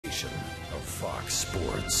Fox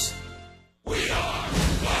Sports. We are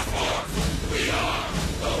Baltimore. We are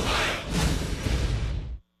Ohio.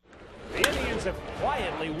 The Indians have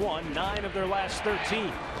quietly won 9 of their last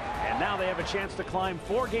 13. And now they have a chance to climb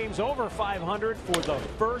 4 games over 500 for the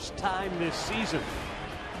first time this season.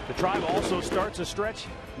 The Tribe also starts a stretch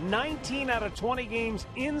 19 out of 20 games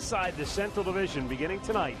inside the Central Division beginning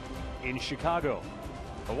tonight in Chicago.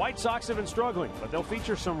 The White Sox have been struggling, but they'll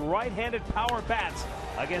feature some right-handed power bats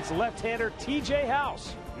against left-hander T.J.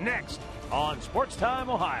 House next on Sports Time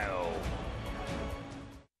Ohio.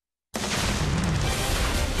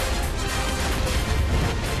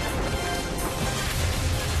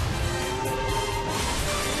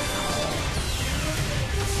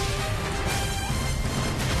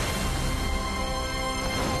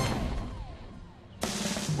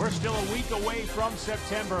 We're still a week away from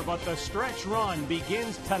September, but the stretch run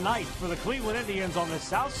begins tonight for the Cleveland Indians on the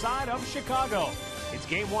south side of Chicago. It's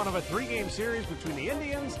game 1 of a 3-game series between the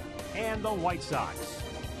Indians and the White Sox.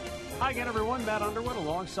 Hi again, everyone. Matt Underwood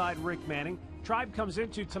alongside Rick Manning. Tribe comes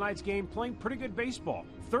into tonight's game playing pretty good baseball.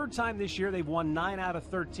 3rd time this year they've won 9 out of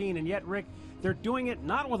 13, and yet, Rick, they're doing it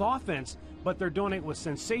not with offense, but they're doing it with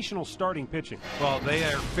sensational starting pitching. Well, they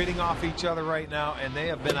are fitting off each other right now, and they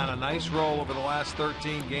have been on a nice roll over the last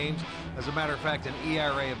 13 games. As a matter of fact, an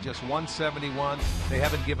ERA of just 1.71. They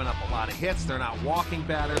haven't given up a lot of hits. They're not walking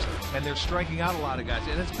batters, and they're striking out a lot of guys.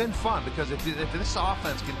 And it's been fun because if this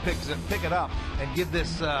offense can pick it up and give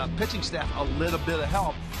this pitching staff a little bit of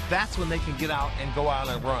help, that's when they can get out and go out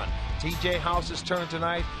and run. T.J. House's turn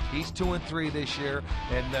tonight. He's 2-3 this year,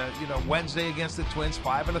 and Wednesday against the Twins,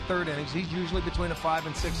 5 1/3 innings. He's usually between a 5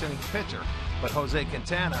 and 6 inning pitcher. But Jose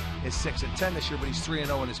Quintana is 6-10 this year, but he's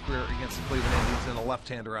 3-0 in his career against the Cleveland Indians and a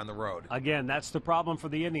left-hander on the road. Again, that's the problem for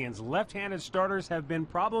the Indians. Left-handed starters have been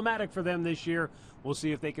problematic for them this year. We'll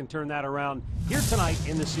see if they can turn that around here tonight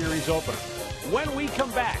in the series opener. When we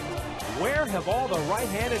come back, where have all the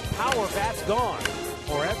right-handed power bats gone?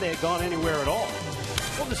 Or have they gone anywhere at all?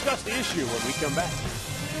 We'll discuss the issue when we come back.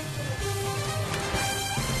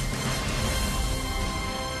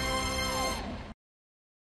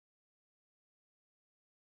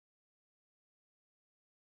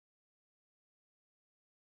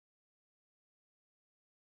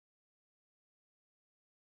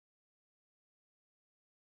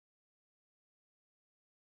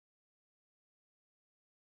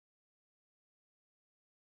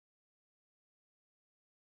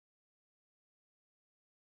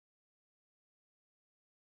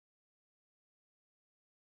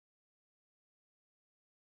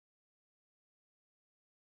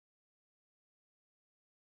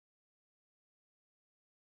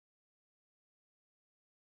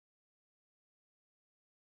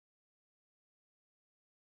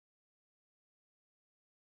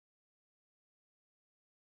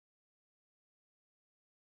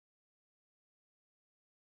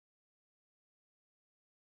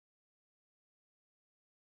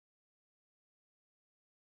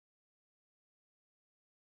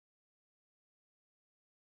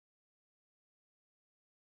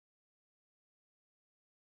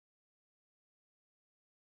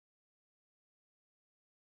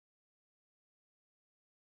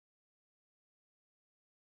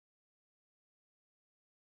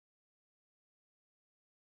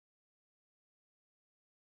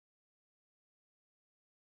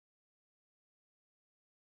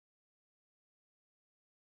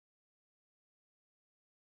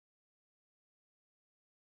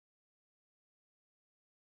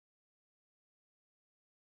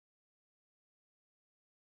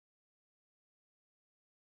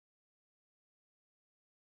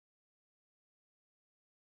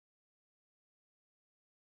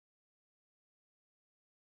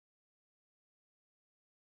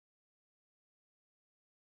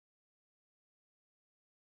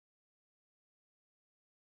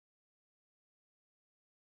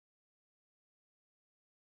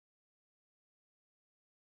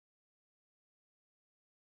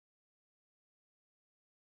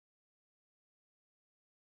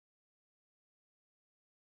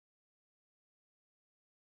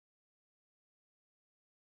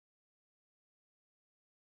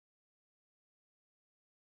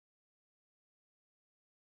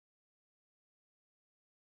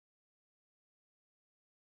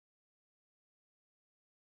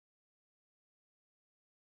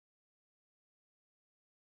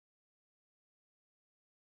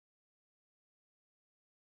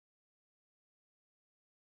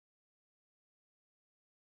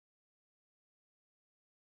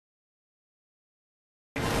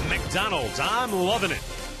 McDonald's, I'm loving it.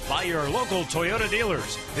 By your local Toyota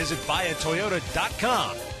dealers. Visit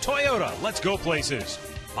buyatoyota.com. Toyota, let's go places.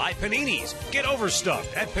 By Panini's. Get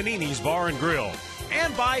overstuffed at Panini's Bar and Grill.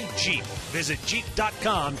 And by Jeep. Visit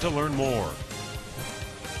Jeep.com to learn more.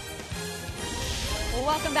 Well,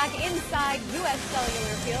 welcome back inside U.S.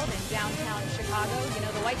 Cellular Field in downtown Chicago. You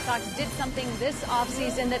know, the White Sox did something this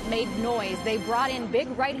offseason that made noise. They brought in big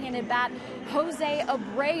right-handed bat Jose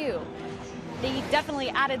Abreu. They definitely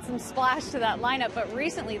added some splash to that lineup, but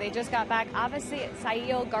recently they just got back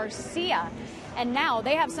Avisaíl Garcia. And now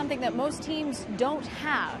they have something that most teams don't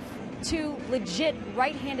have. Two legit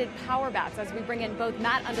right-handed power bats as we bring in both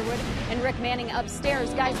Matt Underwood and Rick Manning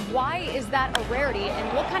upstairs. Guys, why is that a rarity,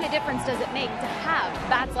 and what kind of difference does it make to have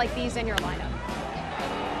bats like these in your lineup?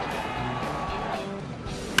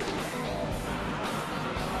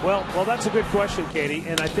 Well, that's a good question, Katie,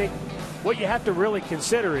 and I think what you have to really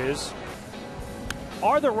consider is,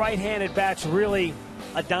 are the right-handed bats really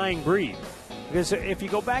a dying breed? Because if you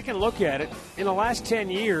go back and look at it, in the last 10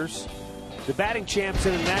 years, the batting champs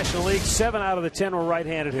in the National League, 7 out of the 10 were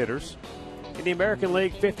right-handed hitters. In the American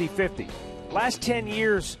League, 50-50. Last 10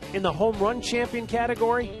 years in the home run champion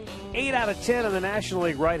category, 8 out of 10 in the National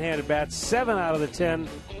League right-handed bats, 7 out of the 10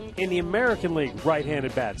 in the American League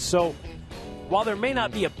right-handed bats. So while there may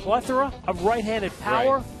not be a plethora of right-handed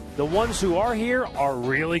power, right, the ones who are here are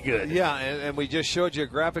really good. Yeah, and we just showed you a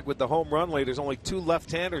graphic with the home run lead. There's only 2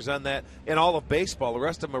 left-handers on that in all of baseball. The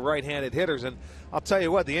rest of them are right-handed hitters. And I'll tell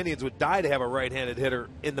you what, the Indians would die to have a right-handed hitter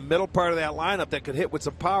in the middle part of that lineup that could hit with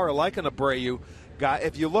some power like an Abreu guy.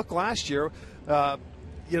 If you look last year,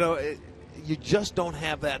 you just don't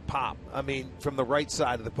have that pop. I mean, from the right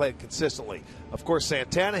side of the plate consistently. Of course,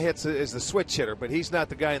 Santana is the switch hitter, but he's not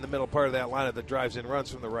the guy in the middle part of that lineup that drives in runs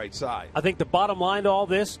from the right side. I think the bottom line to all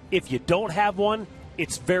this, if you don't have one,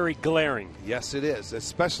 it's very glaring. Yes, it is,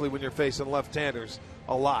 especially when you're facing left-handers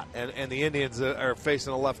a lot, and the Indians are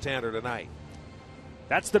facing a left-hander tonight.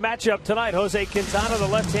 That's the matchup tonight. Jose Quintana, the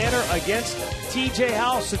left-hander, against TJ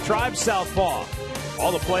House, the Tribe Southpaw.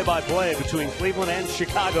 All the play-by-play between Cleveland and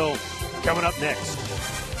Chicago coming up next.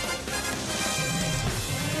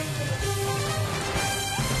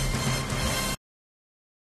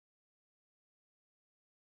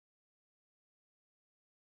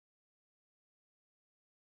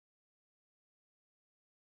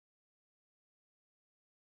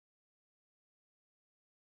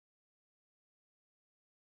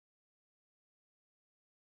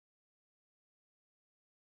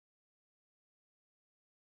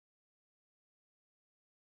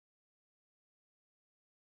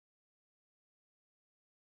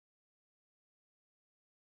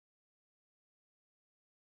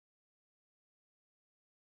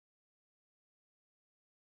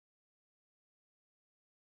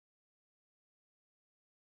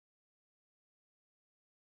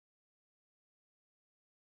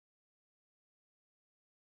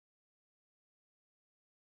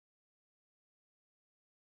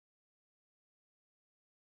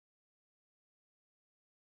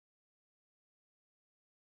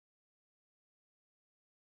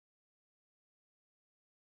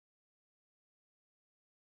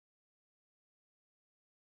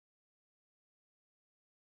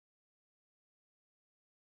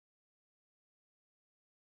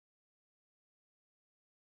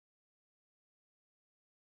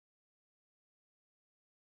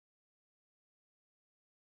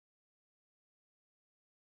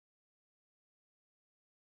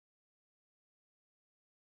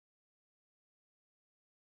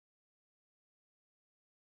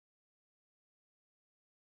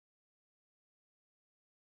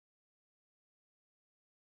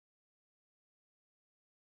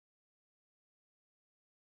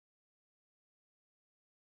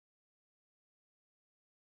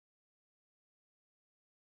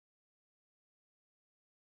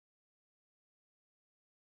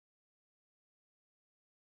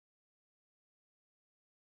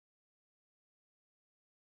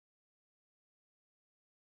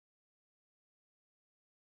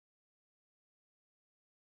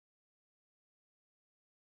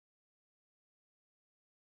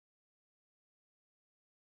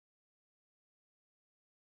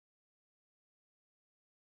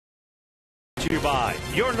 To you by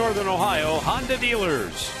your Northern Ohio Honda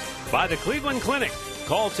dealers, by the Cleveland Clinic.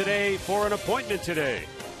 Call today for an appointment today.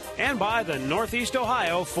 And by the Northeast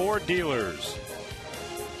Ohio Ford dealers.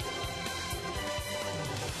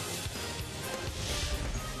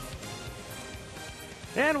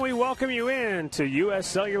 And we welcome you in to U.S.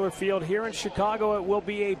 Cellular Field here in Chicago. It will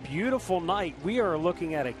be a beautiful night. We are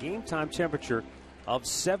looking at a game time temperature of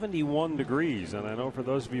 71 degrees. And I know for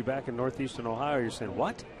those of you back in Northeastern Ohio, you're saying,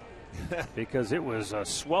 what? Because it was a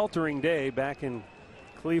sweltering day back in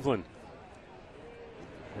Cleveland.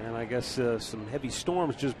 And I guess some heavy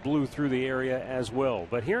storms just blew through the area as well.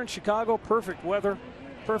 But here in Chicago, perfect weather,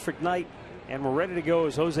 perfect night, and we're ready to go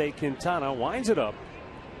as Jose Quintana winds it up.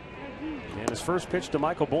 And his first pitch to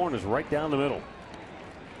Michael Bourn is right down the middle.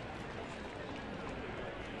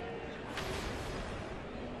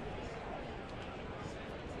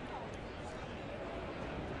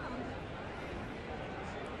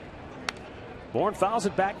 Bourn fouls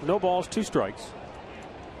it back, no balls, 2 strikes.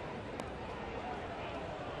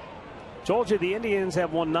 Told you the Indians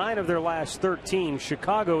have won 9 of their last 13.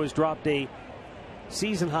 Chicago has dropped a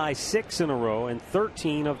season high 6 in a row and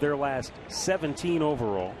 13 of their last 17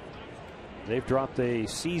 overall. They've dropped a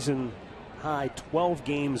season high 12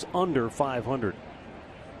 games under 500.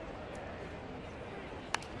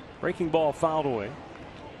 Breaking ball fouled away.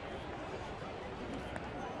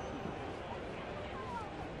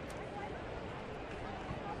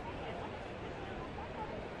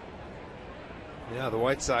 Yeah, the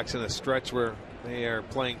White Sox in a stretch where they are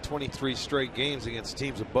playing 23 straight games against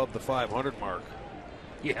teams above the 500 mark.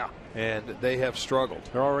 Yeah. And they have struggled.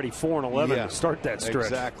 They're already 4-11 to start that stretch.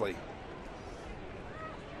 Exactly.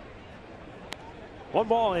 1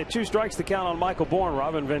 ball and 2 strikes to count on Michael Bourn,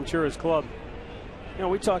 Robin Ventura's club. You know,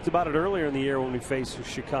 we talked about it earlier in the year when we faced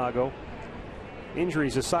Chicago.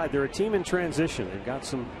 Injuries aside, they're a team in transition. They've got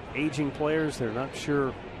some aging players. They're not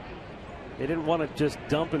sure. They didn't want to just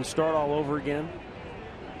dump and start all over again.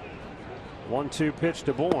 1-2 pitch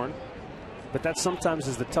to Bourn. But that sometimes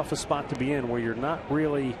is the toughest spot to be in, where you're not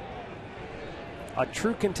really a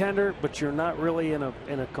true contender, but you're not really in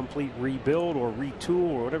a complete rebuild or retool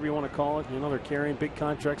or whatever you want to call it. You know, they're carrying big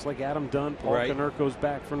contracts like Adam Dunn. Paul Konerko goes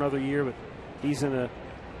back for another year, but he's in a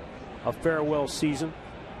farewell season.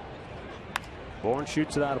 Bourn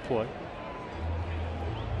shoots it out of play.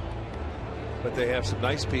 But they have some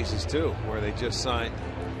nice pieces too, where they just signed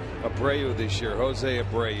Abreu this year, Jose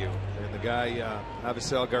Abreu, and the guy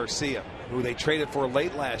Avisail Garcia, who they traded for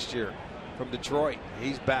late last year from Detroit.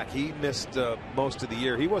 He's back. He missed most of the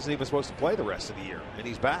year. He wasn't even supposed to play the rest of the year, and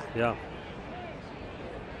he's back. Yeah.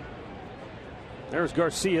 There's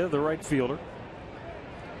Garcia, the right fielder.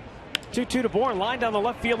 2-2 to Bourn. Line down the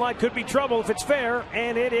left field line. Could be trouble if it's fair,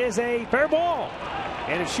 and it is a fair ball.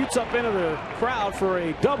 And it shoots up into the crowd for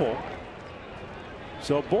a double.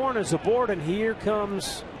 So Bourn is aboard, and here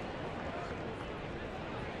comes.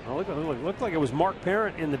 Oh, looked like it was Mark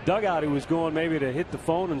Parent in the dugout who was going maybe to hit the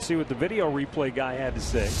phone and see what the video replay guy had to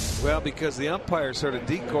say. Well, because the umpire sort of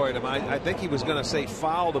decoyed him. I think he was going to say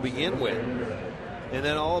foul to begin with. And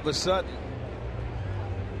then all of a sudden,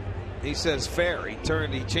 he says fair. He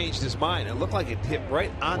changed his mind. It looked like it hit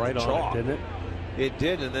right on the chalk. Didn't it? It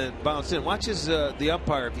did, and then bounced in. Watch the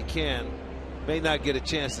umpire if you can. May not get a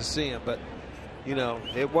chance to see him, but you know,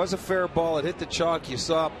 it was a fair ball. It hit the chalk. You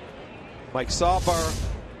saw Mike Sawbar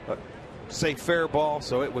say fair ball,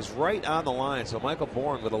 so it was right on the line. So Michael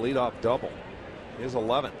Bourn with a leadoff double. His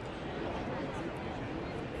 11th.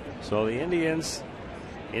 So the Indians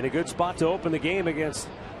in a good spot to open the game against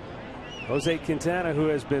Jose Quintana, who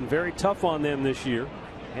has been very tough on them this year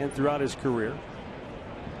and throughout his career.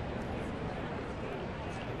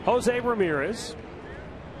 Jose Ramirez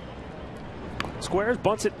squares,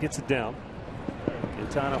 bunts it, gets it down.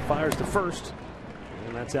 Quintana fires to first,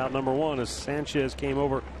 and that's out number 1 as Sanchez came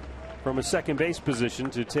over from a second base position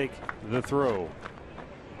to take the throw.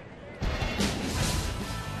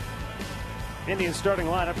 Indian starting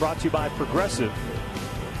lineup brought to you by Progressive.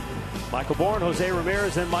 Michael Bourn, Jose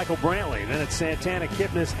Ramirez, and Michael Brantley. Then it's Santana,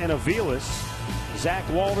 Kipnis, and Aviles. Zach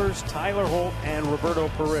Walters, Tyler Holt, and Roberto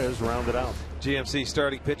Perez rounded out. GMC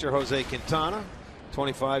starting pitcher Jose Quintana,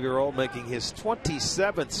 25-year-old, making his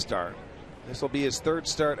 27th start. This will be his 3rd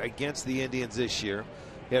start against the Indians this year.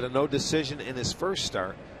 He had a no decision in his first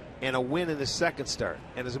start and a win in his second start.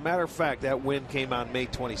 And as a matter of fact, that win came on May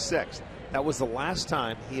 26th. That was the last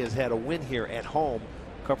time he has had a win here at home,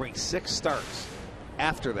 covering 6 starts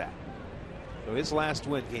after that. So his last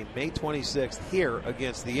win came May 26th here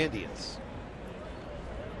against the Indians.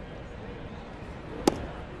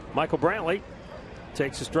 Michael Brantley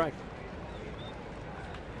takes a strike.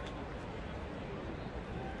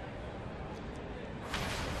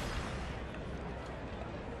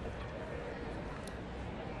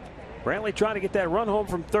 Brantley trying to get that run home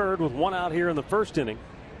from third with 1 out here in the first inning.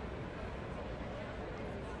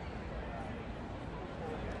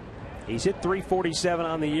 He's hit .347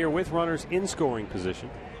 on the year with runners in scoring position.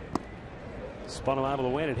 Spun him out of the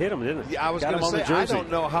way and it hit him, didn't it? Yeah, I was going to say, I don't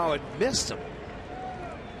know how it missed him,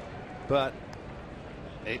 but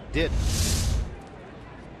it did.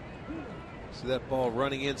 See that ball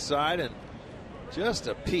running inside and just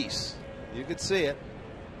a piece. You could see it.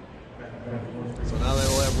 So now they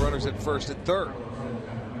will have runners at first and third.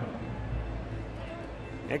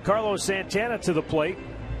 And Carlos Santana to the plate.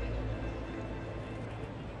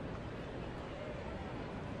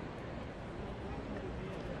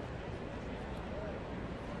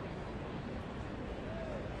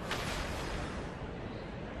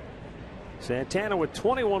 Santana with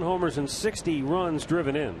 21 homers and 60 runs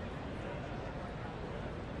driven in.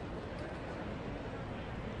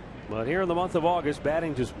 But here in the month of August,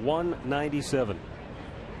 batting just .197.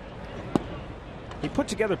 He put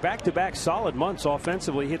together back-to-back solid months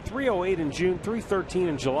offensively. Hit .308 in June, .313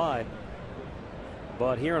 in July.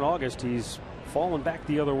 But here in August, he's fallen back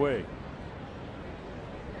the other way.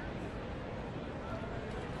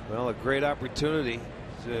 Well, a great opportunity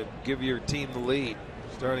to give your team the lead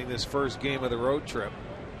starting this first game of the road trip.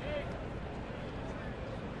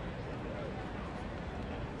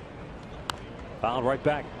 Fouled right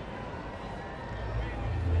back.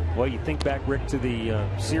 Well, you think back, Rick, to the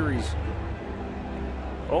series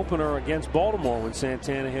opener against Baltimore when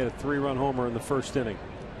Santana hit a 3-run homer in the first inning.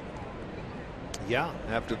 Yeah,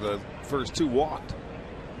 after the first two walked.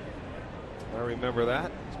 I remember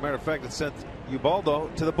that. As a matter of fact, it sent Ubaldo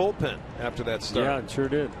to the bullpen after that start. Yeah, it sure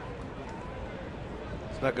did.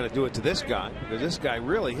 It's not going to do it to this guy, because this guy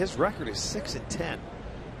really, his record is 6-10.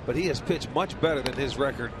 But he has pitched much better than his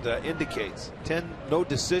record indicates. 10 no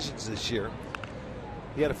decisions this year.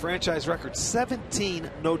 He had a franchise record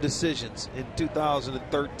 17 no decisions in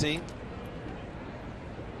 2013.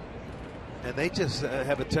 And they just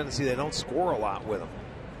have a tendency, they don't score a lot with him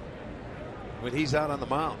when he's out on the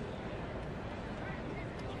mound.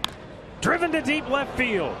 Driven to deep left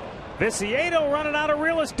field. Viciedo running out of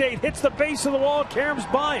real estate. Hits the base of the wall.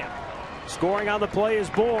 Caroms by him. Scoring on the play is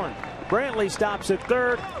Bourne. Brantley stops at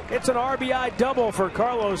third. It's an RBI double for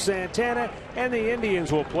Carlos Santana, and the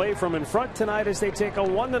Indians will play from in front tonight as they take a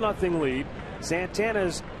 1-0 lead.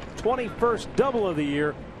 Santana's 21st double of the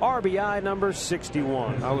year, RBI number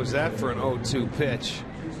 61. How was that for an 0-2 pitch?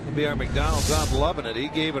 B.R. McDonald's, I'm loving it. He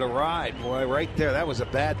gave it a ride, boy, right there. That was a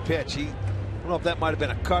bad pitch. I don't know if that might have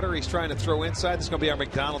been a cutter he's trying to throw inside. This is going to be our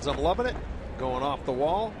McDonald's. I'm loving it. Going off the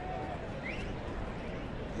wall.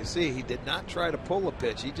 You see, he did not try to pull the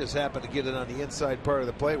pitch. He just happened to get it on the inside part of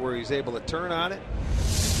the plate where he's able to turn on it,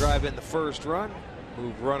 drive in the first run,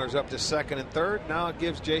 move runners up to second and third. Now it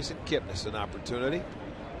gives Jason Kipnis an opportunity.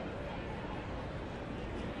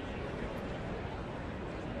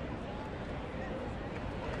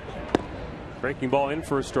 Breaking ball in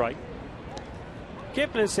for a strike.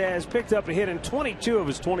 Kipnis has picked up a hit in 22 of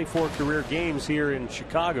his 24 career games here in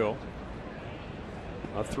Chicago.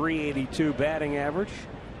 A .382 batting average.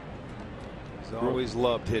 He's always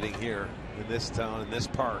loved hitting here in this town, in this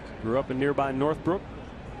park. Grew up in nearby Northbrook.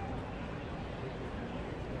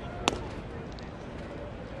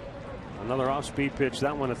 Another off-speed pitch,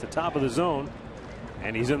 that one at the top of the zone,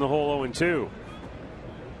 and he's in the hole 0-2.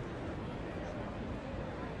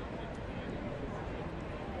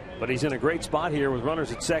 But he's in a great spot here with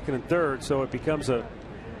runners at second and third, so it becomes a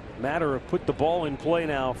matter of put the ball in play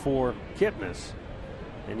now for Kipnis.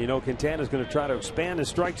 And you know Quintana's going to try to expand his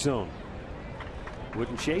strike zone.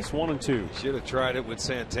 Wouldn't chase 1-2. Should have tried it with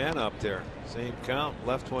Santana up there. Same count.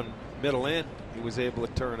 Left one middle in. He was able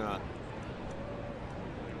to turn on.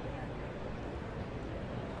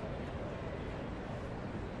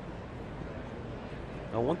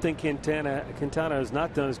 Now, one thing Quintana has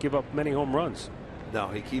not done is give up many home runs. No,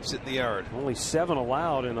 he keeps it in the yard. Only 7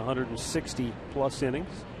 allowed in 160 plus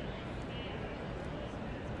innings.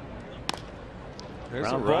 There's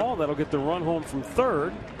Ground ball, that'll get the run home from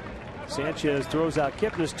third. Sanchez throws out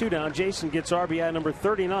Kipnis, 2 down. Jason gets RBI number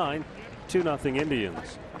 39. 2-0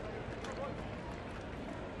 Indians.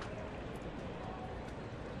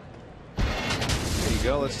 There you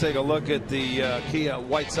go. Let's take a look at the Kia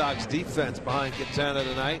White Sox defense behind Quintana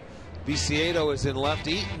tonight. Viciedo is in left.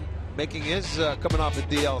 Eaton making his coming off the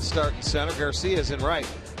DL start in center. Garcia's in right.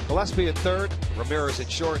 Gillespie at third. Ramirez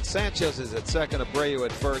at short. Sanchez is at second. Abreu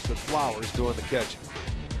at first, with Flowers doing the catching.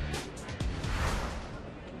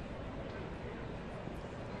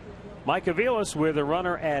 Mike Aviles with a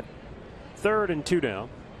runner at third and 2 down.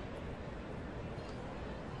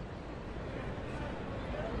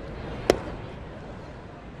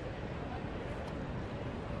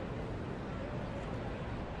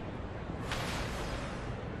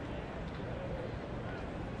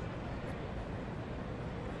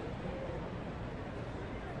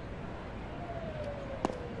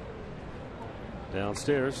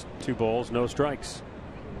 Downstairs, 2 balls, no strikes.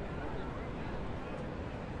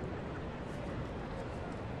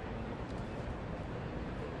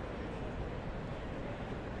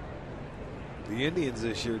 The Indians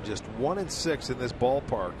this year just 1-6 in this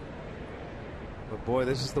ballpark. But boy,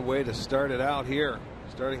 this is the way to start it out here,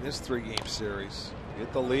 starting this 3-game series.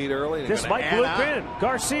 Get the lead early. This might bloop in.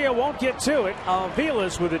 Garcia won't get to it.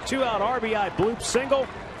 Aviles with a 2-out RBI bloop single.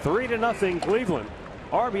 3-0 Cleveland.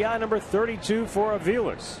 RBI number 32 for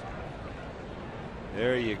Aviles.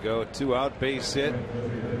 There you go. 2-out base hit.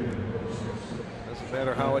 Doesn't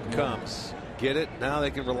matter how it comes. Get it. Now they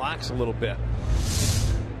can relax a little bit.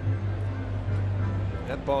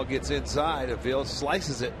 That ball gets inside. Aviles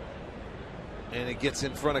slices it. And it gets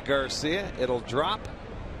in front of Garcia. It'll drop.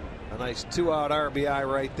 A nice 2-out RBI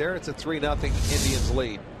right there. It's a 3-0 Indians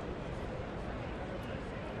lead.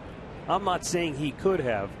 I'm not saying he could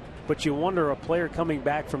have, but you wonder, a player coming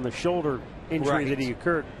back from the shoulder injury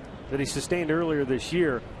that he sustained earlier this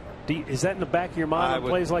year, is that in the back of your mind on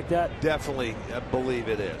plays like that? Definitely believe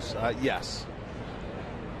it is. Yes.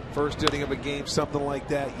 First inning of a game, something like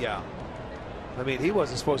that, yeah. I mean, he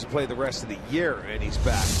wasn't supposed to play the rest of the year, and he's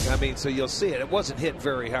back. I mean, so you'll see it. It wasn't hit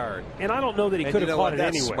very hard. And I don't know that he could have caught it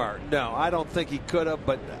anyway. That's smart. No, I don't think he could have,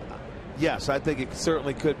 but yes, I think it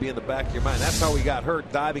certainly could be in the back of your mind. That's how he got hurt,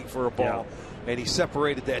 diving for a ball, and he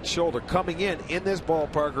separated that shoulder coming in this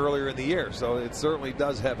ballpark earlier in the year. So it certainly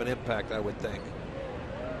does have an impact, I would think.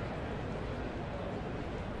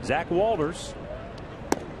 Zach Walters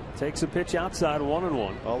takes a pitch outside,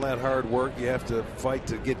 1-1. All that hard work you have to fight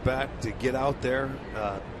to get back, to get out there.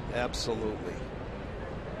 Absolutely.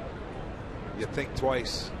 You think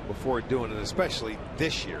twice before doing it, especially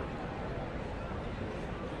this year.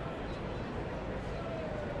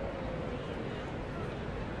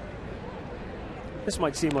 This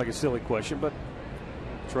might seem like a silly question, but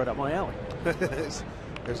it's right up my alley.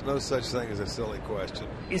 There's no such thing as a silly question.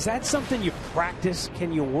 Is that something you practice?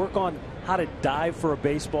 Can you work on how to dive for a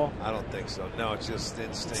baseball? I don't think so. No, it's just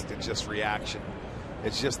instinct. It's just reaction.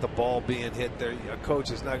 It's just the ball being hit there. A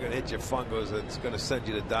coach is not going to hit you fungos. It's going to send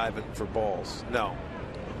you to diving for balls. No,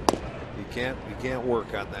 you can't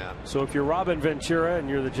work on that. So if you're Robin Ventura and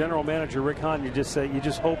you're the general manager, Rick Hahn, you just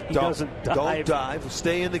hope he doesn't dive. Don't dive.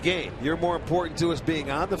 Stay in the game. You're more important to us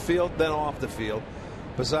being on the field than off the field.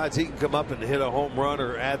 Besides, he can come up and hit a home run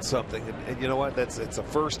or add something. And you know what? It's a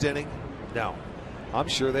first inning. No, I'm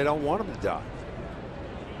sure they don't want him to dive.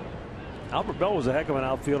 Albert Bell was a heck of an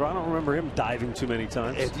outfielder. I don't remember him diving too many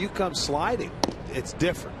times. If you come sliding, it's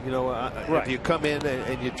different. You know, right. If you come in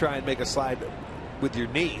and you try and make a slide with your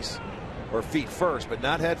knees or feet first, but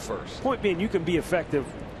not head first. Point being, you can be effective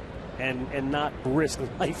and not risk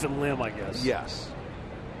life and limb, I guess. Yes.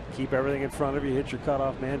 Keep everything in front of you, hit your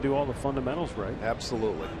cutoff man, do all the fundamentals right.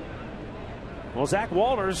 Absolutely. Well, Zach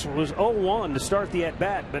Walters was 0-1 to start the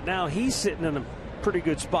at-bat, but now he's sitting in a pretty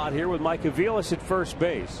good spot here with Mike Aviles at first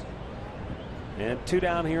base. And 2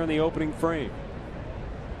 down here in the opening frame.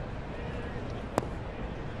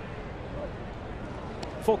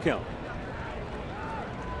 Full count.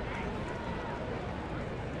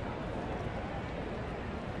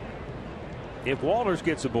 If Walters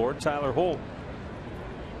gets aboard, Tyler Holt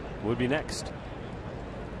would be next.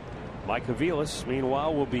 Mike Aviles,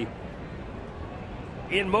 meanwhile, will be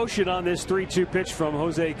in motion on this 3-2 pitch from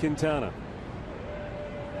Jose Quintana.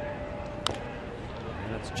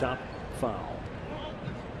 And that's chopped foul.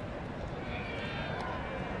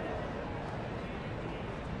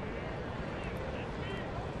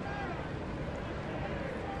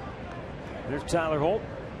 There's Tyler Holt,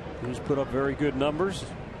 who's put up very good numbers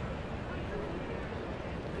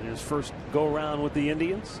in his first go around with the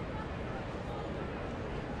Indians.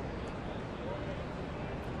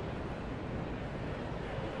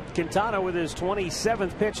 Quintana with his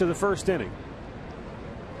 27th pitch of the first inning.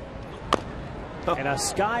 And a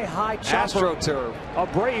sky-high chopper. AstroTurf.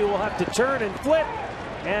 Abreu will have to turn and flip.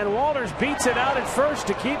 And Walters beats it out at first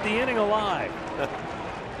to keep the inning alive.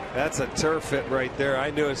 That's a turf hit right there.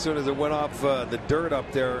 I knew as soon as it went off the dirt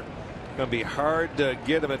up there, going to be hard to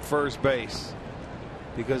get him at first base.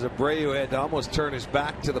 Because Abreu had to almost turn his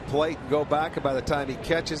back to the plate and go back. And by the time he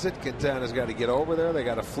catches it, Quintana's got to get over there. They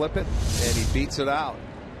got to flip it. And he beats it out.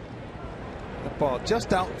 That ball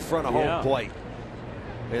just out in front of home plate.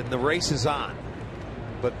 And the race is on.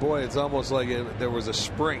 But boy, it's almost like there was a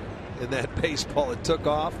spring in that baseball. It took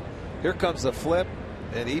off. Here comes the flip.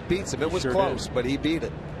 And he beats him. It was close, but he beat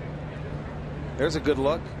it. There's a good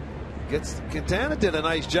look. Quintana did a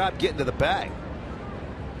nice job getting to the bag.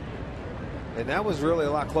 And that was really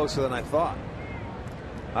a lot closer than I thought.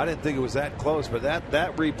 I didn't think it was that close, but that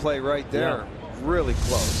replay right there, really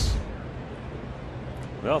close.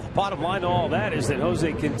 Well, the bottom line to all that is that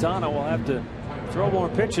Jose Quintana will have to throw more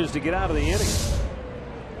pitches to get out of the inning.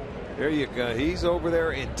 There you go. He's over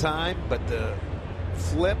there in time, but the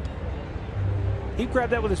flip He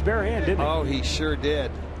grabbed that with his bare hand, didn't he? Oh, he sure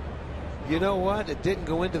did. You know what? It didn't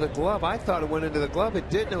go into the glove. I thought it went into the glove. It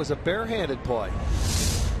didn't. It was a barehanded play.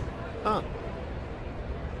 Huh.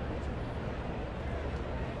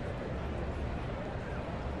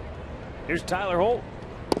 Here's Tyler Holt.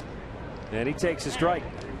 And he takes a strike.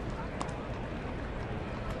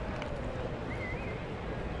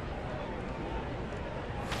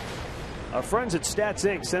 Our friends at Stats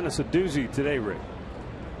Inc. sent us a doozy today, Rick.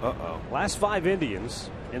 Last 5 Indians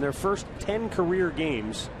in their first 10 career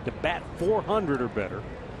games to bat .400 or better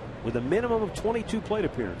with a minimum of 22 plate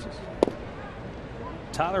appearances.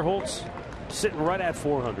 Tyler Holt's sitting right at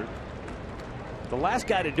 .400. The last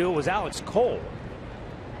guy to do it was Alex Cole.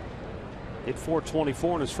 Hit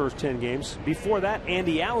 .424 in his first 10 games. Before that,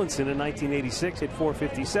 Andy Allenson in 1986 hit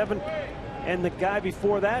 .457. And the guy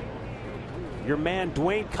before that, your man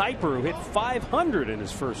Dwayne Kuiper, who hit .500 in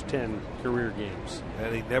his first 10 career games.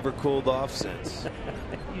 And he never cooled off since.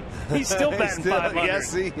 He's still batting .500.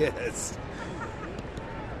 Yes, he is.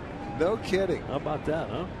 No kidding. How about that,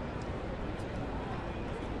 huh?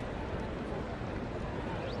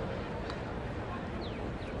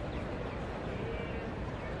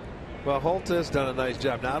 Well, Holt has done a nice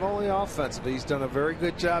job, not only offensively, he's done a very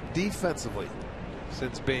good job defensively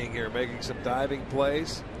since being here, making some diving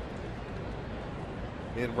plays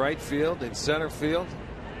in right field, in center field.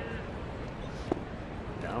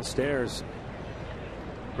 Downstairs.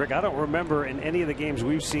 Rick, I don't remember in any of the games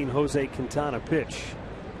we've seen Jose Quintana pitch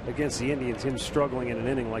against the Indians him struggling in an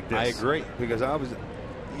inning like this. I agree, because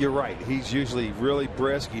you're right, he's usually really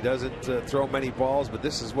brisk. He doesn't throw many balls, but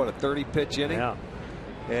this is what, a 30-pitch inning? Yeah.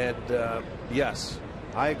 And yes,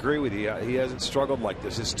 I agree with you. He hasn't struggled like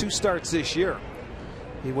this. His 2 starts this year,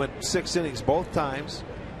 he went 6 innings both times,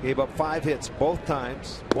 gave up 5 hits both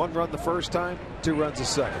times, 1 run the first time, 2 runs the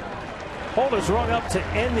second. Holt is rung up to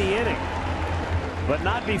end the inning, but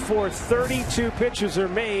not before 32 pitches are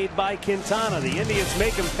made by Quintana. The Indians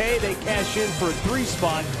make him pay. They cash in for a 3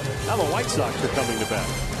 spot. Now the White Sox are coming to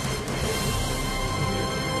bat.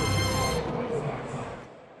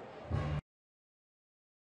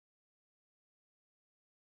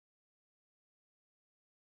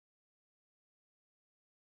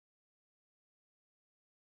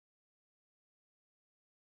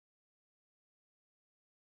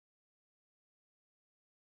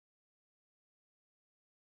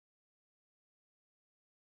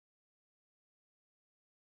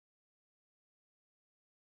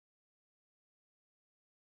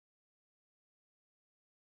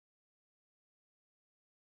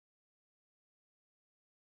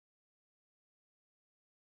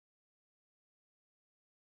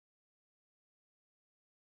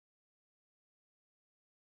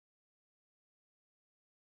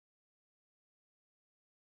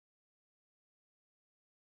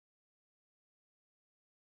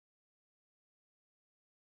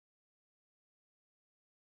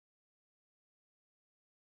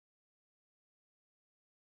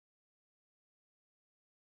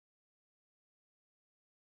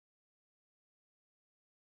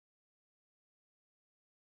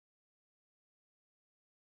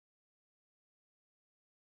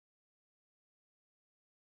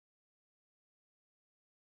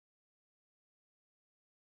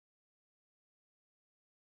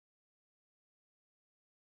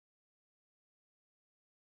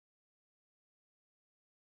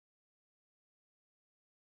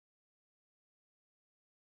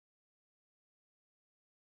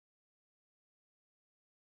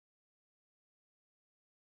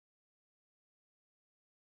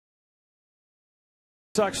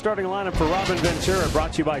 Sox starting lineup for Robin Ventura,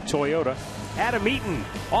 brought to you by Toyota. Adam Eaton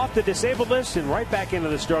off the disabled list and right back into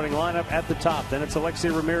the starting lineup at the top. Then it's Alexei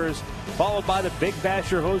Ramirez, followed by the big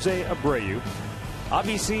basher Jose Abreu.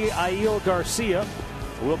 Obviously, Aiel Garcia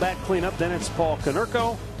will bat cleanup. Then it's Paul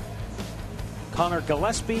Konerko, Connor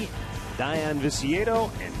Gillespie, Diane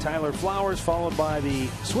Viciedo, and Tyler Flowers, followed by the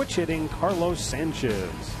switch hitting Carlos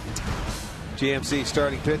Sanchez. GMC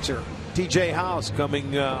starting pitcher TJ House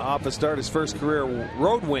coming off a start, his first career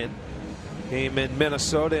road win. Came in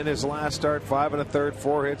Minnesota in his last start, 5 1/3,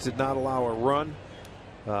 4 hits, did not allow a run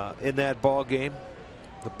in that ball game.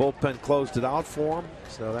 The bullpen closed it out for him,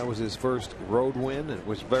 so that was his first road win. It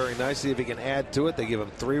was very nice. See if he can add to it. They give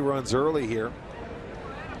him 3 runs early here.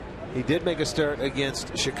 He did make a start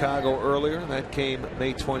against Chicago earlier. That came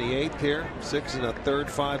May 28th here. 6 1/3,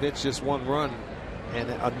 5 hits, just 1 run, and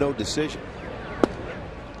a no decision.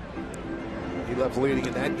 He left leading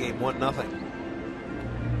in that game 1-0.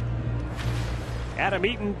 Adam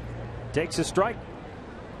Eaton takes a strike.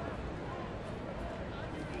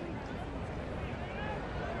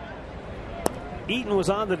 Eaton was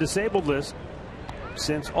on the disabled list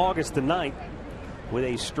since August the 9th with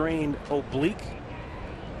a strained oblique.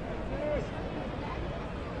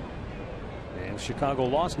 And Chicago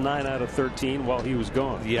lost 9 out of 13 while he was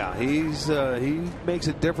gone. Yeah, he makes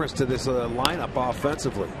a difference to this lineup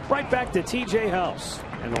offensively. Right back to T.J. House,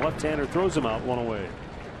 and the left-hander throws him out 1 away.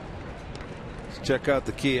 Let's check out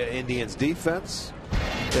the Kia Indians defense.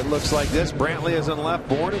 It looks like this. Brantley is in left,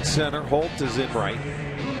 Bourne in center, Holt is in right.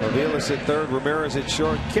 Aviles at third, Ramirez at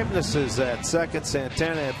short, Kipnis is at second,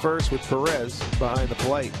 Santana at first with Perez behind the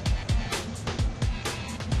plate.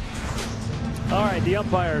 All right, the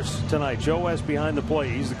umpires tonight. Joe West behind the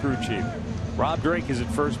plate. He's the crew chief. Rob Drake is at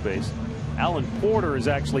first base. Alan Porter is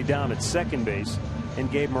actually down at second base, and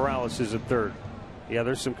Gabe Morales is at third. Yeah,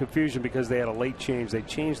 there's some confusion because they had a late change. They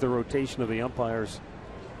changed the rotation of the umpires,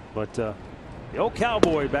 but the old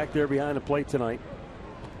Cowboy back there behind the plate tonight.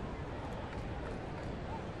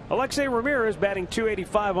 Alexei Ramirez batting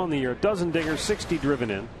 .285 on the year. Dozen dingers, 60 driven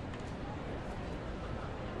in.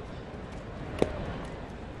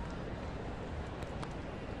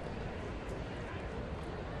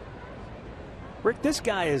 Rick, this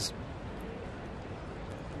guy has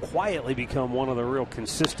quietly become one of the real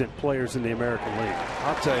consistent players in the American League.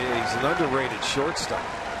 I'll tell you, he's an underrated shortstop.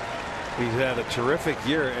 He's had a terrific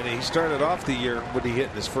year, and he started off the year when he hit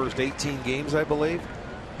in his first 18 games, I believe.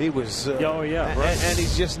 He was, oh yeah, right. and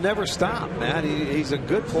he's just never stopped, man. He's a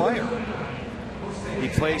good player. He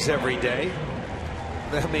plays every day.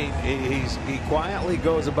 I mean, he quietly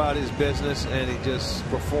goes about his business, and he just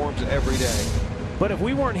performs every day. But if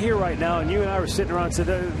we weren't here right now and you and I were sitting around and said,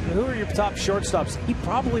 who are your top shortstops? He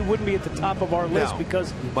probably wouldn't be at the top of our list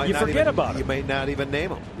because you forget about it. You may not even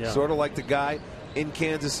name him. Yeah. Sort of like the guy in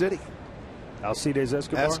Kansas City. Alcides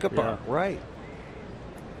Escobar? Escobar, yeah. Right.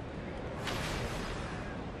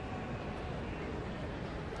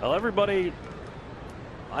 Well, everybody,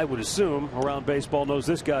 I would assume, around baseball knows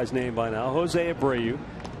this guy's name by now. Jose Abreu.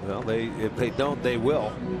 Well, if they don't, they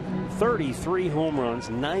will. 33 home runs,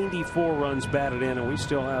 94 runs batted in, and we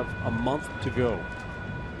still have a month to go.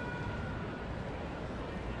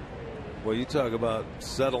 Well, you talk about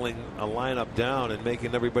settling a lineup down and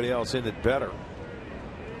making everybody else in it better.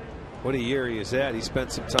 What a year he has had. He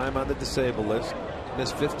spent some time on the disabled list.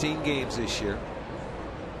 Missed 15 games this year.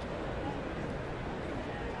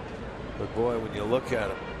 But boy, when you look at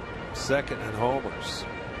him, second in homers,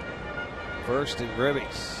 first in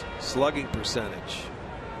ribbies, slugging percentage.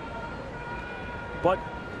 But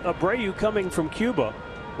Abreu, coming from Cuba,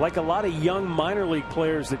 like a lot of young minor league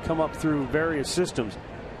players that come up through various systems,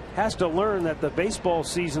 has to learn that the baseball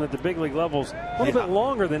season at the big league levels a little bit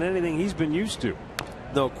longer than anything he's been used to.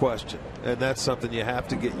 No question. And that's something you have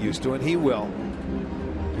to get used to, and he will.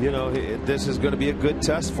 You know, this is going to be a good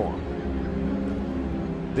test for him.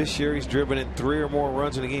 This year he's driven in 3 or more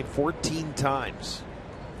runs in a game 14 times.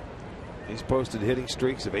 He's posted hitting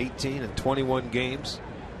streaks of 18 and 21 games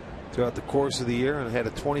throughout the course of the year and had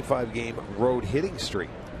a 25-game road hitting streak.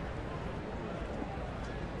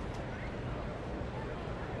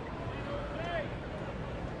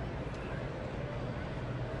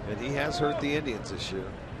 And he has hurt the Indians this year.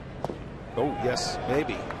 Oh, yes,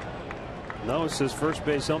 maybe. No, it's his first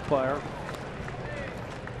base umpire,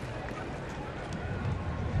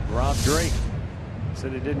 Rob Drake,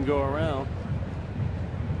 said it didn't go around.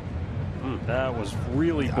 That was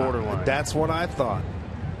really borderline. That's what I thought.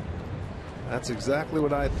 That's exactly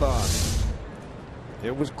what I thought.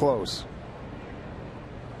 It was close.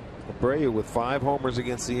 Abreu with 5 homers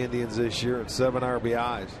against the Indians this year and 7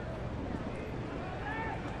 RBIs.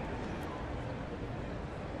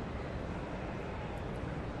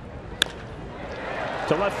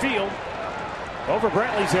 To left field, over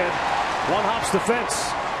Brantley's head. One hops the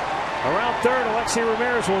fence. Around third, Alexei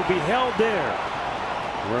Ramirez will be held there.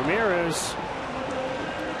 Ramirez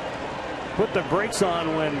put the brakes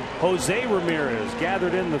on when Jose Ramirez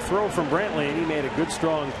gathered in the throw from Brantley, and he made a good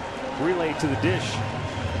strong relay to the dish.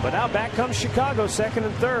 But now back comes Chicago, second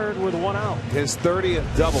and third with 1 out. His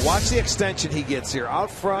 30th double. Watch the extension he gets here.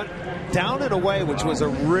 Out front, down and away, which was a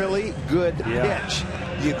really good pitch,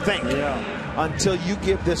 you think, until you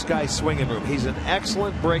give this guy swinging room. He's an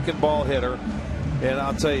excellent breaking ball hitter. And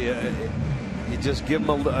I'll tell you, you just give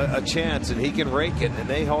him a chance and he can rake it, and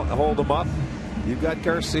they hold him up. You've got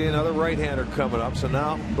Garcia, another right-hander coming up. So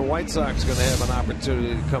now the White Sox are going to have an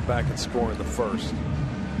opportunity to come back and score in the first.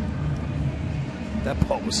 That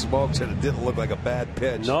ball was smoked, and it didn't look like a bad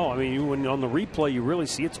pitch. No, I mean, when on the replay, you really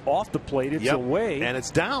see it's off the plate. It's away. And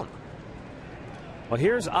it's down. Well,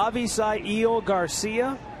 here's Avisaíl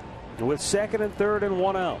Garcia with second and third and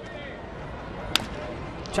 1 out.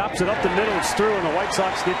 Chops it up the middle. It's through, and the White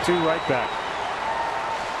Sox get 2 right back.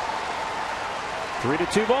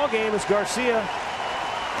 3-2 ball game as Garcia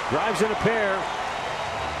drives in a pair.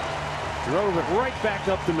 Drove it right back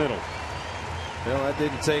up the middle. Well, that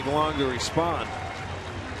didn't take long to respond.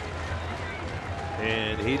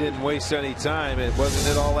 And he didn't waste any time. It wasn't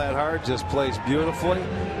hit all that hard, just plays beautifully.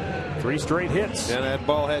 3 straight hits. And that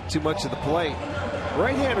ball had too much of the plate.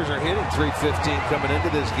 Right-handers are hitting .315 coming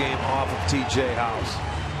into this game off of TJ House.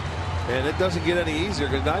 And it doesn't get any easier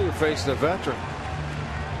because now you're facing a veteran.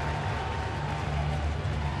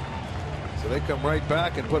 So they come right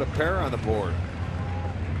back and put a pair on the board.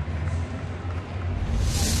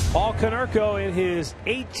 Paul Konerko in his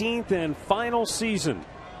 18th and final season.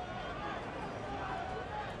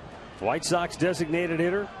 White Sox designated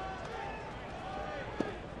hitter.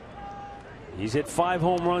 He's hit 5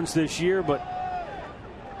 home runs this year, but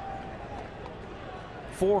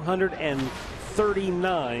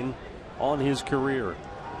 439 on his career.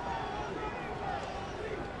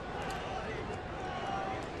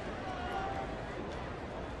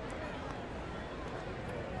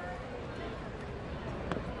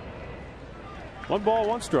 One ball,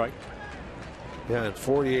 1 strike. Yeah, and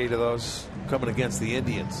 48 of those coming against the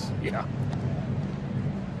Indians. Yeah.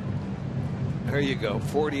 There you go,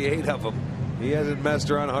 48 of them. He hasn't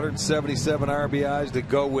messed around. 177 RBIs to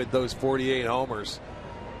go with those 48 homers.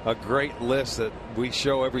 A great list that we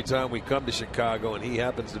show every time we come to Chicago, and he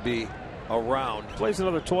happens to be around. Plays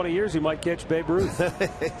another 20 years, he might catch Babe Ruth.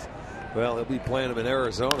 Well, he'll be playing him in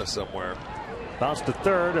Arizona somewhere. Bounce to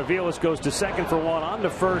third. Aviles goes to second for 1. On to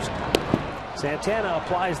first. Santana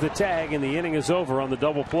applies the tag, and the inning is over on the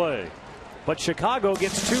double play. But Chicago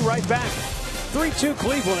gets 2 right back. 3-2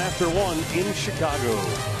 Cleveland after 1 in Chicago.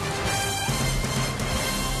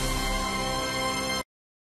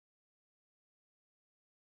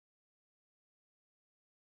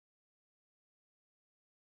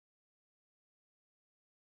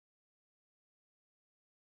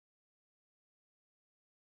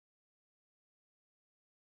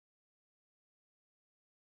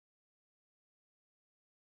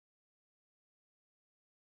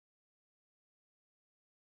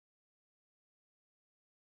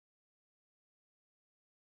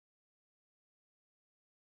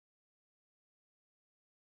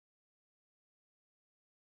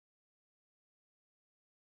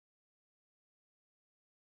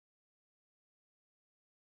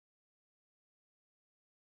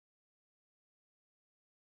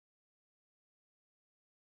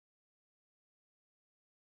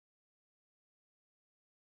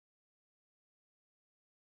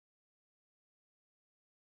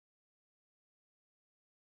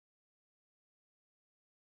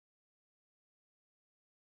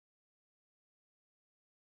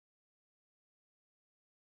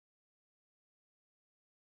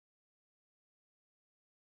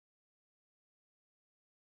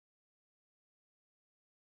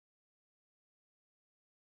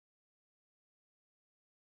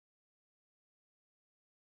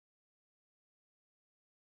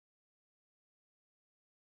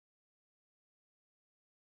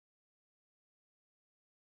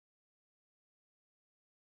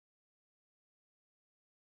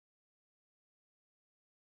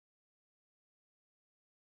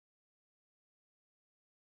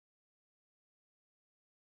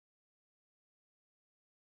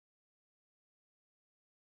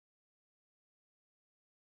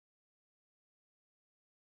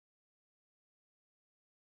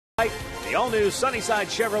 The all-new Sunnyside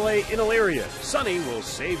Chevrolet in Elyria. Sunny will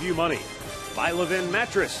save you money. By Levin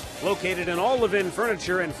Mattress, located in all Levin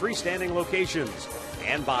furniture and freestanding locations.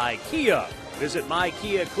 And by Kia. Visit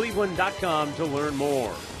mykiacleveland.com to learn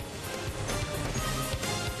more.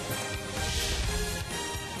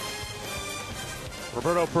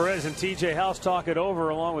 Roberto Perez and TJ House talk it over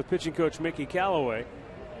along with pitching coach Mickey Callaway.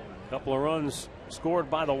 A couple of runs scored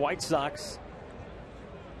by the White Sox.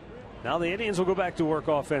 Now the Indians will go back to work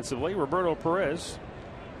offensively. Roberto Perez,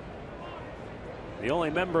 the only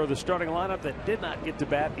member of the starting lineup that did not get to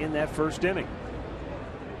bat in that first inning.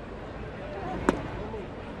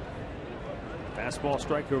 Fastball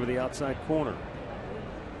strike over the outside corner.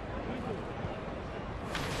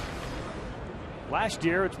 Last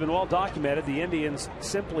year, it's been well documented, the Indians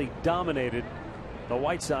simply dominated the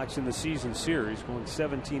White Sox in the season series, going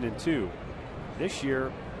 17-2. This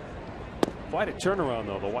year, quite a turnaround,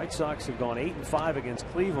 though. The White Sox have gone 8-5 against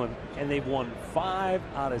Cleveland, and they've won 5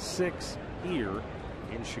 out of 6 here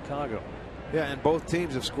in Chicago. Yeah, and both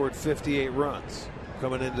teams have scored 58 runs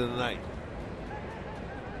coming into the night.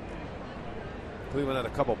 Cleveland had a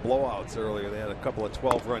couple blowouts earlier. They had a couple of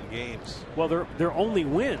 12-run games. Well, their only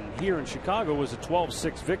win here in Chicago was a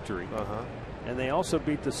 12-6 victory. And they also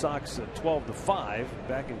beat the Sox 12-5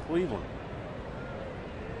 back in Cleveland.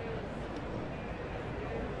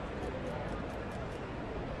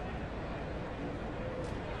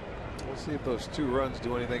 We'll see if those 2 runs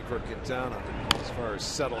do anything for Quintana as far as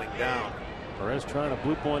settling down. Perez trying to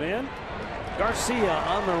bloop one in. Garcia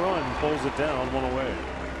on the run, pulls it down, 1 away.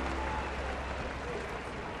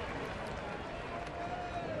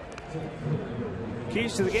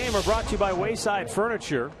 Keys to the game are brought to you by Wayside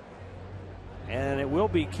Furniture. And it will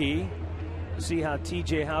be key to see how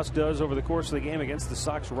TJ House does over the course of the game against the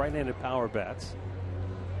Sox right-handed power bats.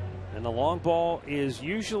 And the long ball is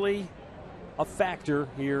usually a factor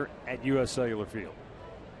here at US Cellular Field.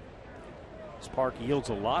 This park yields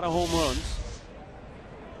a lot of home runs.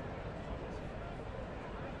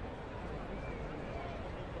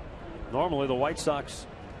 Normally the White Sox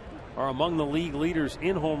are among the league leaders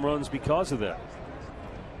in home runs because of that.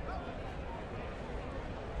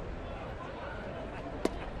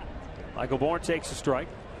 Michael Bourne takes a strike.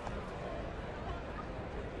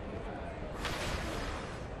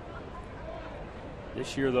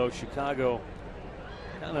 This year, though, Chicago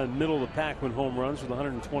kind of middle of the pack with home runs with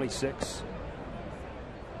 126.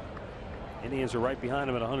 Indians are right behind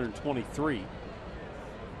them at 123.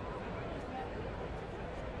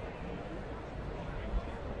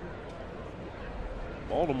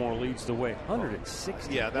 Baltimore leads the way,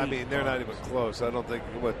 160. Yeah, I mean, they're not even close. I don't think,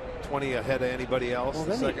 what, 20 ahead of anybody else, well,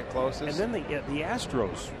 the second closest. And then the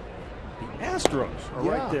Astros. The Astros are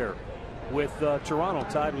right there with Toronto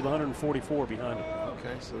tied with 144 behind them.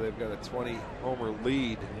 Okay, so they've got a 20-homer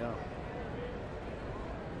lead. Yeah.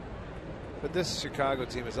 But this Chicago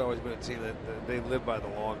team has always been a team that they live by the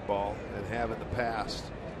long ball and have in the past.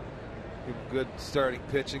 Good starting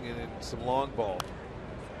pitching and some long ball.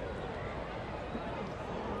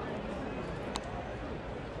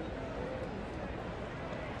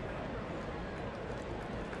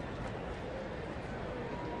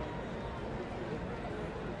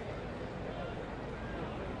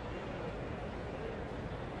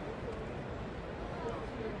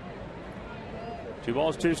 Two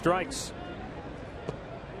balls, 2 strikes.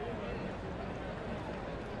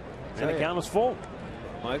 And the count is full.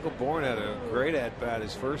 Michael Bourne had a great at-bat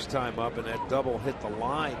his first time up, and that double hit the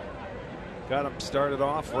line. Got him started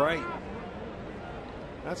off right.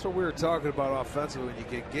 That's what we were talking about offensively, when you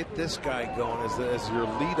can get this guy going as your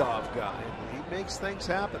leadoff guy. He makes things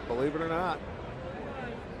happen, believe it or not.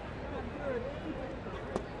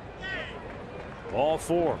 Ball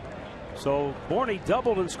 4. So Bourne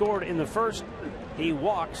doubled and scored in the first. He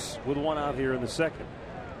walks with 1 out here in the second.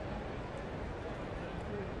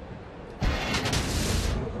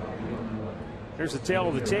 Here's the tail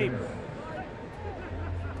of the tape.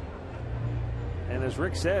 And as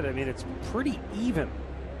Rick said, I mean, it's pretty even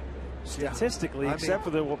statistically, except for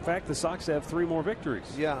the fact the Sox have 3 more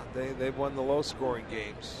victories. Yeah, they've won the low-scoring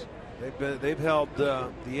games. They've held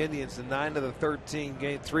the Indians to 9 of the 13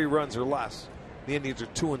 games, 3 runs or less. The Indians are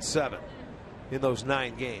 2-7 in those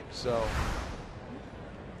 9 games. So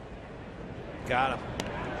got him.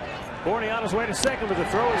 Bourne on his way to second, but the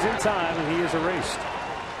throw is in time, and he is erased.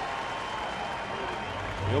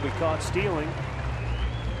 He'll be caught stealing.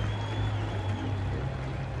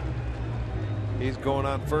 He's going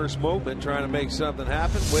on first movement, trying to make something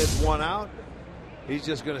happen with 1 out. He's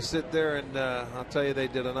just going to sit there, and I'll tell you, they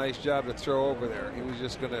did a nice job to throw over there. He was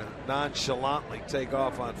just going to nonchalantly take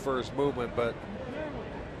off on first movement, but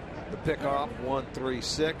the pickoff,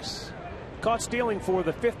 1-3-6. Caught stealing for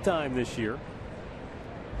the 5th time this year.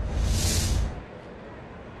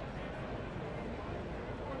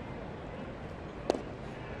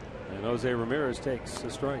 And Jose Ramirez takes a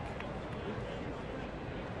strike.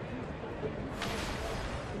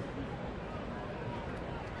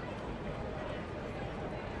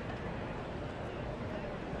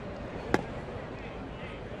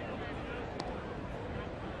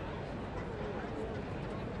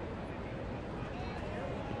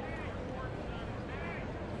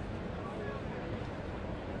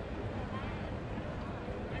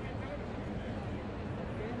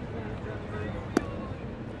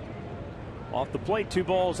 Off the plate, 2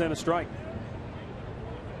 balls and a strike.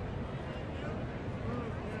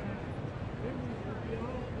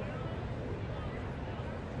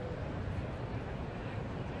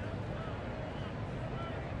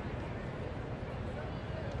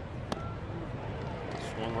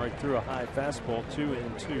 Swung right through a high fastball,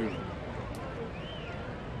 2-2.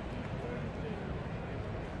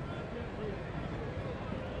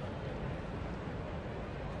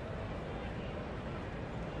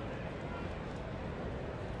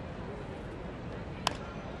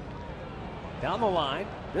 Down the line.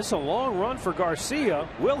 This is a long run for Garcia.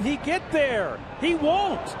 Will he get there? He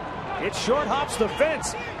won't. It short hops the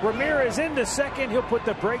fence. Ramirez into second. He'll put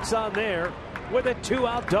the brakes on there. with a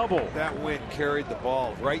 2-out double. That wind carried the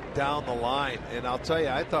ball right down the line, and I'll tell you,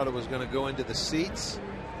 I thought it was going to go into the seats,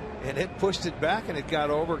 and it pushed it back, and it got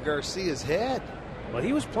over Garcia's head. Well,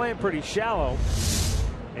 he was playing pretty shallow,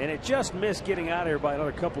 and it just missed getting out of here by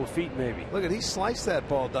another couple of feet maybe. Look at, he sliced that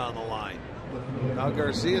ball down the line. Now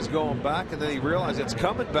Garcia's going back, and then he realized it's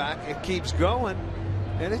coming back. It keeps going,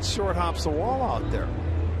 and it short hops the wall out there.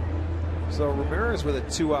 So Ramirez with a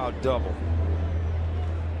 2-out double.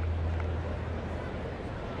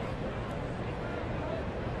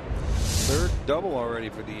 Third double already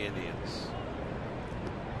for the Indians.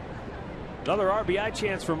 Another RBI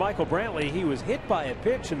chance for Michael Brantley. He was hit by a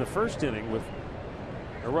pitch in the first inning with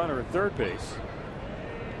a runner at third base.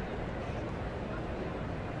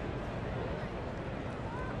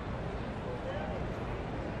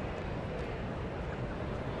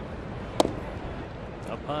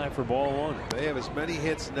 Up high for ball one. They have as many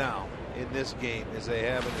hits now in this game as they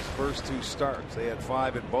have in his first 2 starts. They had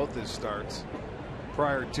 5 in both his starts.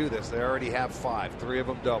 Prior to this, they already have 5, 3 of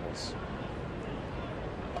them doubles.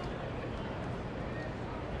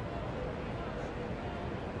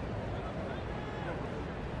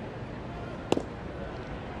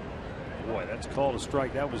 Boy, that's called a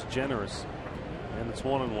strike. That was generous. And it's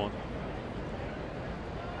 1-1.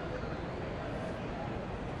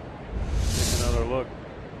 Take another look.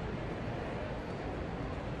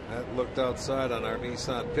 That looked outside on our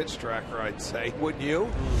Nissan pitch tracker, I'd say. Wouldn't you?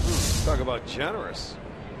 Talk about generous.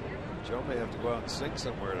 Joe may have to go out and sing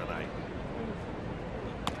somewhere tonight.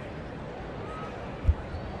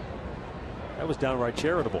 That was downright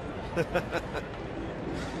charitable.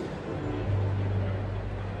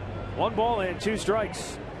 1 ball and 2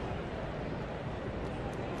 strikes.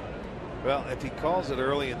 Well, if he calls it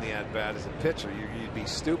early in the at bat as a pitcher, you'd be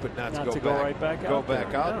stupid not to go right back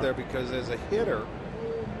out there, because as a hitter,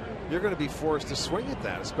 you're going to be forced to swing at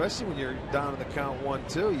that, especially when you're down in the count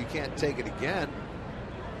 1-2. You can't take it again,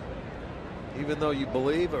 even though you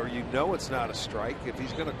believe or you know it's not a strike. If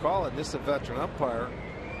he's going to call it, and this is a veteran umpire,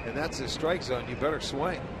 and that's his strike zone, you better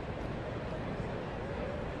swing.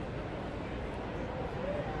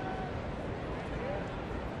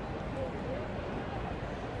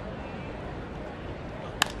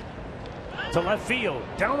 To left field,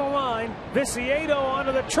 down the line, Viciedo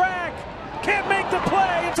onto the track, can't make the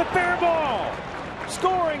play, it's a fair ball.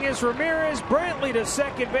 Scoring is Ramirez. Brantley to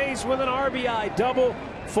second base with an RBI double.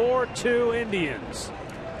 4-2 Indians.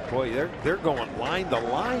 Boy, they're going line to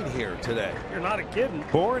line here today. You're not kidding.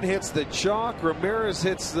 Bourne hits the chalk, Ramirez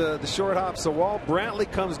hits the short hops the wall,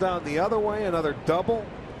 Brantley comes down the other way, another double,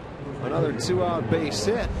 another 2-out base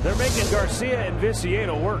hit. They're making Garcia and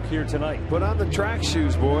Viciedo work here tonight. Put on the track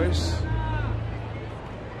shoes, boys.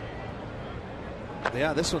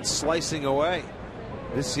 Yeah, this one's slicing away.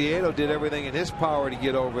 Viciedo did everything in his power to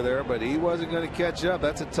get over there, but he wasn't going to catch up.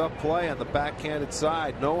 That's a tough play on the backhanded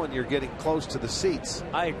side, knowing you're getting close to the seats.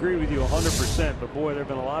 I agree with you 100%, but boy, there have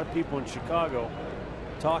been a lot of people in Chicago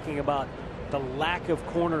talking about the lack of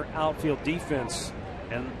corner outfield defense,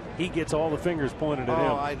 and he gets all the fingers pointed at him.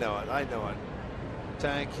 Oh, I know it. I know it.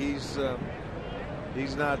 Tank, he's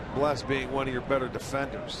not blessed being one of your better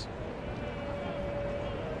defenders.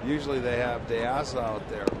 Usually they have De Asa out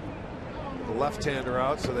there, the left-hander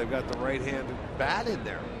out, so they've got the right-handed bat in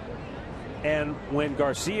there. And when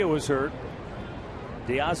Garcia was hurt,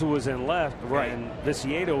 De Asa was in left, right, and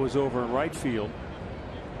Viciedo was over in right field.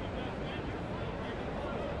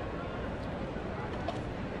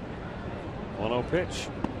 One-0 pitch.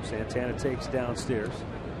 Santana takes downstairs.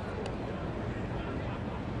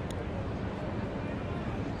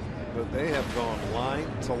 But they have gone line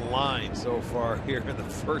to line so far here in the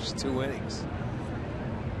first 2 innings.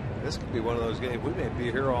 This could be one of those games. We may be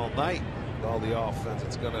here all night with all the offense.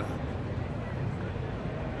 It's going to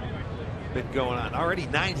been going on. Already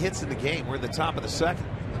 9 hits in the game. We're in the top of the second.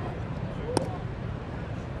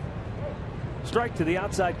 Strike to the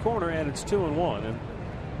outside corner, and it's 2-1. And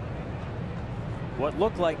what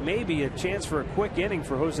looked like maybe a chance for a quick inning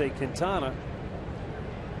for Jose Quintana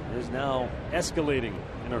is now escalating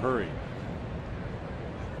in a hurry.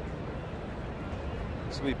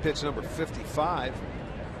 This will be pitch number 55.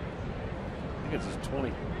 I think it's his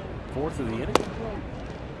 24th of the inning.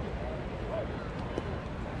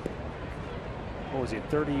 What was he,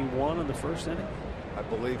 31 in the first inning? I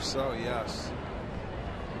believe so, yes.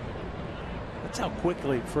 That's how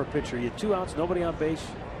quickly for a pitcher. You had 2 outs, nobody on base.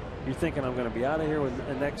 You're thinking, I'm going to be out of here with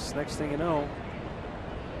the next thing you know.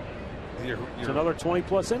 It's another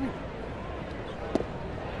 20-plus inning.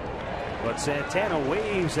 But Santana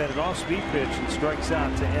waves at an off-speed pitch and strikes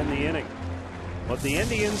out to end the inning. But the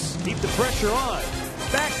Indians keep the pressure on.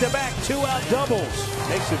 back-to-back two-out doubles.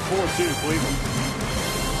 Makes it 4-2 Cleveland.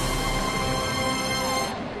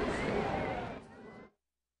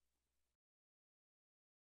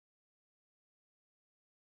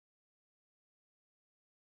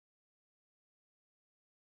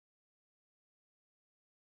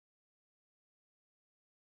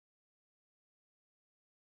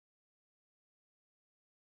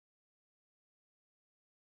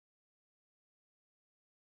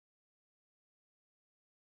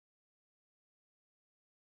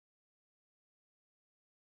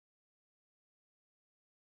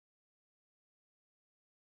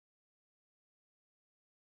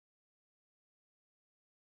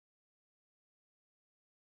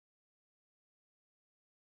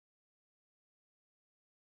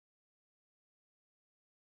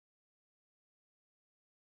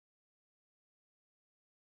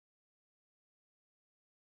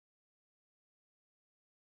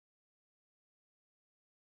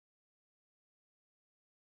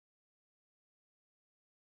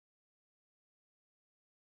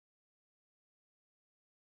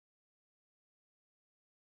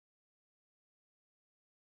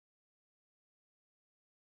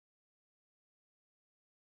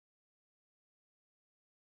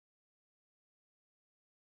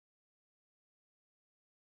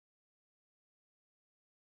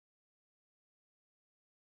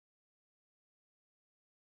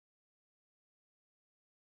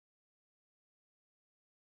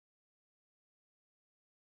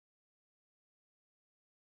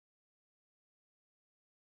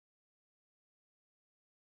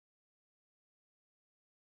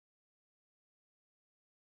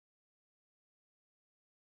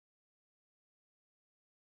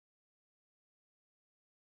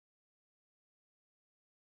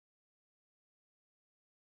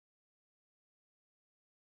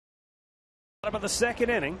 Bottom of the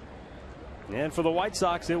second inning. And for the White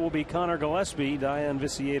Sox, it will be Connor Gillespie, Diane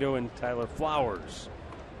Viciedo, and Tyler Flowers.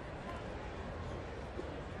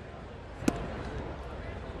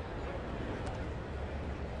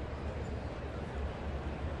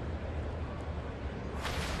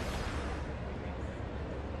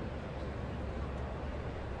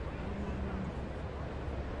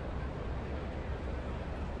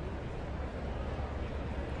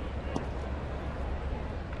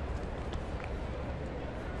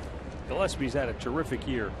 Gillespie's had a terrific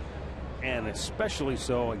year, and especially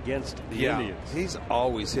so against the Indians. He's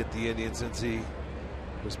always hit the Indians since he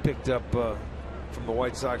was picked up from the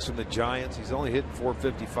White Sox from the Giants. He's only hitting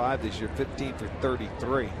 .455 this year, 15 for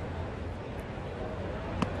 33.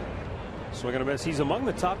 Swing and a miss. He's among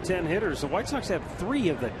the top 10 hitters. The White Sox have 3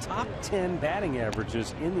 of the top 10 batting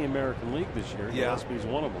averages in the American League this year. Yeah. Gillespie's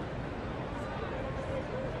one of them.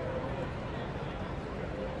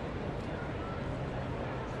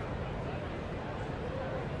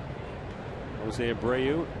 Jose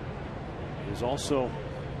Abreu is also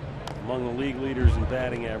among the league leaders in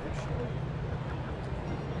batting average.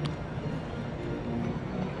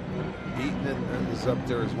 Eaton is up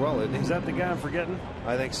there as well, isn't he? Is that the guy I'm forgetting?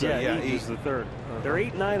 I think so. Yeah, Eaton is the third. They're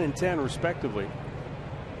 8, 9, and 10 respectively.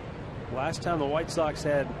 Last time the White Sox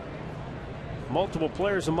had multiple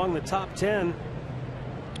players among the top 10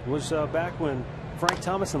 was back when Frank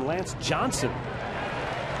Thomas and Lance Johnson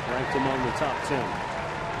ranked among the top 10.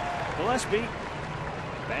 Gillespie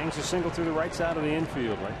bangs a single through the right side of the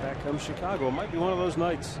infield. Right back comes Chicago. It might be one of those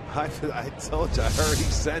nights. I told you, I heard he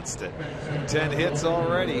sensed it. 10 hits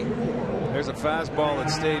already. There's a fastball that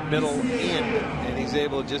stayed middle in, and he's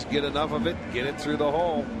able to just get enough of it, get it through the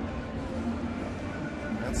hole.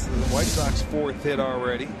 That's the White Sox 4th hit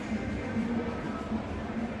already.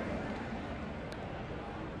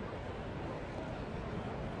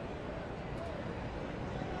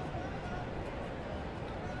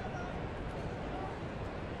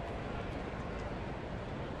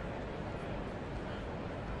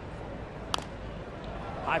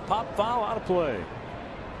 High pop, foul, out of play.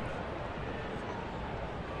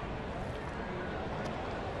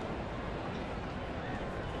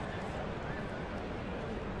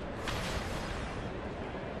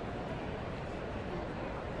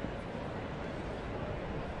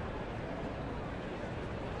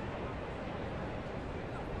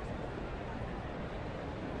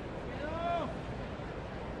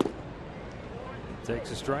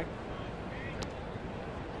 Takes a strike.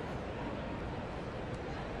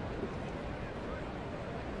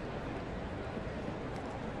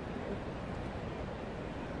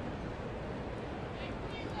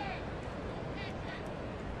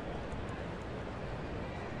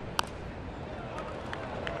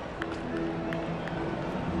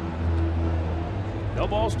 No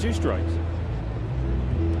balls, 2 strikes.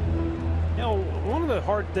 You know, One of the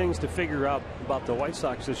hard things to figure out about the White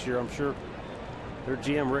Sox this year, I'm sure their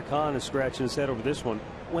GM Rick Hahn is scratching his head over this one.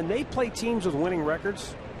 When they play teams with winning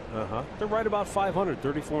records, they're right about 500,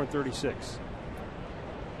 34 and 36.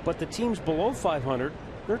 But the teams below 500,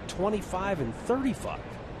 they're 25 and 35.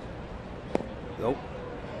 Nope.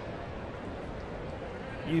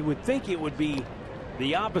 You would think it would be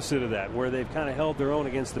the opposite of that, where they've kind of held their own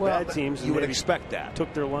against the bad teams. You would expect that.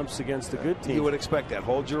 Took their lumps against the good teams. You would expect that.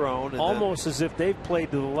 Hold your own. And almost as if they've played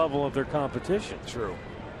to the level of their competition. True.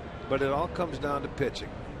 But it all comes down to pitching.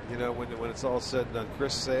 You know, when it's all said and done,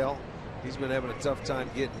 Chris Sale, he's been having a tough time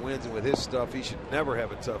getting wins, and with his stuff, he should never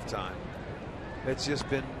have a tough time. It's just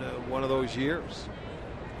been one of those years.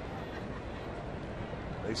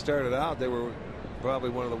 They started out, they were probably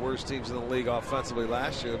one of the worst teams in the league offensively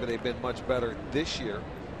last year, but they've been much better this year.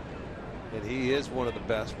 And he is one of the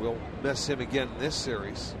best. We'll miss him again in this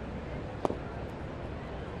series.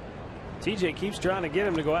 TJ keeps trying to get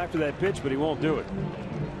him to go after that pitch, but he won't do it.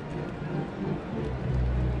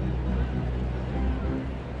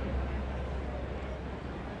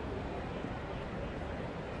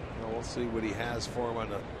 Well, we'll see what he has for him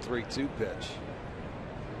on a 3-2 pitch.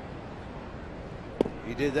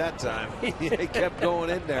 He did that time. He kept going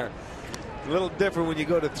in there. A little different when you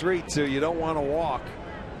go to 3-2. You don't want to walk.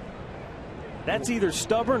 That's either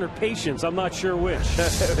stubborn or patience. I'm not sure which.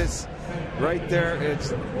 It's right there.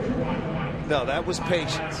 No, that was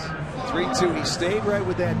patience. 3-2. He stayed right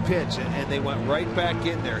with that pitch, and they went right back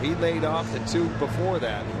in there. He laid off the 2 before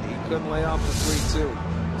that. He couldn't lay off the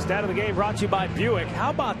 3-2. Stat of the game brought to you by Buick. How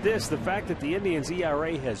about this? The fact that the Indians'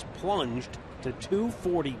 ERA has plunged to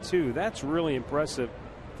 2.42. That's really impressive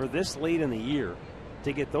for this late in the year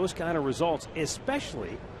to get those kind of results,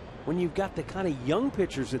 especially when you've got the kind of young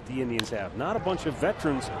pitchers that the Indians have, not a bunch of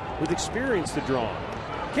veterans with experience to draw on.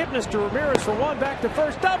 Kipnis to Ramirez for one, back to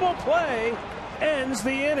first. Double play ends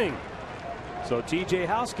the inning. So TJ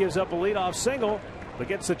House gives up a leadoff single, but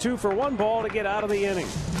gets the 2-for-1 ball to get out of the inning.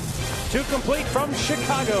 2 complete from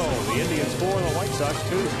Chicago. The Indians 4 and the White Sox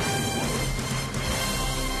 2.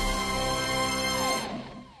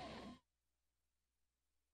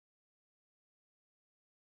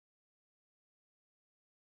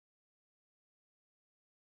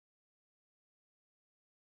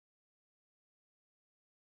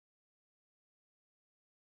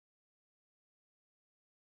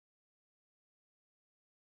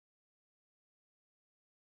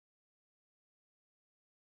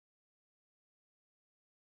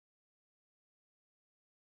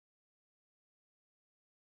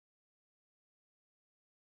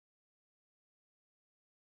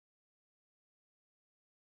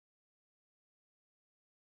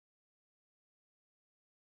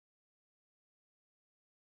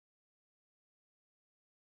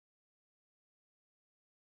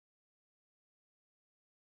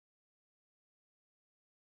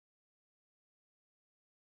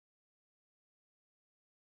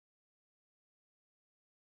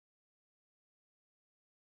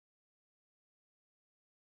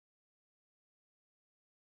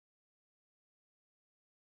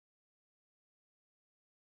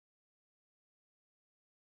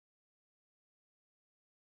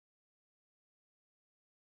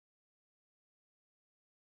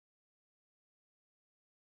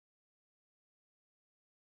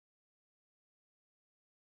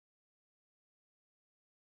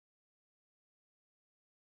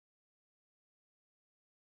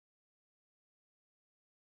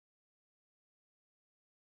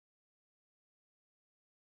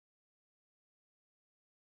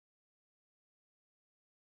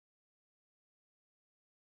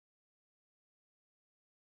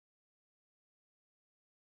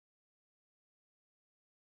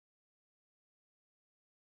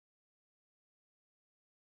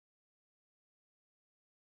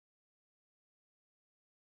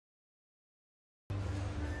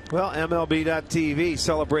 Well, MLB.TV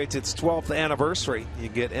celebrates its 12th anniversary. You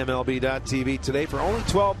can get MLB.TV today for only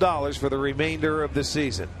 $12 for the remainder of the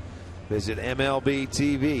season. Visit MLB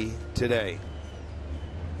TV today.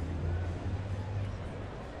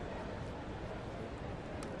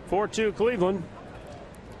 (4-2) Cleveland.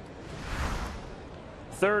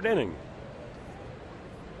 3rd inning.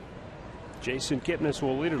 Jason Kipnis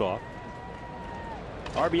will lead it off.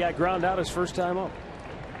 RBI ground out his first time up.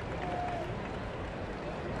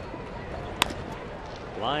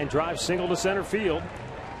 Line drive single to center field.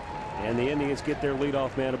 And the Indians get their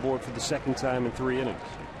leadoff man aboard for the 2nd time in 3 innings.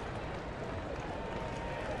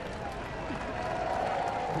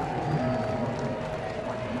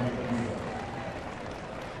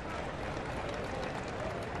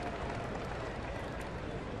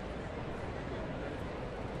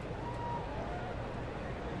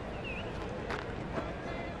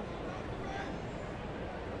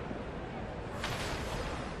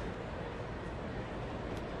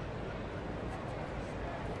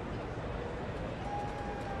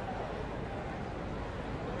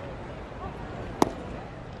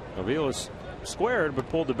 Avila's squared but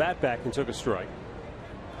pulled the bat back and took a strike.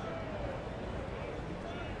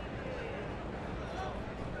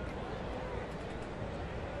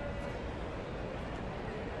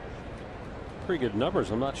 Pretty good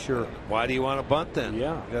numbers. I'm not sure. Why do you want to bunt then?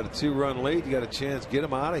 Yeah. You got a 2-run lead. You got a chance. Get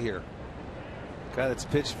him out of here. Guy that's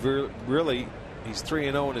pitched really. He's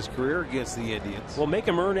 3-0 in his career against the Indians. Well, make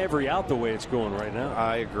him earn every out the way it's going right now.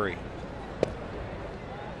 I agree.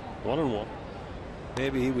 1-1.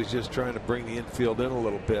 Maybe he was just trying to bring the infield in a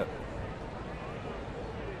little bit.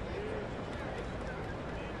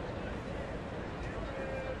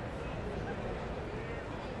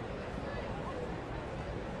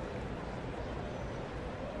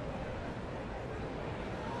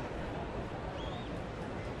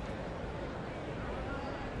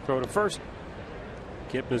 Throw to first.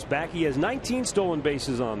 Kipnis back. He has 19 stolen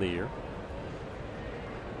bases on the year.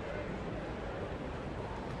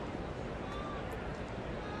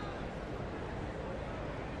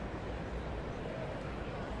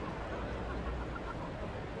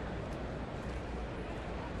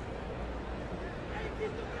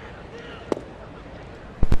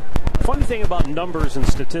 Funny thing about numbers and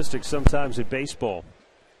statistics sometimes in baseball.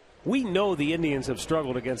 We know the Indians have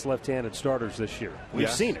struggled against left-handed starters this year.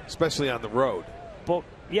 We've seen it, especially on the road. But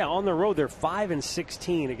yeah, on the road they're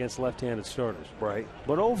 5-16 against left-handed starters. Right.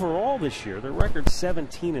 But overall this year their record's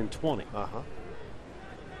 17-20.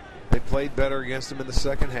 They played better against him in the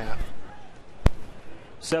second half.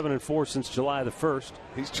 7-4 since July the 1st.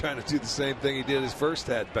 He's trying to do the same thing he did his first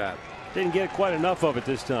at bat. Didn't get quite enough of it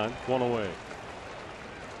this time. 1 away.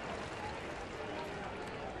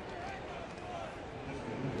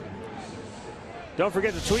 Don't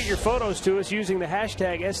forget to tweet your photos to us using the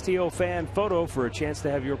hashtag STOFanPhoto for a chance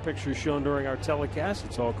to have your pictures shown during our telecast.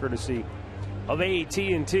 It's all courtesy of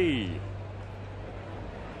AT&T.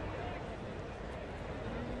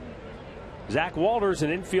 Zach Walters,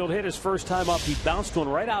 an infield hit his first time up. He bounced one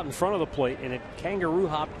right out in front of the plate, and it kangaroo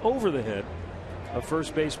hopped over the head of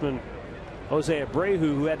first baseman Jose Abreu,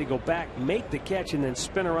 who had to go back, make the catch, and then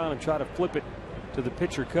spin around and try to flip it to the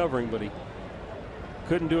pitcher covering, but he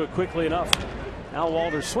couldn't do it quickly enough. Now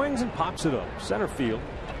Walters swings and pops it up. Center field.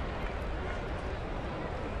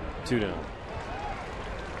 2 down.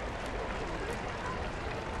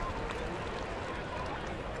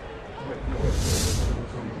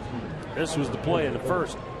 This was the play in the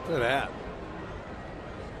first. Look at that.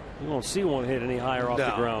 You won't see one hit any higher off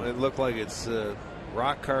the ground. It looked like it's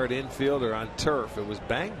rock hard infield or on turf. It was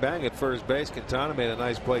bang bang at first base. Quintana made a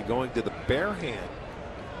nice play going to the bare hand.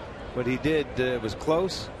 But he did. It was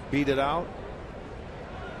close. Beat it out.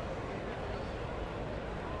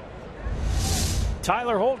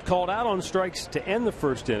 Tyler Holt called out on strikes to end the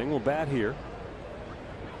first inning. Will bat here.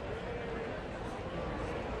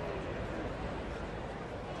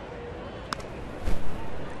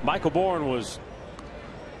 Michael Bourne was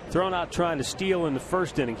thrown out trying to steal in the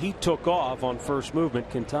first inning. He took off on first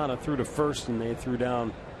movement. Quintana threw to first, and they threw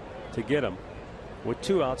down to get him. With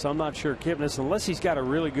 2 outs, I'm not sure Kipnis, unless he's got a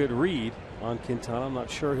really good read on Quintana, I'm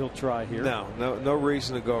not sure he'll try here. No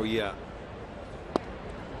reason to go yet.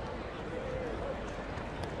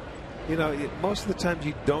 You know, most of the times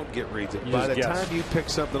you don't get reads. By the time you pick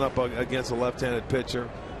something up against a left-handed pitcher,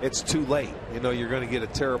 it's too late. You know you're going to get a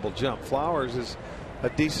terrible jump. Flowers is a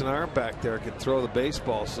decent arm back there, can throw the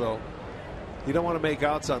baseball, so you don't want to make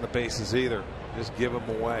outs on the bases either. Just give them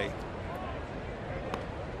away.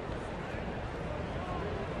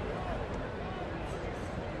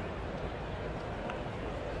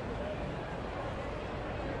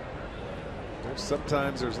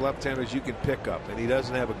 Sometimes there's left-handers you can pick up, and he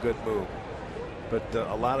doesn't have a good move. But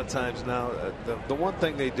a lot of times now, the one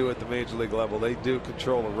thing they do at the major league level, they do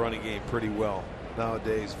control the running game pretty well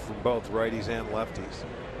nowadays from both righties and lefties.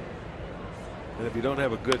 And if you don't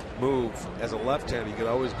have a good move as a left-hander, you can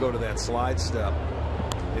always go to that slide step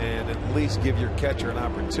and at least give your catcher an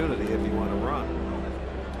opportunity if you want to run.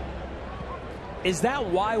 Is that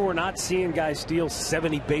why we're not seeing guys steal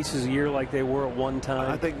 70 bases a year like they were at one time?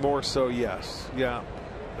 I think more so, yes. Yeah.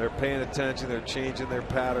 They're paying attention. They're changing their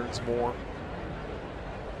patterns more.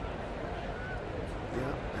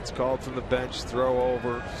 Yeah. It's called from the bench. Throw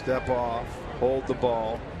over, step off, hold the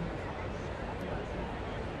ball.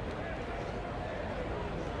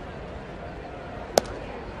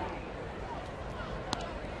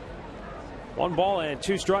 One ball and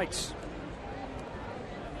 2 strikes.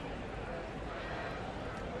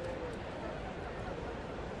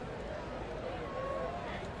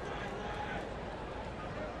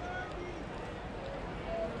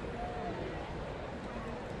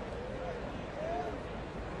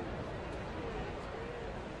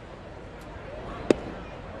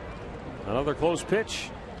 Another close pitch,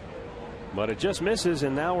 but it just misses,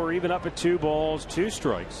 and now we're even up at 2 balls, 2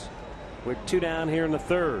 strikes with 2 down here in the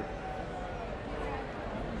third.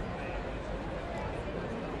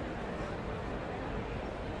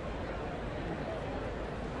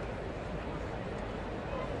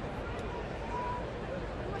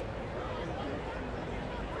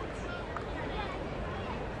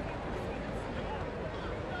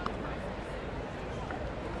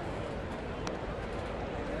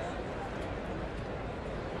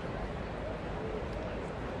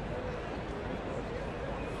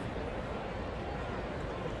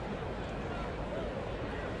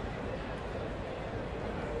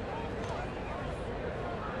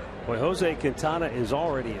 Boy, Jose Quintana is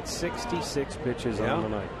already at 66 pitches on the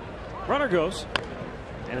night. Runner goes,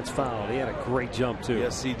 and it's fouled. He had a great jump, too.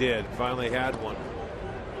 Yes, he did. Finally had one.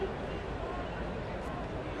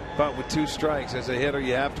 But with 2 strikes, as a hitter,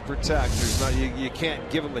 you have to protect. There's not, you can't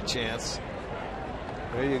give him a chance.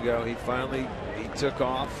 There you go. He took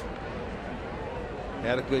off.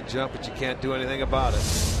 Had a good jump, but you can't do anything about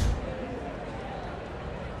it.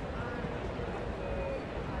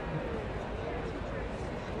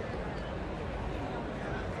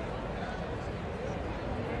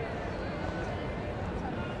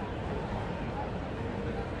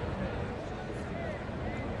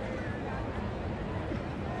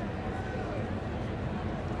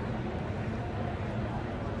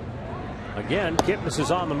 Again, Kipnis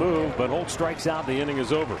is on the move, but Holt strikes out. The inning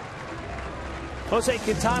is over. Jose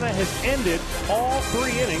Quintana has ended all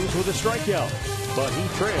 3 innings with a strikeout, but he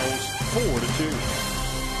trails 4-2.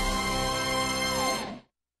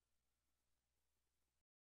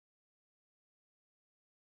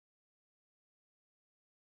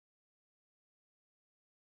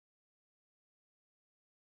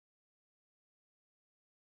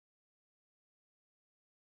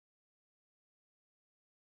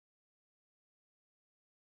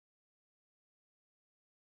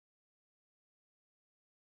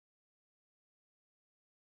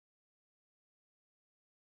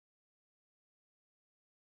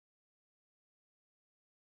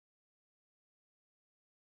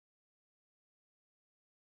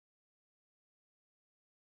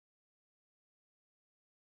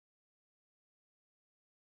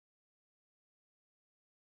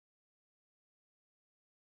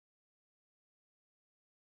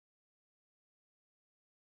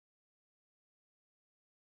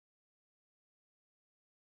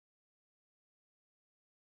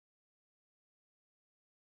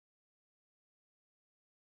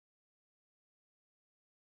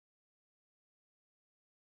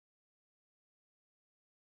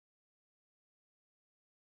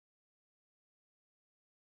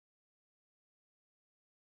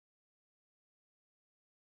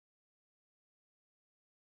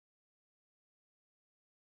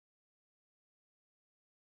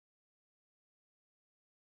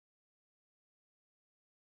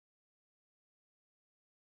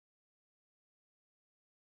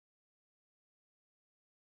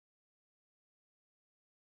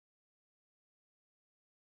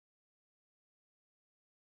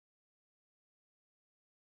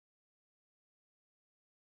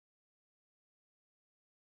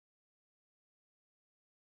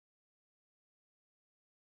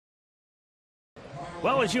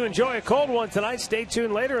 Well, as you enjoy a cold one tonight, stay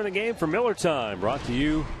tuned later in the game for Miller Time, brought to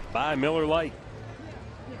you by Miller Lite.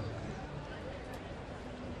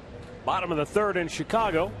 Bottom of the third in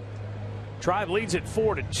Chicago. Tribe leads it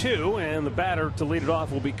 4-2, and the batter to lead it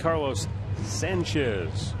off will be Carlos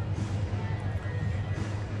Sanchez.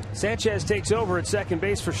 Sanchez takes over at second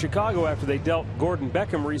base for Chicago after they dealt Gordon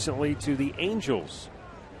Beckham recently to the Angels.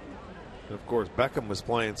 Of course, Beckham was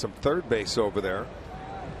playing some third base over there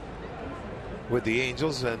with the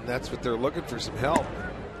Angels, and that's what they're looking for, some help.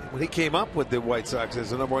 When he came up with the White Sox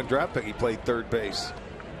as the #1 draft pick, he played third base.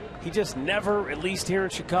 He just never, at least here in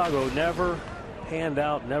Chicago, never panned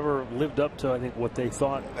out, never lived up to, I think, what they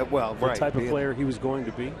thought the type of player he was going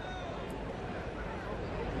to be.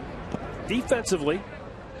 Defensively,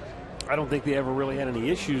 I don't think they ever really had any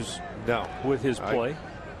issues with his play.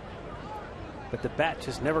 But the bat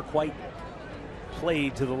just never quite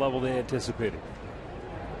played to the level they anticipated.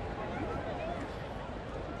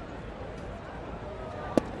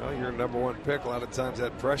 Well, you're a #1 pick. A lot of times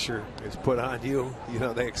that pressure is put on you. You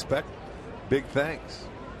know, they expect big things.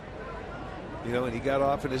 You know, and he got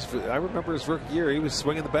off in I remember his rookie year, he was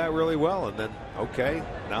swinging the bat really well. And then, okay,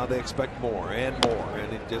 now they expect more and more.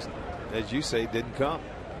 And it just, as you say, didn't come.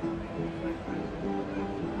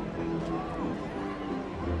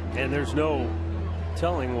 And there's no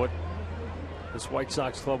telling what this White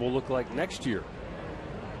Sox club will look like next year.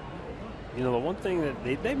 You know, the one thing that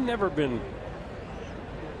they've never been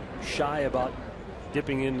shy about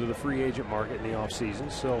dipping into the free agent market in the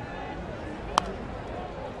offseason. So,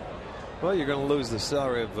 well, you're going to lose the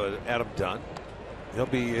salary of Adam Dunn.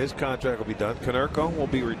 His contract will be done. Konerko will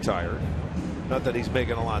be retired. Not that he's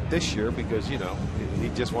making a lot this year, because he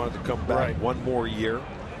just wanted to come back one more year.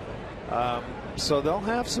 So they'll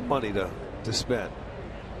have some money to spend,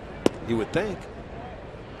 you would think.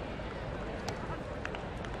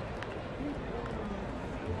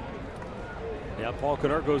 Yeah, Paul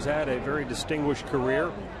Konerko's had a very distinguished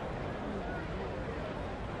career.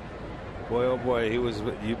 Boy, oh boy,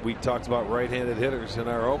 we talked about right-handed hitters in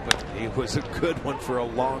our open. He was a good one for a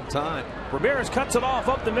long time. Ramirez cuts it off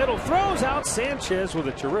up the middle, throws out Sanchez with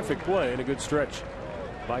a terrific play and a good stretch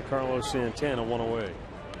by Carlos Santana, one away.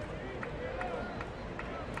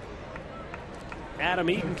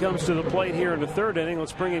 Adam Eaton comes to the plate here in the third inning.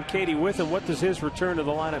 Let's bring in Katie with him. What does his return to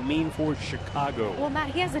the lineup mean for Chicago? Well,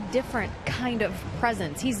 Matt, he has a different kind of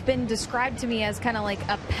presence. He's been described to me as kind of like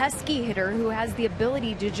a pesky hitter who has the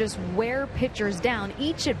ability to just wear pitchers down.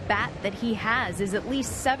 Each at bat that he has is at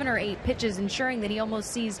least 7 or 8 pitches, ensuring that he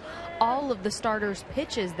almost sees all of the starters'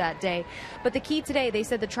 pitches that day. But the key today, they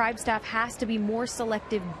said the Tribe staff has to be more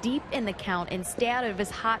selective deep in the count and stay out of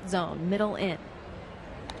his hot zone, middle in.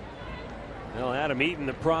 Well, Adam Eaton,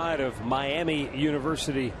 the pride of Miami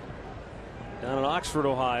University down in Oxford,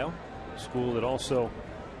 Ohio, a school that also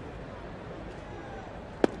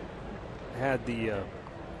had the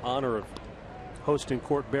honor of hosting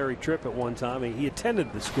Court Berry Tripp at one time. He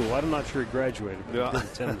attended the school. I'm not sure he graduated, but he did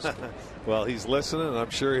attend the school. Well, he's listening, and I'm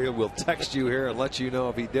sure he will text you here and let you know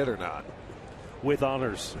if he did or not. With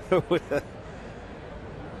honors.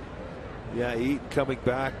 Yeah, Eaton coming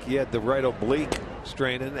back. He had the right oblique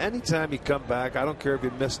strain, and anytime you come back, I don't care if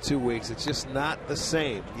you miss 2 weeks, it's just not the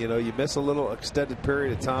same. You miss a little extended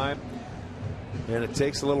period of time, and it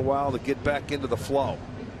takes a little while to get back into the flow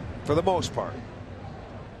for the most part.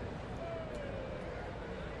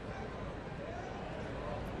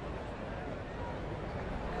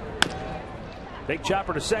 Big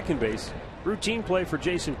chopper to second base. Routine play for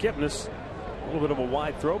Jason Kipnis. A little bit of a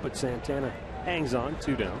wide throw, but Santana hangs on,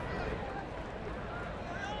 2 down.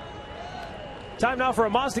 Time now for a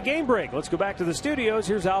Mazda game break. Let's go back to the studios.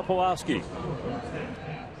 Here's Al Pawlowski.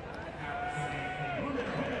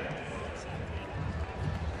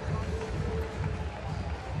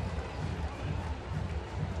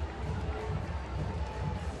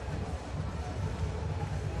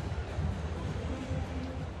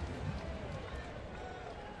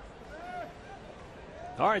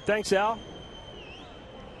 All right, thanks, Al.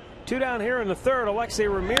 2 down here in the third. Alexei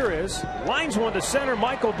Ramirez lines one to center.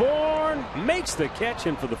 Michael Bourne makes the catch,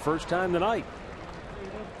 and for the first time tonight,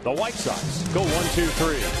 the White Sox go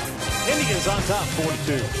 1-2-3. Indians on top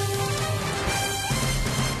 4-2.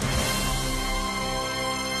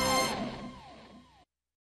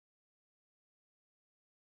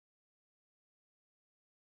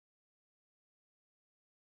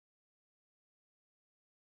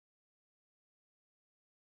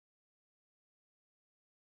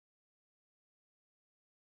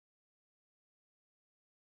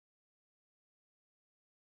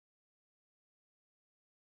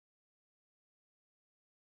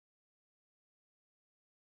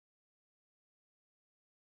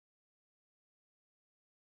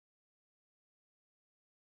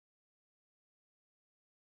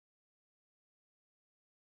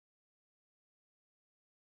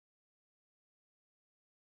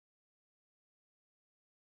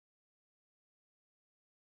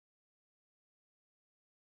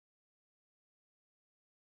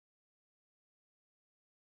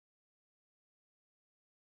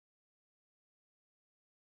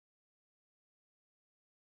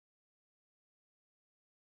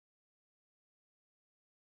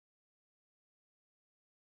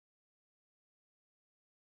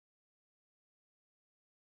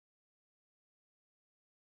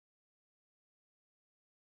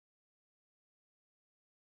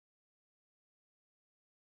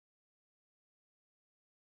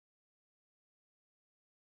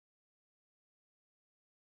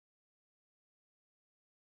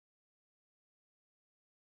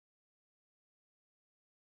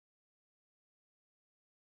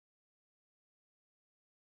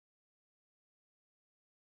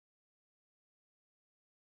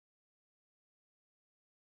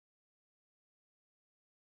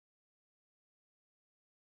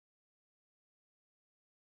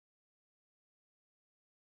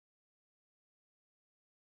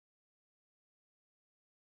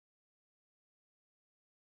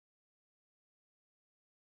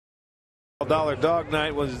 $1 dog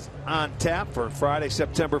night was on tap for Friday,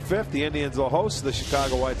 September 5th. The Indians will host the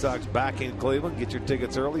Chicago White Sox back in Cleveland. Get your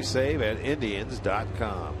tickets early. Save at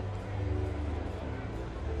Indians.com.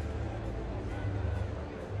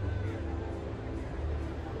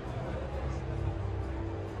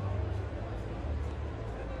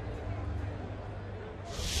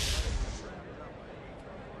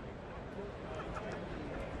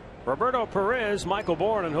 Roberto Perez, Michael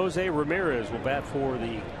Bourne, and Jose Ramirez will bat for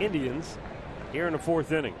the Indians here in the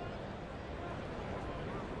 4th inning.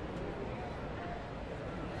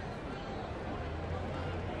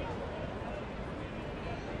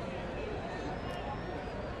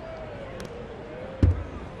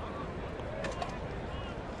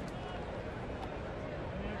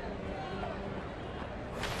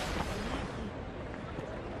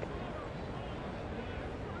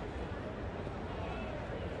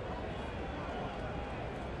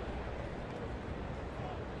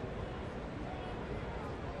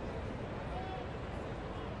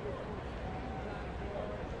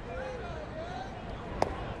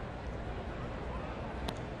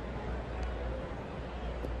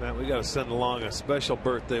 Matt, we got to send along a special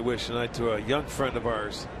birthday wish tonight to a young friend of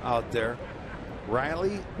ours out there.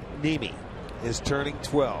 Riley Nemi is turning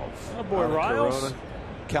 12. Oh boy, Riles. Corona,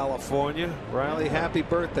 California. Riley, happy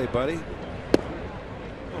birthday, buddy.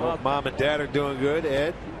 Well, Mom and Dad are doing good.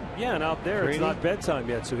 Ed? Yeah, and out there, it's not bedtime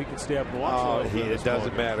yet, so he can stay up and watch. It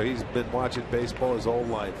doesn't matter. He's been watching baseball his whole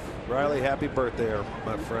life. Riley, happy birthday,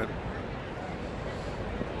 my friend.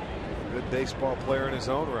 Good baseball player in his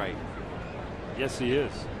own right. Yes, he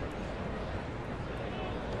is.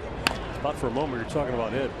 Thought for a moment you're talking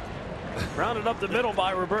about Ed. Rounded up the middle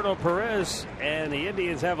by Roberto Perez, and the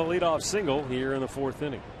Indians have a leadoff single here in the 4th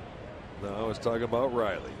inning. No, I was talking about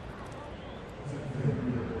Riley.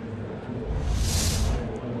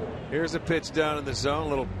 Here's a pitch down in the zone, a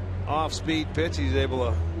little off-speed pitch. He's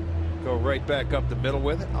able to go right back up the middle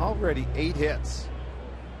with it. Already 8 hits.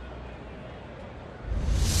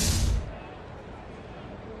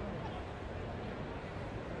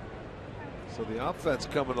 So the offense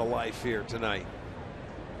coming to life here tonight.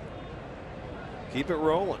 Keep it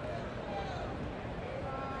rolling.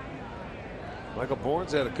 Michael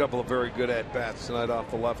Bourne's had a couple of very good at-bats tonight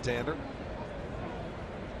off the left-hander.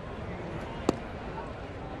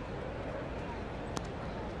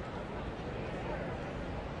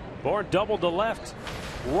 Bourne doubled to left,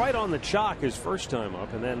 right on the chalk his first time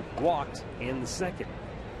up, and then walked in the second.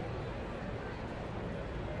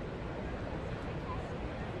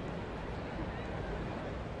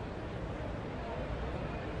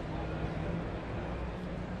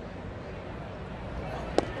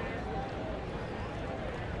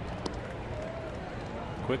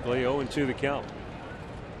 Quickly 0-2 the count.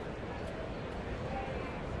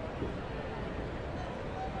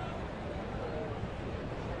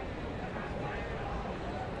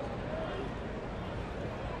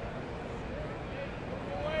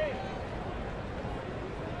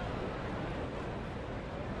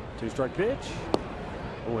 Two-strike pitch.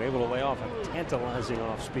 Oh, able to lay off a tantalizing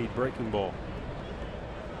off-speed breaking ball.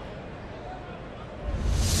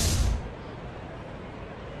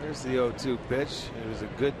 There's the 0-2 pitch. It was a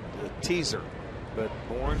good teaser, but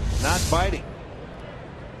Bourne not biting.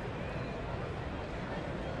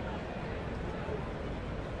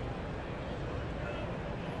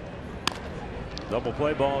 Double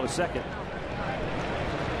play ball to second.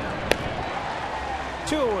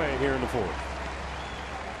 2 away here in the 4th.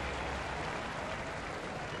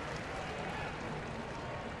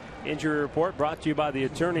 Injury report brought to you by the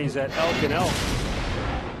attorneys at Elk and Elk.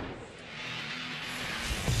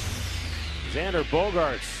 Xander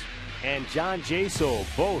Bogaerts and John Jaso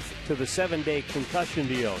both to the 7-day concussion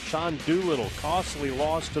deal. Sean Doolittle, costly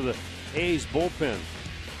loss to the A's bullpen.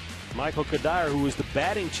 Michael Kadire, who was the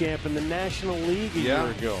batting champ in the National League a year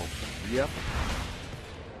ago. Yep.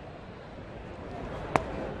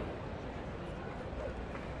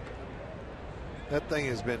 That thing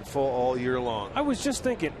has been full all year long. I was just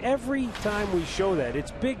thinking, every time we show that,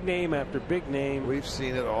 it's big name after big name. We've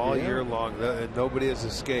seen it all year long, and nobody has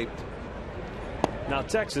escaped. Now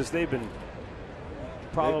Texas, they've been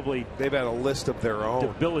probably they've had a list of their own.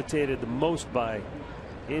 Debilitated the most by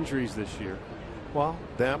injuries this year. Well,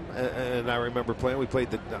 them, and I remember playing. We played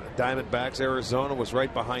the Diamondbacks. Arizona was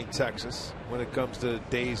right behind Texas when it comes to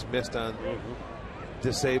days missed on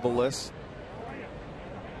disabled lists.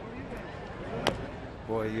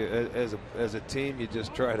 Boy, as a team, you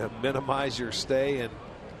just try to minimize your stay, and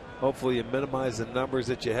hopefully you minimize the numbers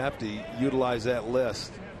that you have to utilize that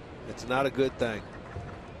list. It's not a good thing.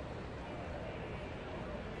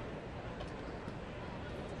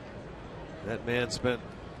 That man spent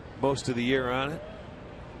most of the year on it.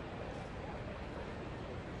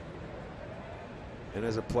 And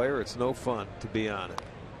as a player, it's no fun to be on it.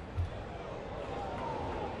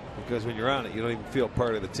 Because when you're on it, you don't even feel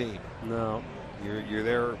part of the team. No. You're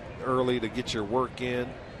there early to get your work in.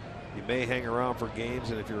 You may hang around for games,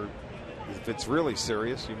 and if it's really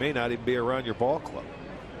serious, you may not even be around your ball club.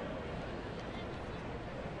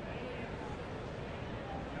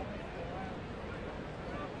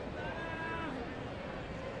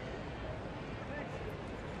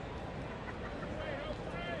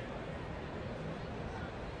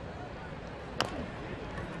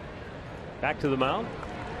 Back to the mound.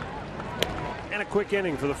 And a quick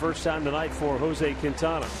inning for the first time tonight for Jose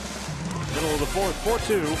Quintana. Middle of the fourth,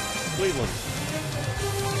 4-2, Cleveland.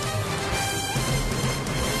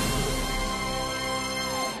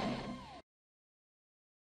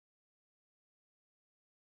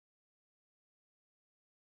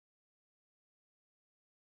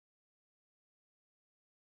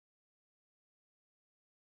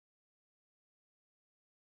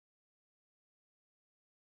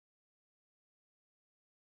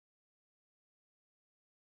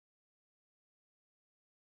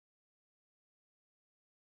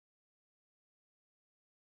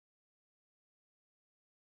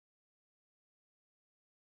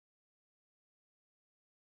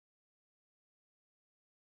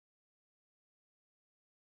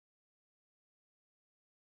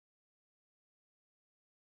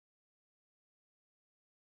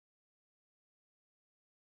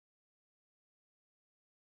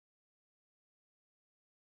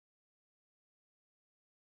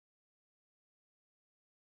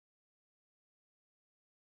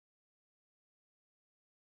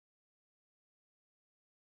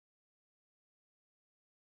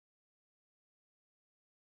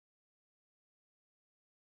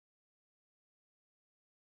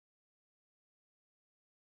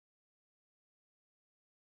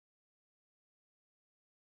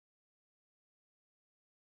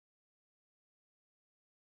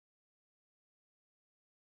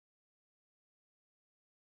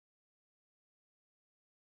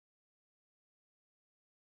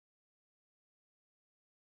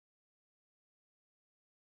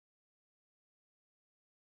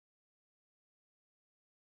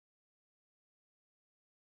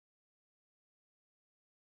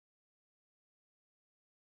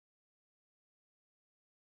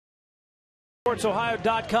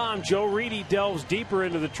 SportsOhio.com. Joe Reedy delves deeper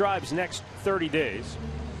into the Tribe's next 30 days.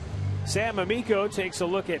 Sam Amico takes a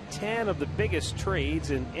look at 10 of the biggest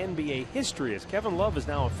trades in NBA history as Kevin Love is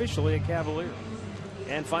now officially a Cavalier.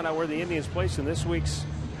 And find out where the Indians place in this week's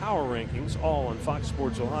power rankings, all on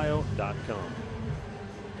FoxSportsOhio.com.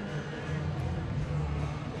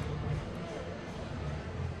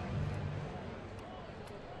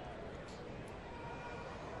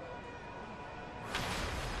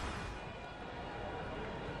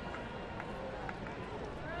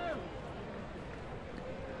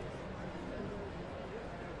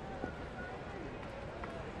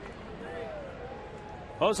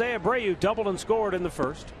 Jose Abreu doubled and scored in the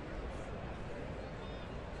first.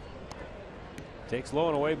 Takes low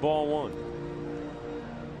and away, ball one.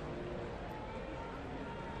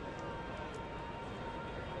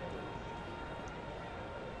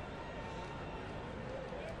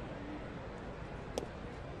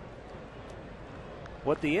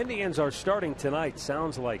 What the Indians are starting tonight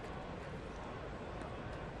sounds like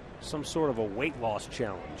some sort of a weight loss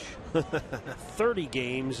challenge. 30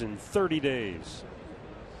 games in 30 days.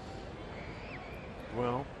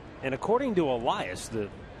 Well, and according to Elias,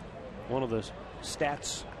 one of the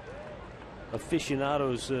stats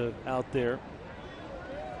aficionados out there,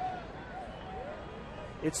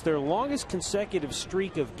 it's their longest consecutive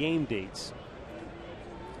streak of game dates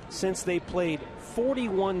since they played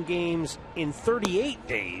 41 games in 38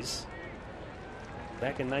 days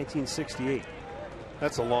back in 1968.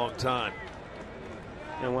 That's a long time.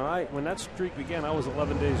 And when that streak began, I was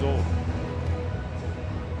 11 days old.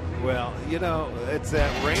 Well, you know, it's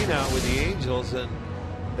that rain out with the Angels, and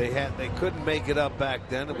they couldn't make it up back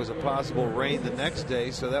then. It was a possible rain the next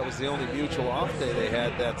day, so that was the only mutual off day they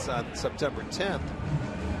had. That's on September 10th.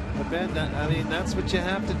 But Ben, I mean, that's what you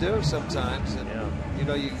have to do sometimes. And you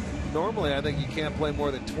know, normally I think you can't play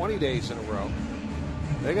more than 20 days in a row.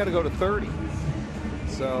 They got to go to 30.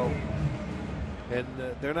 So, and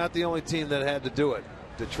they're not the only team that had to do it.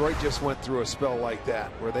 Detroit just went through a spell like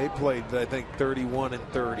that where they played, I think, 31 and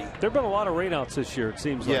 30. There have been a lot of rainouts this year, it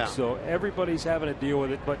seems like. So everybody's having to deal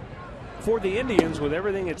with it. But for the Indians, with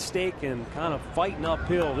everything at stake and kind of fighting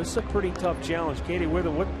uphill, this is a pretty tough challenge. Katie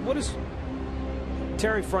Wither, what is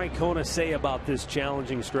Terry Francona say about this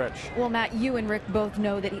challenging stretch? Well, Matt, you and Rick both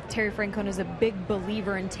know that Terry Francona is a big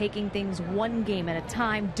believer in taking things one game at a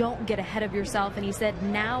time. Don't get ahead of yourself. And he said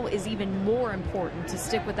now is even more important to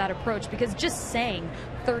stick with that approach, because just saying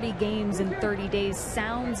 30 games in 30 days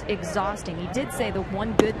sounds exhausting. He did say the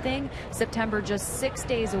one good thing, September just 6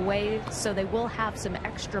 days away, so they will have some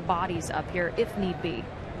extra bodies up here if need be.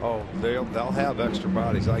 Oh, they'll have extra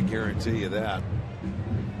bodies, I guarantee you that.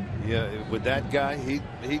 Yeah, with that guy, he'd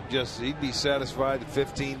be satisfied with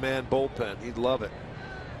 15-man bullpen. He'd love it.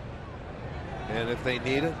 And if they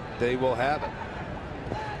need it, they will have it.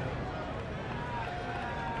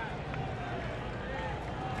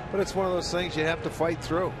 But it's one of those things you have to fight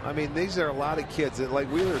through. I mean, these are a lot of kids that, like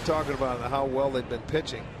we were talking about how well they've been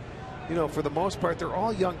pitching. You know, for the most part, they're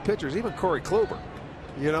all young pitchers, even Corey Kluber.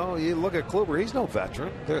 You know, you look at Kluber, he's no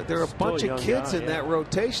veteran. There are a bunch of kids in that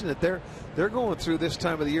rotation that they're going through this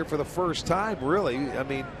time of the year for the first time, really. I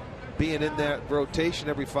mean, being in that rotation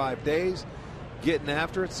every 5 days, getting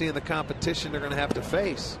after it, seeing the competition they're going to have to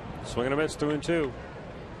face. Swing and a miss, 2-2.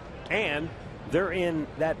 And they're in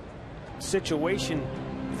that situation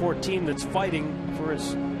for a team that's fighting for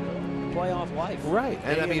its playoff life. Right.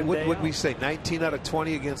 And I mean, what would we say? 19 out of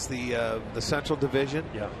 20 against the Central Division.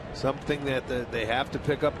 Yeah. Something that they have to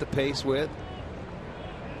pick up the pace with.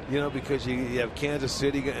 You know, because you have Kansas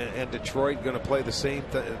City and Detroit going to play the same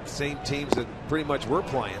teams that pretty much we're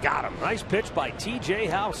playing. Got him. Nice pitch by T.J.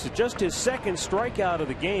 House. Just his second strikeout of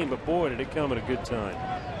the game, but boy, did it come at a good time.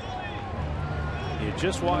 He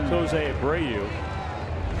just walked Jose Abreu.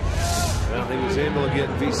 Well, he was able to get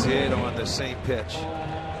Viciedo on the same pitch.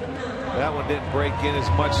 That one didn't break in as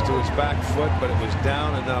much to his back foot, but it was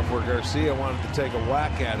down enough where Garcia wanted to take a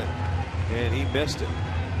whack at it, and he missed it.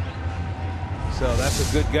 So that's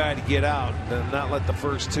a good guy to get out and not let the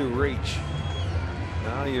first two reach.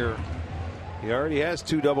 Now he already has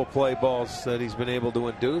 2 double play balls that he's been able to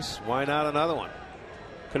induce. Why not another one?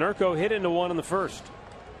 Konerko hit into one in the first.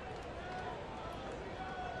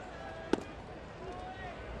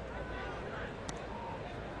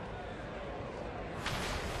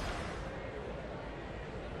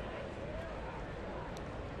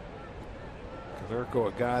 Konerko,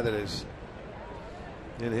 a guy that is,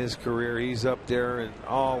 in his career, he's up there in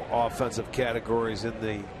all offensive categories in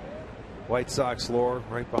the White Sox lore,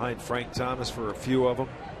 right behind Frank Thomas for a few of them.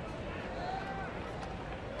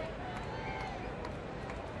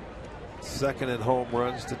 Second in home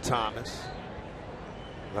runs to Thomas,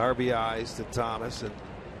 RBIs to Thomas, and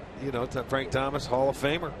you know, Frank Thomas, Hall of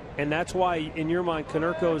Famer. And that's why, in your mind,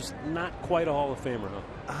 Konerko's not quite a Hall of Famer,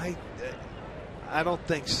 huh? I don't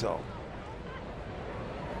think so.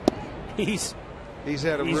 He's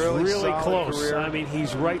had a really solid close career. I mean,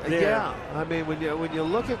 he's right there. Yeah, I mean, when you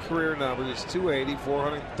look at career numbers, it's 280,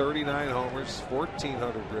 439 homers,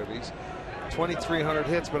 1,400 ribbies, 2,300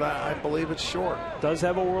 hits, but I believe it's short. Does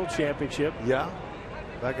have a world championship. Yeah,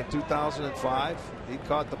 back in 2005, he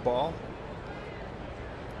caught the ball.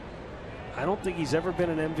 I don't think he's ever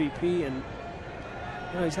been an MVP, and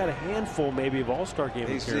you know, he's had a handful maybe of All-Star game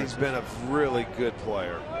appearances. He's been a really good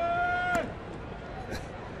player.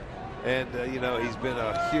 And, you know, he's been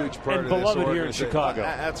a huge part of this organization. Beloved here in Chicago.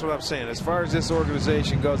 That's what I'm saying. As far as this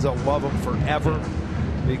organization goes, they'll love him forever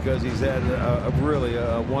because he's had a really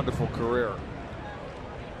wonderful career.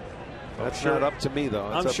 That's not up to me, though.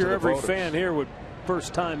 I'm sure every fan here would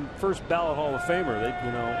first ballot Hall of Famer.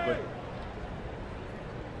 You know, but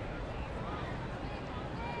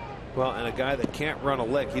well, and a guy that can't run a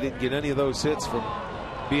lick. He didn't get any of those hits from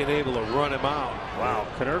being able to run him out. Wow.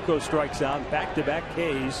 Konerko strikes out, back-to-back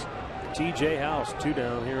Ks. T.J. House, 2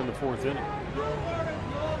 down here in the 4th inning.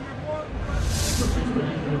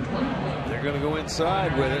 They're going to go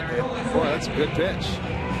inside with it. Boy, that's a good pitch.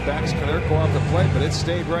 Backs Konerko off the plate, but it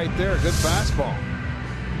stayed right there. Good fastball.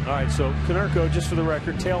 All right, so Konerko, just for the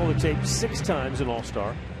record, tail of the tape 6 times in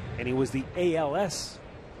All-Star, and he was the ALS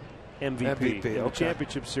MVP in the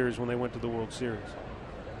championship series when they went to the World Series.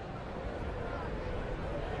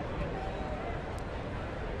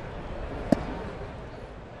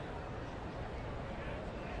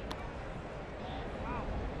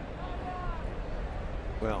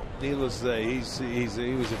 Well, needless to say,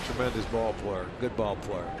 he was a tremendous ball player, good ball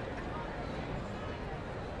player.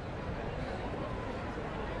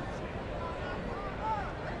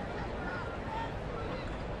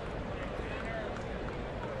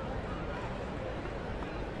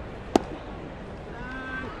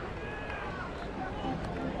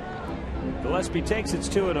 Gillespie takes it's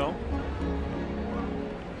 2-0.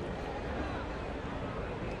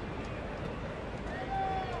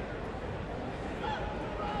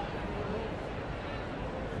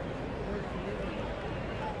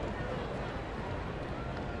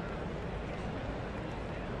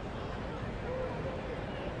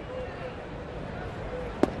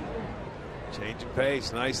 Change of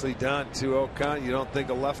pace, nicely done. 2-0 count. You don't think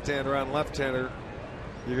a left-hander on left-hander,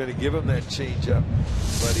 you're going to give him that changeup,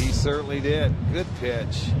 but he certainly did. Good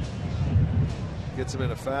pitch. Gets him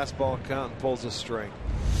in a fastball count and pulls a string.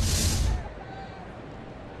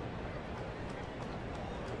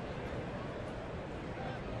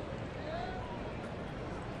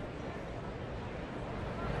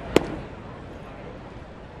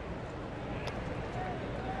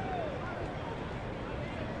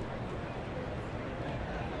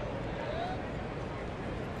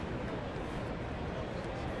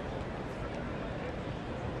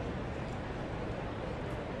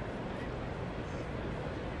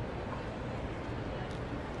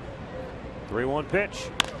 Pitch.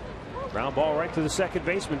 Ground ball right to the second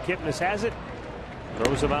baseman. Kipnis has it.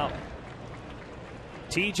 Throws him out.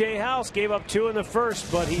 TJ House gave up 2 in the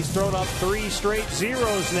first, but he's thrown up 3 straight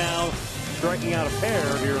zeros now, striking out a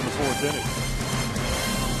pair here in the 4th inning.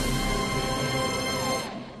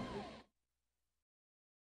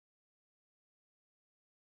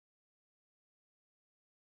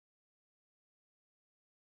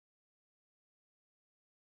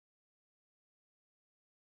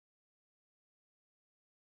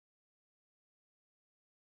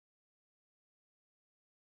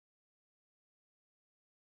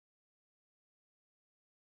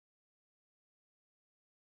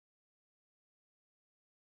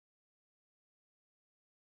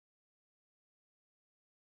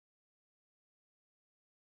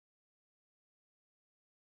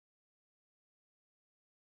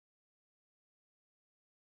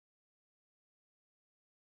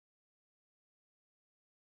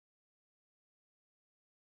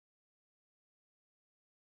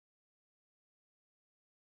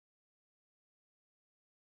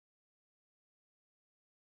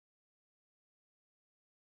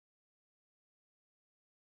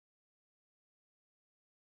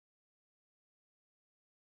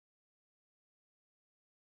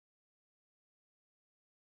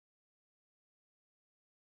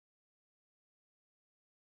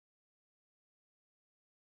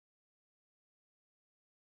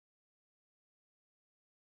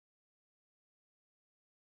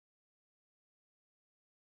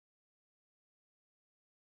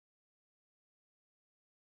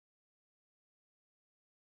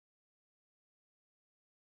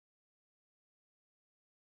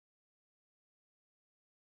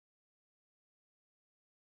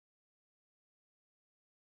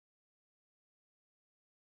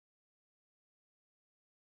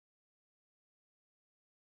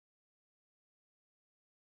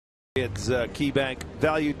 It's a KeyBank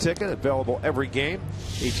value ticket available every game.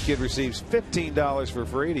 Each kid receives $15 for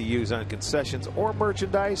free to use on concessions or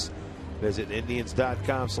merchandise. Visit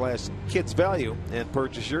Indians.com/kidsvalue and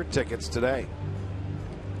purchase your tickets today.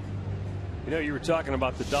 You know, you were talking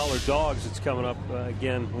about the dollar dogs. It's coming up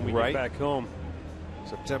again when we get back home.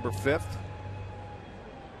 September 5th.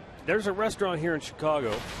 There's a restaurant here in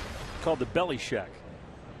Chicago called the Belly Shack.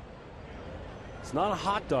 It's not a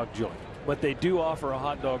hot dog joint, but they do offer a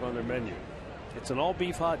hot dog on their menu. It's an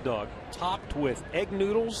all-beef hot dog topped with egg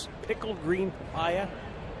noodles, pickled green papaya,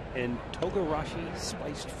 and togarashi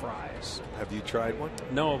spiced fries. Have you tried one?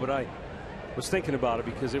 No, but I was thinking about it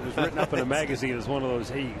because it was written up in a magazine as one of those,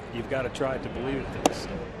 hey, you've got to try it to believe it things.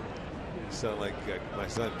 You sound like my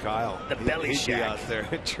son Kyle. The Belly Shack. Be out there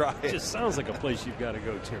and try it. Just sounds like a place you've got to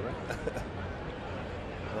go to, right?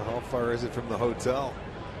 Well, how far is it from the hotel?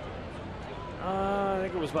 I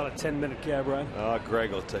think it was about a 10-minute cab ride. Oh,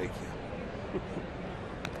 Greg will take you.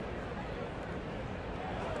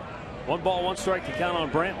 1 ball, 1 strike to count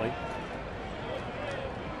on Brantley.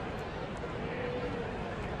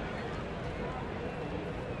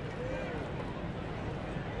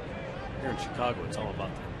 Here in Chicago, it's all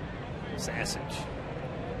about the sausage.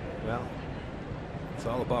 Well, it's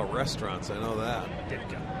all about restaurants. I know that. There you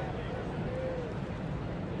go.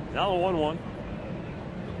 Now a 1-1.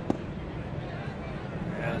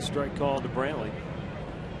 And a strike called to Brantley.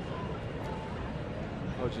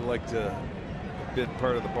 How would you like to have been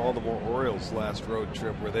part of the Baltimore Orioles last road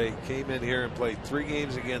trip where they came in here and played 3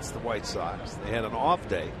 games against the White Sox? They had an off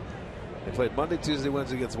day. They played Monday, Tuesday,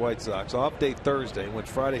 Wednesday against the White Sox. Off day Thursday, went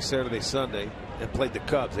Friday, Saturday, Sunday, and played the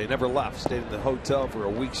Cubs. They never left. Stayed in the hotel for a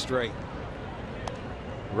week straight.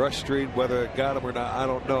 Rush Street, whether it got them or not, I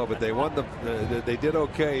don't know. But they won they did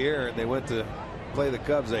okay here, and they went to play the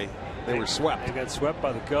Cubs. They were swept. They got swept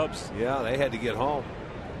by the Cubs. Yeah, they had to get home,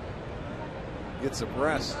 get some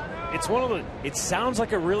rest. It's one of the. It sounds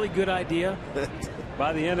like a really good idea.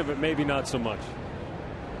 By the end of it, maybe not so much.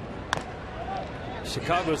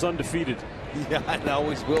 Chicago's undefeated. Yeah, it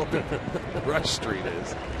always will be. Rush Street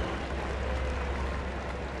is.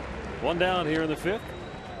 One down here in the 5th.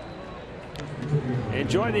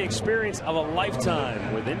 Enjoy the experience of a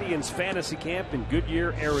lifetime with Indians Fantasy Camp in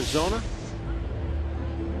Goodyear, Arizona.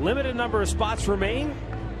 Limited number of spots remain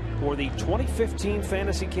for the 2015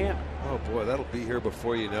 Fantasy Camp. Oh boy, that'll be here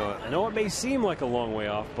before you know it. I know it may seem like a long way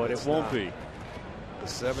off, but it won't be. The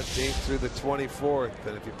 17th through the 24th,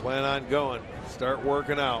 and if you plan on going, start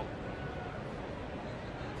working out.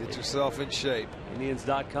 Get yourself in shape.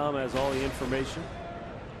 Indians.com has all the information.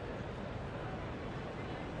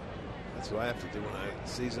 That's what I have to do when the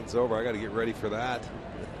season's over. I got to get ready for that.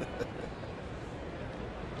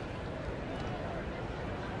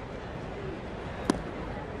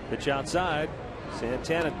 Pitch outside.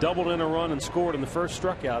 Santana doubled in a run and scored in the first,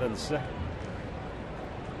 struck out in the second.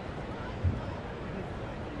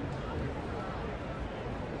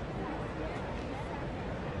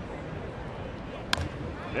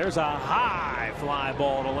 There's a high fly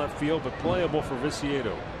ball to left field, but playable for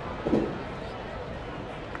Viciedo.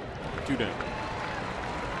 2 down.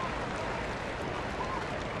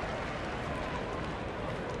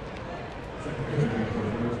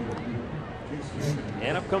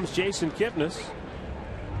 And up comes Jason Kipnis.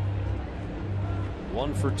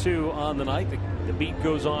 1 for 2 on the night. The beat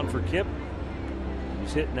goes on for Kip.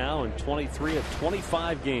 He's hit now in 23 of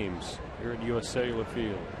 25 games here at U.S. Cellular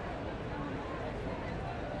Field.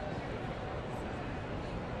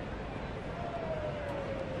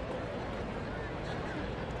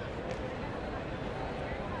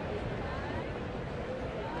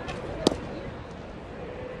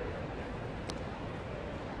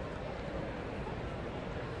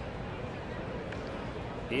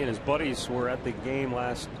 He and his buddies were at the game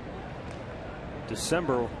last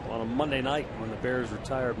December on a Monday night when the Bears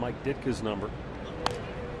retired Mike Ditka's number.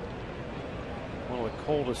 One of the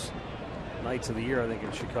coldest nights of the year, I think,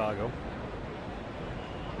 in Chicago.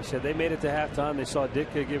 He said they made it to halftime. They saw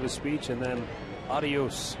Ditka give a speech, and then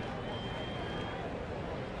adios.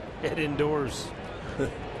 Head indoors. It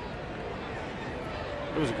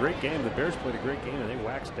was a great game. The Bears played a great game, and they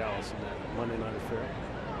waxed Dallas in that Monday night affair.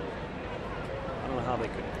 I don't know how they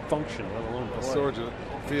could function, let alone play. Soldier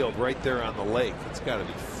Field right there on the lake. It's got to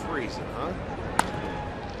be freezing, huh?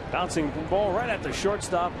 Bouncing ball right at the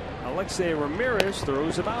shortstop. Alexei Ramirez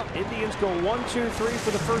throws him out. Indians go 1-2-3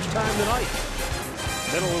 for the first time tonight.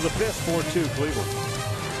 Middle of the 5th, 4-2 Cleveland.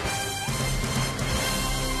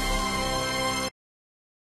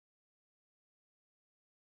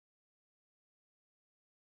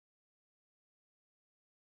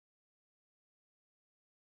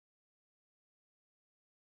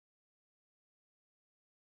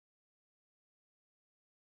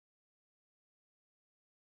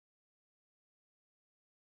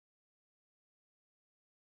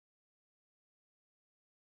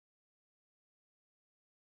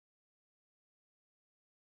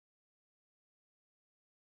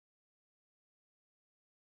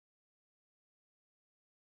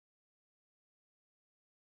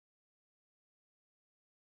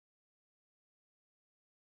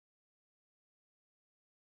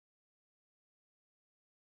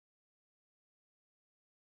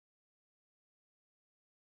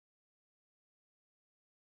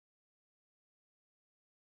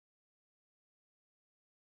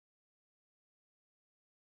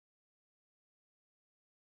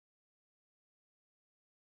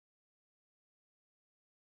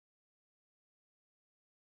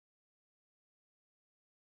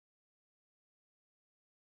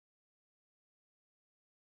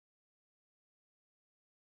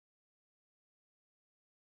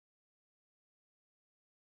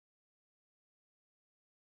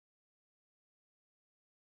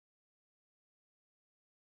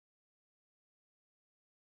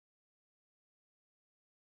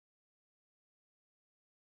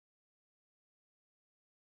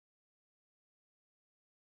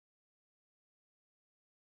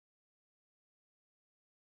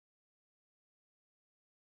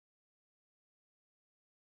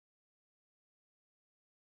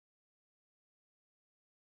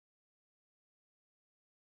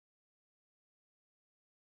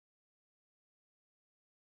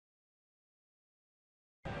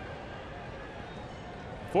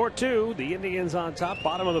 (4-2). The Indians on top,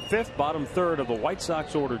 bottom of the 5th, bottom 3rd of the White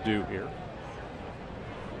Sox order due here.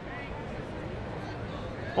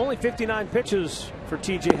 Only 59 pitches for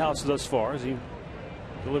TJ House thus far as he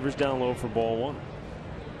delivers down low for ball 1.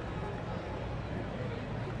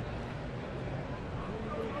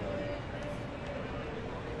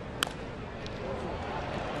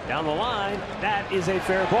 Down the line, that is a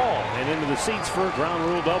fair ball and into the seats for a ground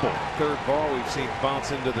rule double. 3rd ball we've seen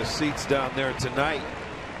bounce into the seats down there tonight.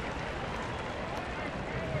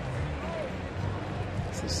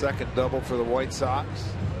 It's the Second double for the White Sox.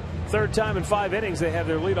 Third time in 5 innings they have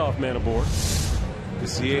their leadoff man aboard.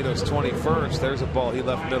 Vicieto's 21st. There's a ball he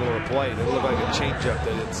left middle of the plate. It looked like a changeup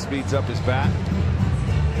that it speeds up his bat.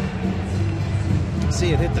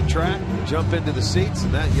 See it hit the track, jump into the seats,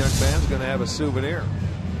 and that young man's going to have a souvenir.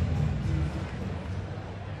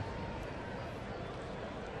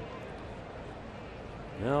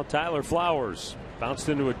 Now Tyler Flowers bounced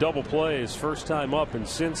into a double play his first time up, and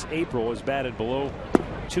since April has batted below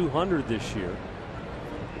 200 this year.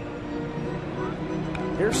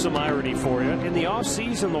 Here's some irony for you. In the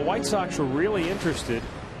offseason, the White Sox were really interested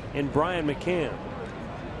in Brian McCann,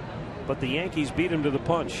 but the Yankees beat him to the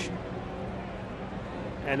punch.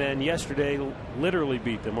 And then yesterday literally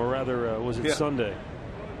beat them, or rather was it Sunday?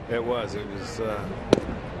 It was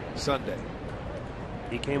Sunday.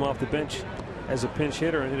 He came off the bench as a pinch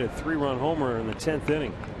hitter and hit a 3-run homer in the 10th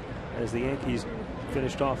inning as the Yankees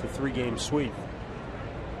finished off a 3-game sweep.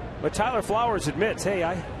 But Tyler Flowers admits, hey,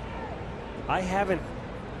 I haven't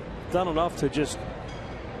done enough to just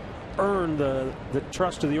earn the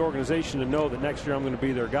trust of the organization to know that next year I'm going to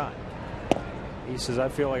be their guy. He says, I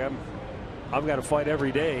feel like I've got to fight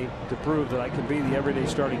every day to prove that I can be the everyday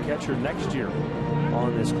starting catcher next year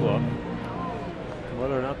on this club.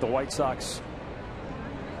 Whether or not the White Sox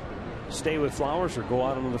stay with Flowers or go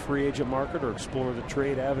out on the free agent market or explore the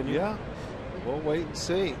trade avenue. Yeah, we'll wait and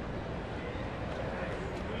see.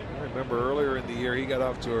 I remember earlier in the year he got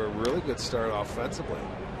off to a really good start offensively.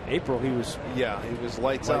 April he was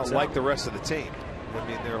lights out like the rest of the team. I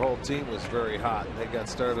mean, their whole team was very hot. They got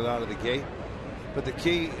started out of the gate. But the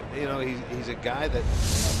key, he's a guy that.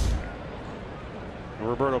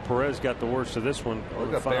 Roberto Perez got the worst of this one.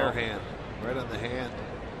 Look at bare hand, right on the hand.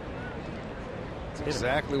 That's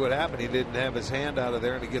exactly what happened. He didn't have his hand out of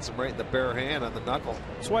there, and he gets him right in the bare hand on the knuckle.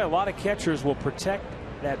 That's why a lot of catchers will protect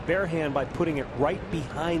that bare hand by putting it right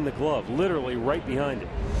behind the glove, literally right behind it.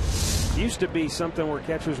 Used to be something where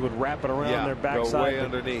catchers would wrap it around their backside, go way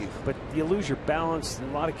underneath. But you lose your balance. A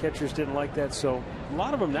lot of catchers didn't like that, so a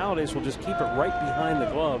lot of them nowadays will just keep it right behind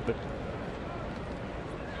the glove.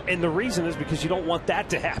 And the reason is because you don't want that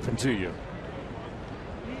to happen to you.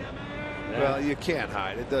 Well, you can't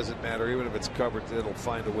hide. It doesn't matter. Even if it's covered, it'll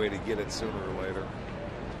find a way to get it sooner or later.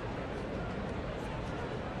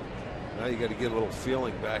 Now you got to get a little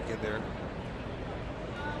feeling back in there.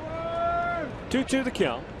 2-2 the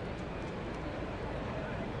count.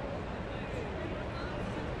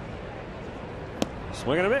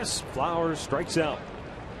 Swing and a miss. Flowers strikes out.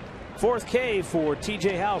 Fourth K for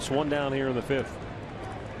TJ House. One down here in the 5th.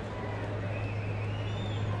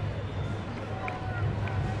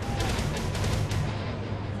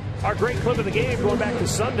 Our great clip of the game going back to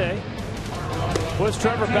Sunday was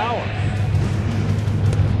Trevor Bauer.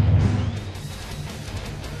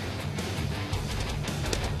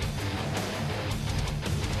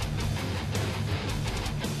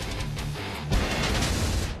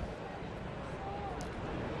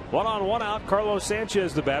 One on, one out. Carlos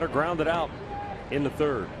Sanchez, the batter, grounded out in the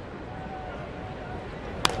 3rd.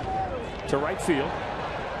 To right field.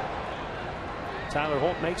 Tyler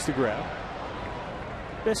Holt makes the grab.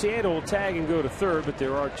 Viciето will tag and go to 3rd, but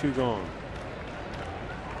there are 2 gone.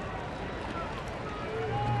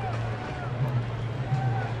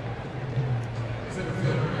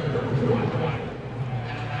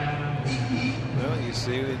 Well, you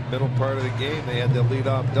see, in the middle part of the game, they had the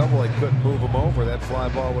leadoff double. They couldn't move him over. That fly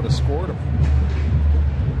ball would have scored him.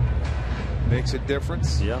 Makes a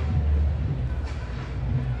difference. Yeah.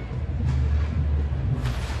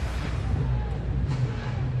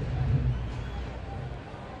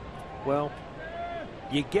 Well,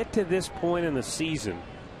 you get to this point in the season,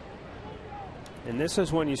 and this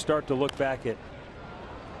is when you start to look back at,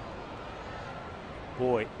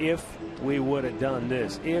 boy, if we would have done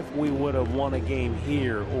this, if we would have won a game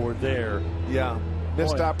here or there. Yeah,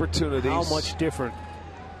 missed opportunities. How much different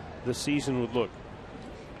the season would look.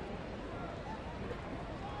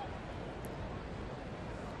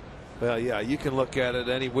 Well, yeah, you can look at it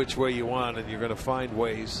any which way you want, and you're going to find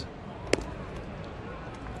ways.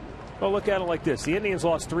 Well, look at it like this. The Indians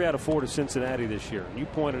lost 3 out of 4 to Cincinnati this year. You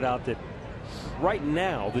pointed out that right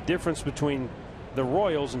now the difference between the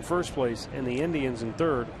Royals in first place and the Indians in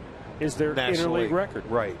 3rd is their National interleague League record.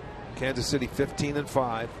 Right. Kansas City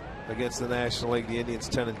 15-5 against the National League. The Indians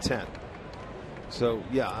 10-10. So,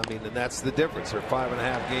 yeah, I mean, and that's the difference. They're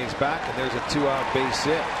 5.5 games back, and there's a 2-out base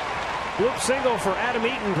hit. Whoop single for Adam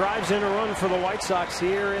Eaton drives in a run for the White Sox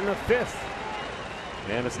here in the 5th.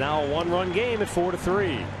 And it's now a 1-run game at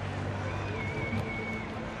 4-3.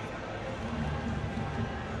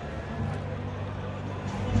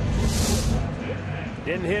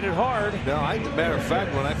 Didn't hit it hard. No, as a matter of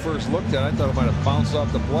fact, when I first looked at it, I thought it might have bounced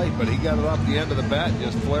off the plate, but he got it off the end of the bat and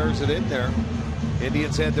just flares it in there.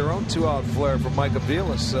 Indians had their own 2-out flare from Mike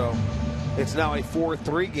Aviles, so it's now a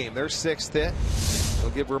 4-3 game. Their 6th hit.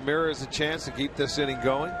 They'll give Ramirez a chance to keep this inning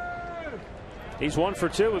going. He's 1 for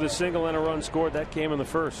 2 with a single and a run scored. That came in the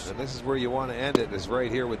first. And this is where you want to end it, is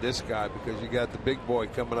right here with this guy, because you got the big boy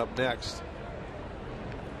coming up next.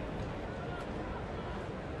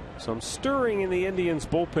 Some stirring in the Indians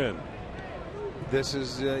bullpen. This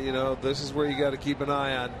is you know, this is where you got to keep an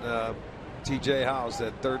eye on TJ House,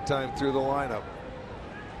 that 3rd time through the lineup.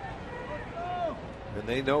 And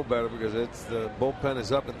they know better because it's the bullpen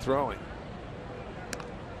is up and throwing.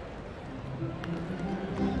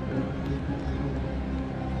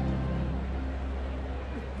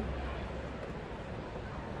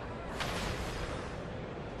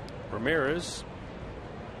 Ramirez,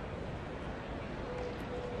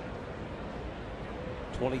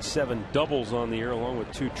 27 doubles on the year along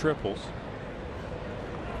with 2 triples.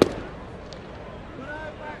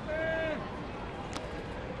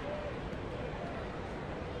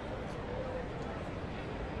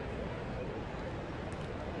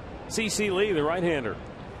 CC Lee, the right-hander,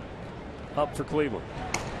 up for Cleveland.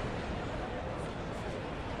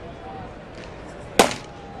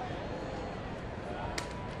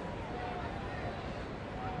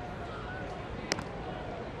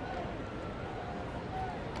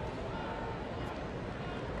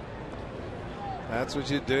 That's what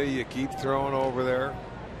you do. You keep throwing over there.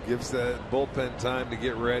 Gives the bullpen time to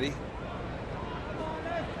get ready.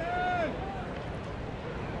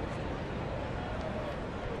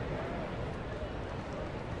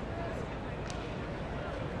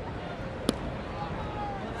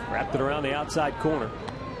 Wrapped it around the outside corner.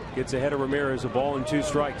 Gets ahead of Ramirez. A ball and 2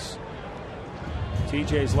 strikes.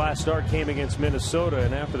 TJ's last start came against Minnesota,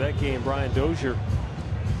 and after that game, Brian Dozier,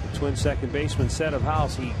 the Twin second baseman, said of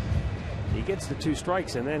House, he gets the 2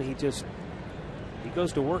 strikes, and then he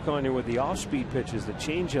goes to work on you with the off-speed pitches, the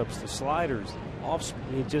changeups, the sliders,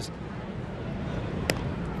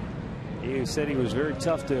 he said he was very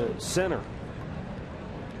tough to center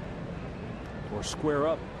or square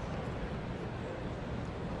up.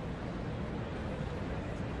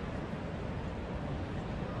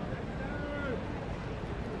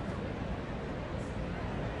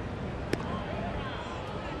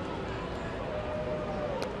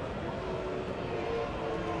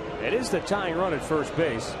 It is the tying run at first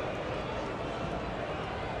base.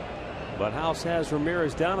 But House has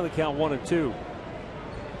Ramirez down to the count 1-2.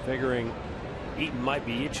 Figuring Eaton might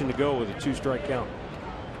be itching to go with a 2-strike count.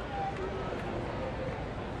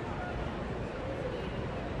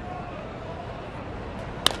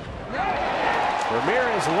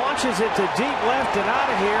 Ramirez launches it to deep left and out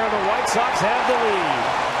of here. The White Sox have the lead.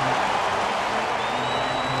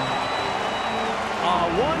 A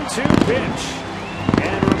 1-2 pitch.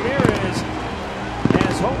 And Ramirez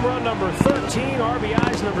has home run number 13,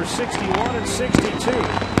 RBIs number 61 and 62.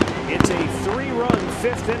 It's a 3-run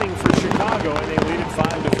 5th inning for Chicago, and they lead it 5-4.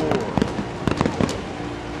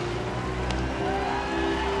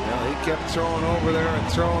 Well, he kept throwing over there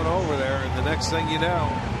and throwing over there, and the next thing you know,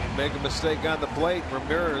 make a mistake on the plate.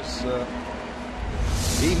 Ramirez,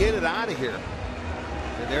 he hit it out of here,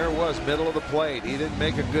 and there it was, middle of the plate. He didn't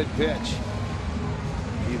make a good pitch.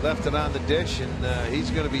 He left it on the dish, and he's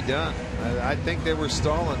going to be done. I think they were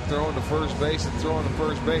stalling, throwing to first base and throwing to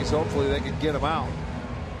first base. Hopefully they could get him out.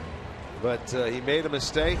 But he made a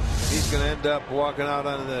mistake. He's going to end up walking out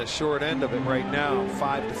on the short end of it right now,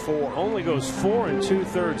 5-4. Only goes 4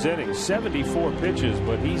 2/3 innings, 74 pitches,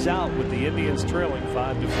 but he's out with the Indians trailing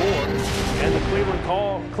 5-4. And the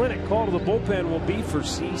Cleveland Clinic call to the bullpen will be for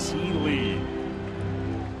CC Lee.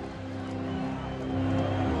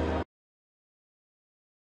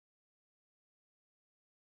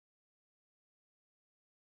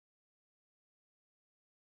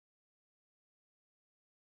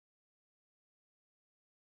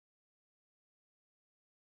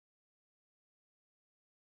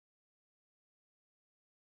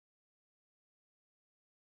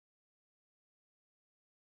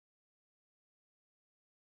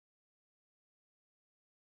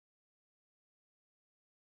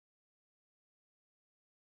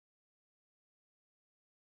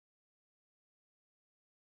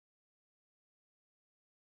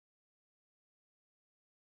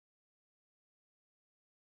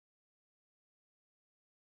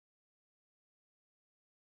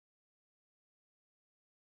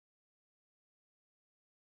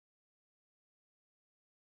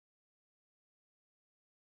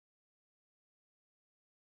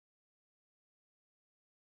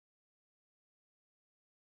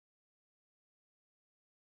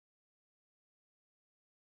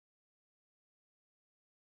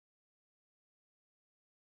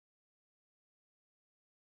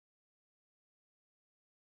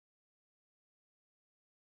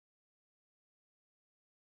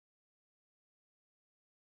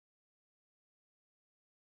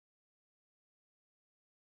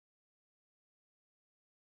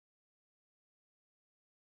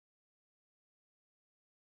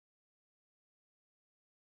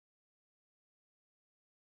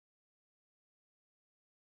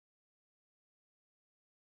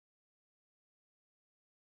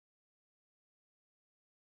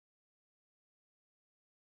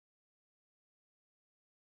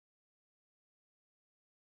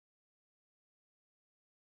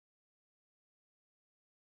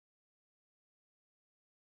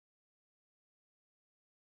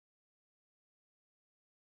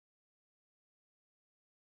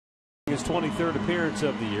 23rd appearance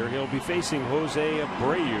of the year. He'll be facing Jose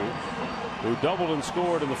Abreu, who doubled and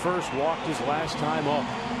scored in the first, walked his last time up.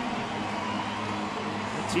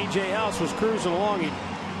 TJ House was cruising along. He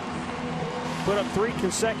put up 3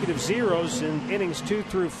 consecutive zeros in innings 2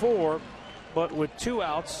 through 4, but with 2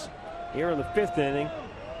 outs here in the 5th inning.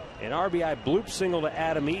 An RBI bloop single to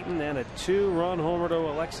Adam Eaton and a 2-run homer to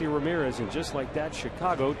Alexei Ramirez, and just like that,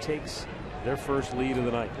 Chicago takes their first lead of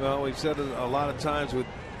the night. Well, we've said it a lot of times with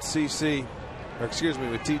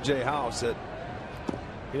with TJ House that,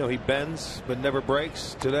 you know, he bends but never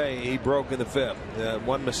breaks. Today he broke in the 5th.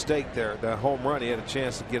 One mistake there, that home run, he had a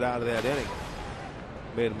chance to get out of that inning.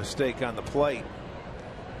 Made a mistake on the plate.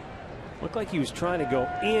 Looked like he was trying to go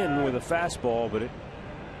in with a fastball, but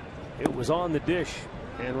it was on the dish.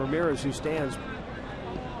 And Ramirez, who stands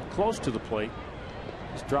close to the plate,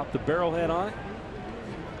 just dropped the barrel head on it.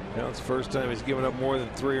 Now it's the first time he's given up more than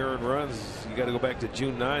 3 earned runs. You got to go back to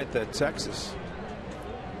June 9th at Texas,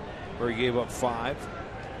 where he gave up 5.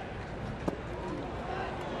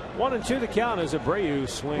 1-2 the count as Abreu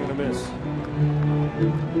swing and a miss.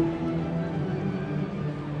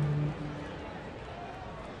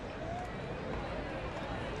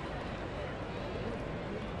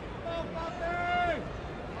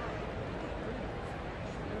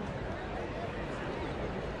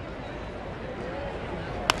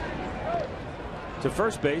 To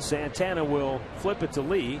first base, Santana will flip it to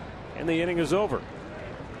Lee, and the inning is over.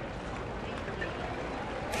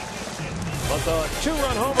 But the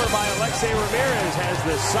 2-run homer by Alexei Ramirez has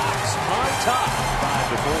the Sox on top,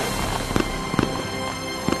 5-4.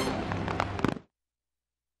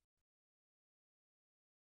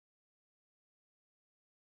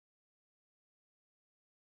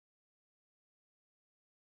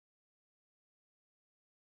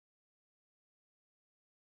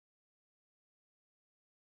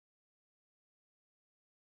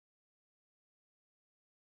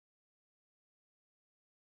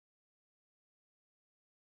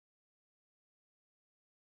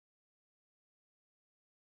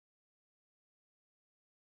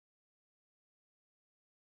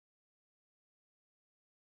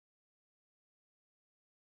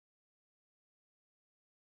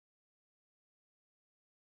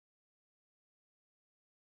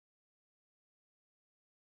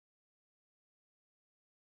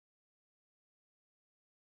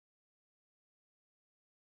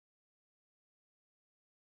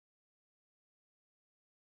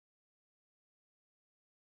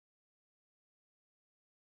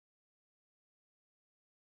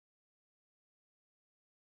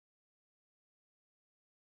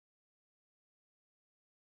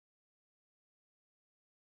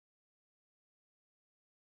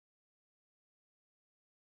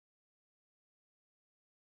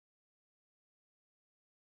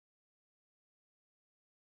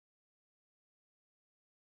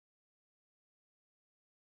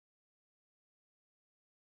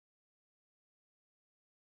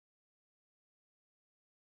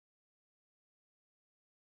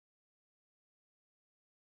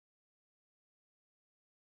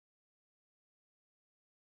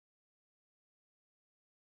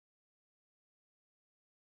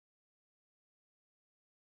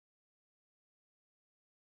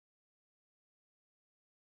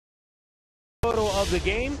 Photo of the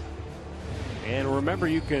game, and remember,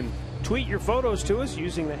 you can tweet your photos to us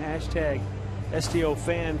using the hashtag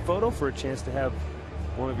STOFanPhoto for a chance to have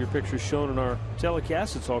one of your pictures shown in our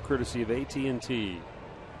telecast. It's all courtesy of AT&T.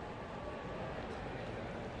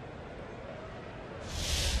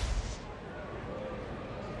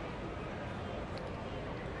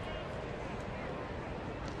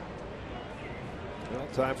 Well,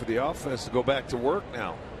 time for the offense to go back to work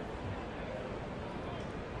now.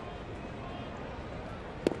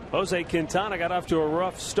 Jose Quintana got off to a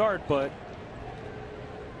rough start, but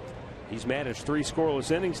he's managed 3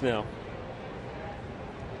 scoreless innings now.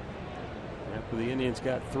 After the Indians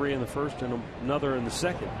got 3 in the first and another in the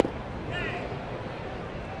second.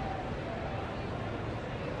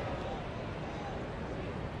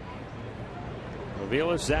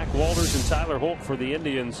 Aviles, Zach Walters, and Tyler Holt for the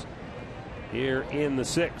Indians here in the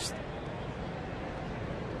 6th.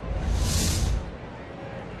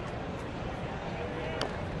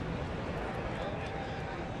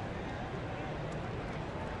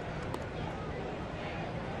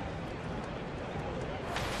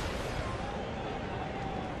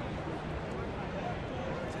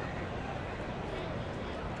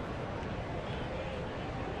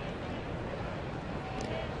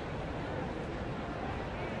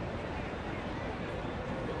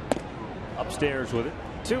 Upstairs with it,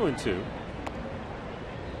 2-2.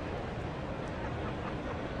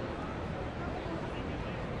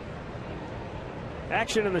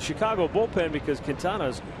 action in the Chicago bullpen because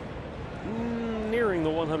Quintana's nearing the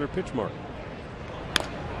 100 pitch mark.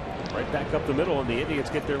 Right back up the middle, and the Indians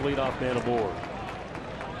get their leadoff man aboard.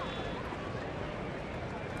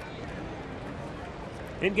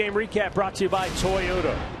 In-game recap brought to you by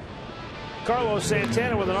Toyota. Carlos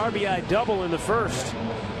Santana with an RBI double in the first.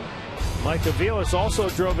 Mike Aviles also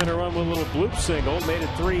drove in a run with a little bloop single, made it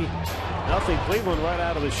 3-0 Cleveland right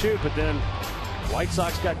out of the chute, but then White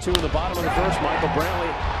Sox got 2 in the bottom of the first. Michael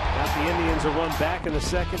Brantley got the Indians a run back in the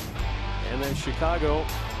second, and then Chicago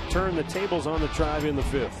turned the tables on the Tribe in the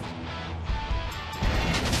fifth.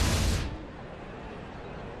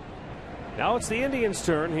 Now it's the Indians'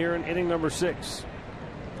 turn here in inning number 6.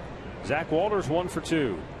 Zach Walters 1 for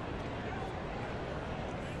 2.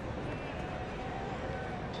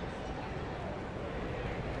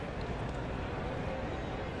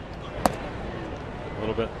 A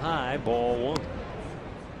little bit high, ball 1.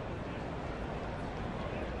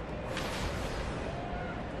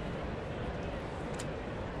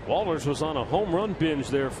 Walters was on a home run binge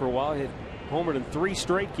there for a while. He had homered in 3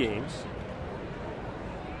 straight games.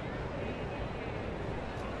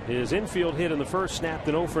 His infield hit in the first snapped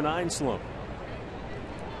an 0 for 9 slump.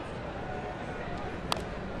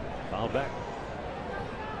 Fouled back.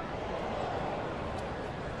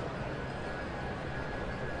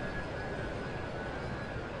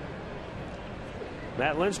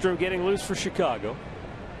 Matt Lindstrom getting loose for Chicago.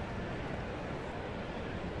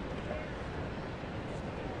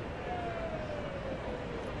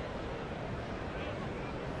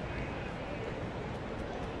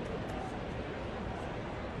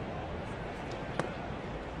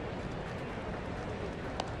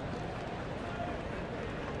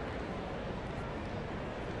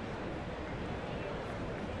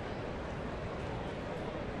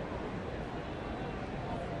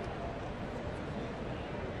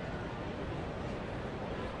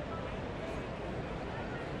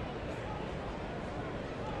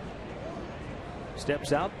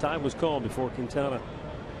 Steps out. Time was called before Quintana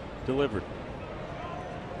delivered.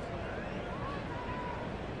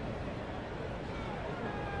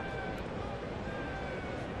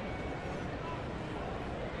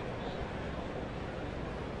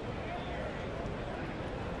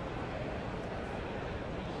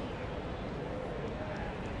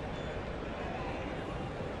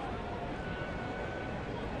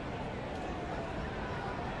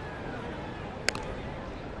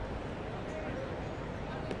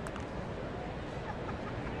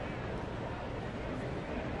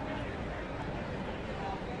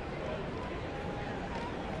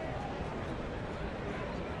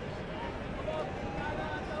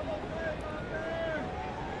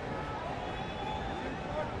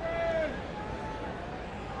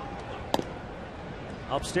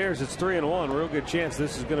 Upstairs, it's 3-1. Real good chance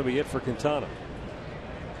this is going to be it for Quintana.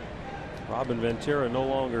 Robin Ventura no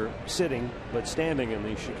longer sitting, but standing in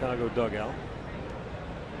the Chicago dugout.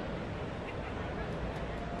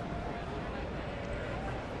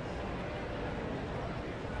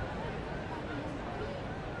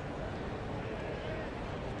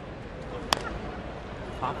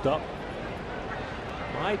 Popped up.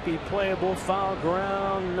 Might be playable. Foul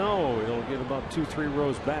ground. No, he'll get about 2-3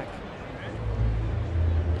 rows back.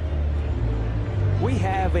 We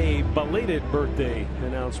have a belated birthday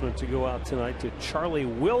announcement to go out tonight to Charlie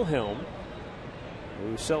Wilhelm,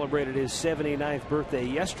 who celebrated his 79th birthday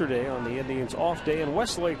yesterday on the Indians' off day in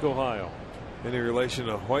Westlake, Ohio. Any relation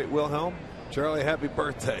to White Wilhelm? Charlie, happy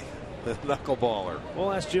birthday. Knuckleballer.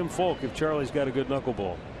 We'll ask Jim Folk if Charlie's got a good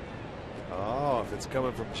knuckleball. Oh, if it's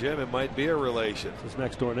coming from Jim, it might be a relation. His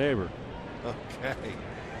next door neighbor. Okay.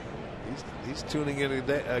 He's tuning in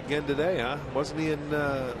again today, huh? Wasn't he in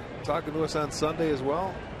talking to us on Sunday as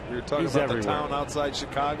well? We were talking about the town outside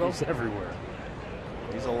Chicago. He's everywhere.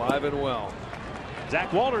 He's alive and well.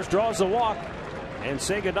 Zach Walters draws the walk and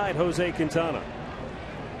say goodnight, Jose Quintana.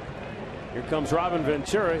 Here comes Robin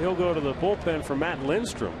Ventura. He'll go to the bullpen for Matt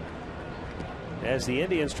Lindstrom as the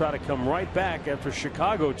Indians try to come right back after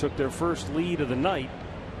Chicago took their first lead of the night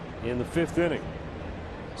in the 5th inning.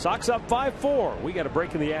 Sox up 5-4. We got a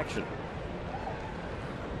break in the action.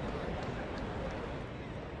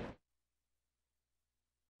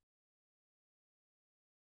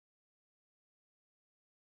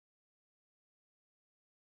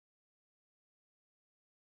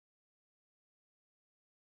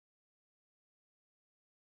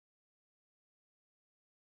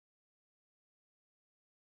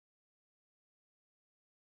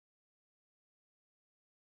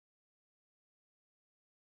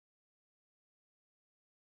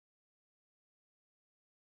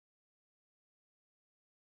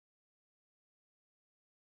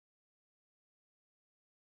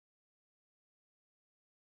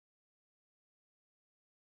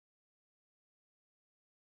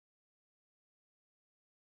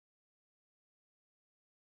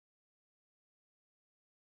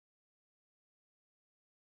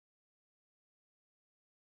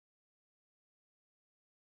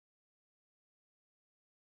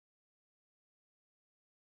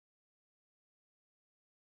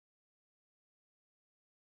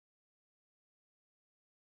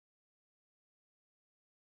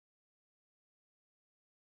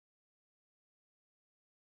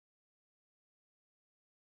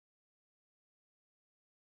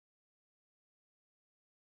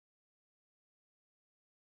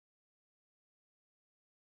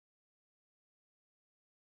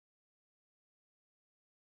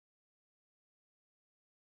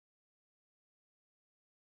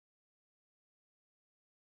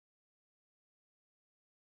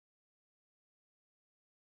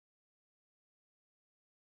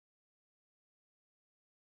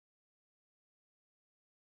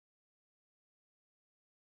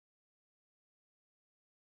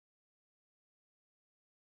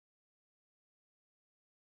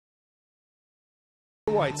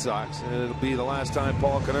 the White Sox, and it'll be the last time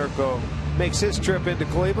Paul Konerko makes his trip into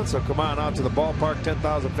Cleveland. So come on out to the ballpark.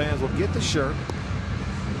 10,000 fans will get the shirt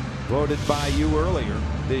voted by you earlier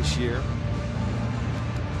this year.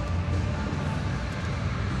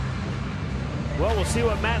 Well, we'll see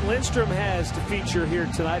what Matt Lindstrom has to feature here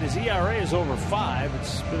tonight. His ERA is over 5.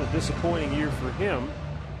 It's been a disappointing year for him.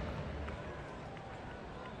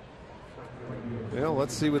 Well,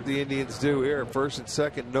 let's see what the Indians do here. First and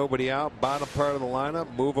second, nobody out. Bottom part of the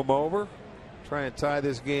lineup, move them over. Try and tie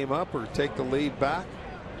this game up or take the lead back.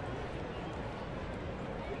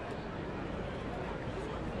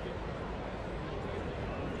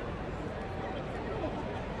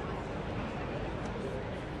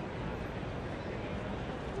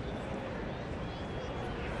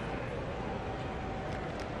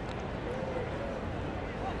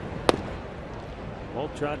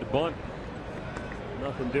 Walt tried to bunt.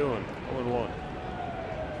 Nothing doing. 0-1.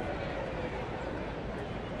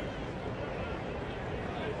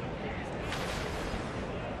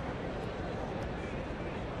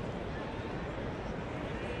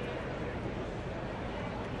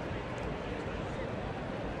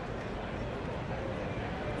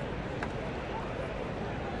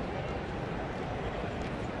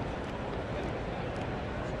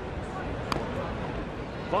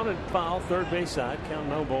 Bunted foul, third base side. Count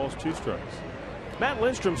no balls, 2 strikes. Matt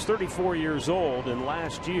Lindstrom's 34 years old, and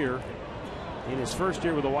last year, in his first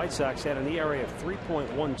year with the White Sox, had an ERA of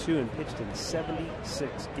 3.12 and pitched in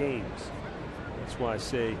 76 games. That's why I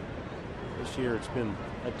say this year it's been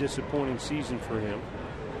a disappointing season for him.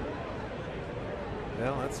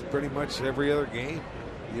 Well, that's pretty much every other game,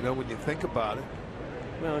 you know, when you think about it.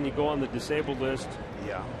 Well, and you go on the disabled list.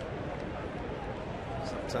 Yeah.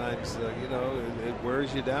 Sometimes, you know, it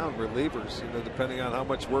wears you down. Relievers, you know, depending on how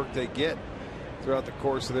much work they get throughout the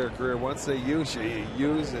course of their career. Once they use you, you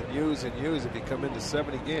use and use and use. If you come into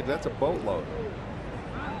 70 games, that's a boatload.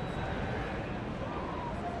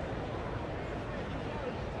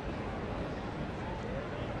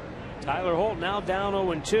 Tyler Holt now down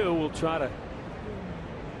 0-2. We'll try to.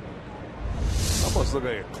 Almost looked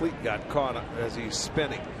like a cleat got caught as he's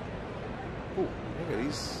spinning. Ooh, look at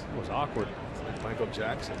these. It was awkward. It's like Michael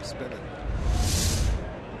Jackson spinning.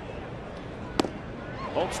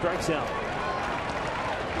 Holt strikes out.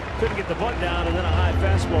 Couldn't get the bunt down, and then a high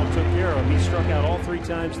fastball took care of him. He struck out all 3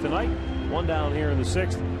 times tonight. 1 down here in the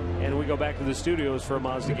 6th, and we go back to the studios for a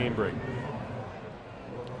Mazda game break.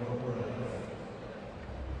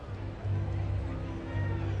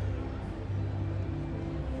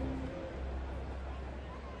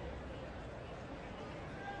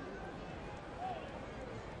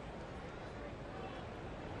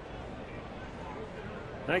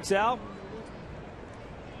 Thanks, Al.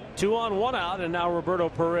 2 on, 1 out, and now Roberto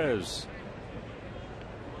Perez.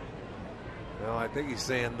 Well, I think he's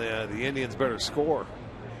saying the Indians better score.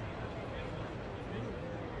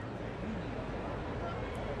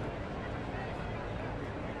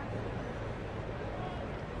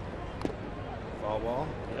 Foul ball.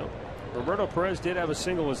 Yep. Roberto Perez did have a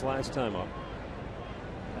single his last time up.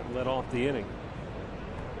 That led off the inning.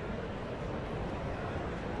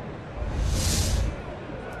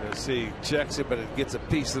 See, checks it, but it gets a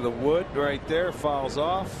piece of the wood right there. Fouls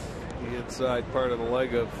off the inside part of the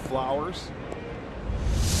leg of Flowers.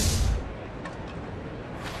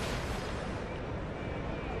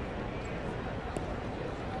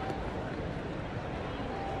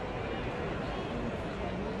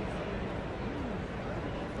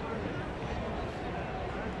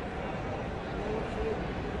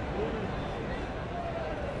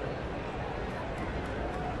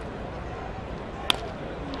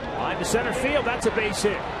 Center field, that's a base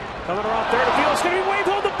hit. Coming around third field, it's going to be waved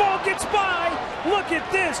home. The ball gets by. Look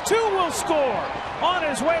at this. 2 will score. On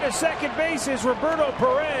his way to second base is Roberto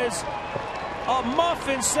Perez. A muff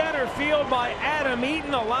in center field by Adam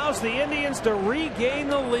Eaton allows the Indians to regain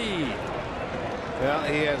the lead. Well,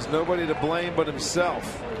 he has nobody to blame but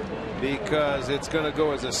himself, because it's going to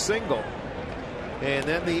go as a single. And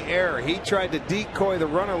then the error. He tried to decoy the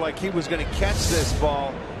runner like he was going to catch this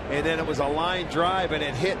ball. And then it was a line drive, and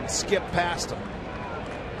it hit and skipped past him.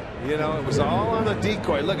 You know, it was all on the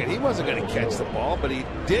decoy. Look, he wasn't going to catch the ball, but he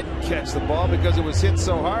didn't catch the ball because it was hit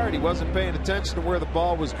so hard. He wasn't paying attention to where the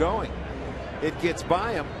ball was going. It gets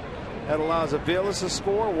by him. That allows Aviles to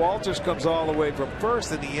score. Walters comes all the way from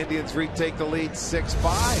first, and the Indians retake the lead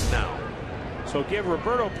 6-5 now. So give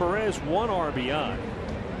Roberto Perez 1 RBI.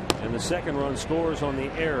 And the second run scores on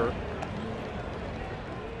the error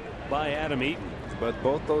by Adam Eaton. But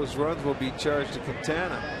both those runs will be charged to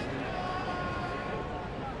Quintana.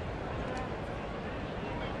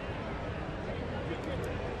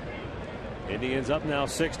 Indians up now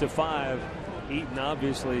 6-5. Eaton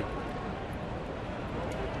obviously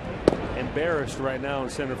embarrassed right now in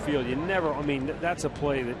center field. You never, I mean, that's a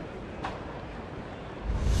play that,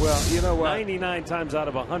 well, you know what, 99 times out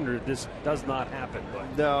of 100 this does not happen.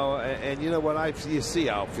 But no, and you know what, you see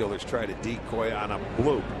outfielders try to decoy on a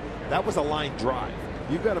bloop. That was a line drive.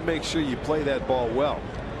 You've got to make sure you play that ball well.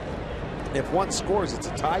 If one scores, it's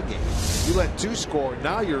a tie game. You let two score,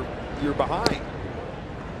 now you're behind.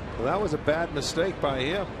 Well, that was a bad mistake by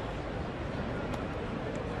him.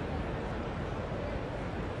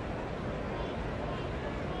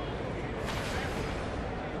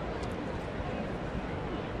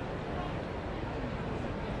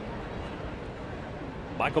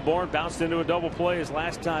 Michael Bourne bounced into a double play his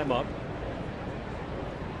last time up.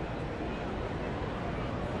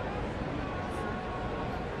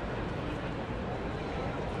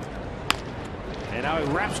 And now he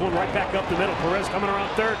wraps one right back up the middle. Perez coming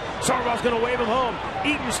around third. Sarvar's going to wave him home.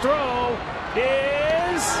 Eaton's throw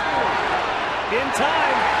is in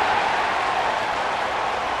time.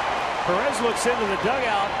 Perez looks into the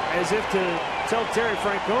dugout as if to tell Terry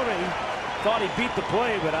Francona he thought he beat the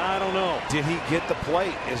play, but I don't know. Did he get the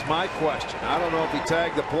plate is my question. I don't know if he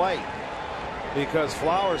tagged the plate, because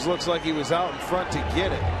Flowers looks like he was out in front to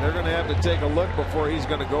get it. They're going to have to take a look before he's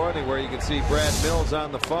going to go anywhere. You can see Brad Mills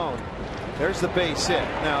on the phone. There's the base hit.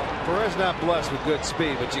 Now, Perez not blessed with good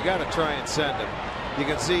speed, but you got to try and send him. You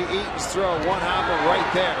can see Eaton's throw, one hopper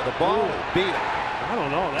right there. The ball beat him. I don't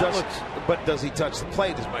know. But does he touch the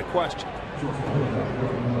plate is my question.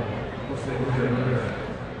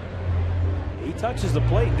 He touches the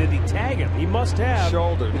plate. Did he tag him? He must have.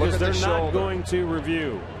 Shoulder. Because they're not shoulder. going to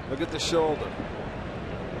review. Look at the shoulder.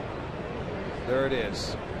 There it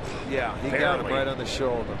is. Yeah, he got him right on the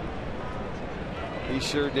shoulder. He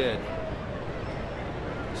sure did.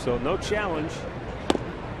 So no challenge.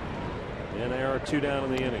 And there are two down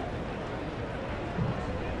in the inning.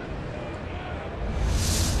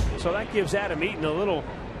 So that gives Adam Eaton a little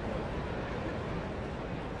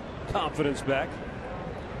confidence back.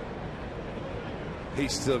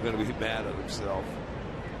 He's still going to be mad at himself.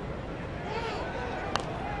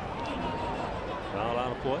 Foul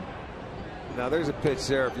out of play. Now there's a pitch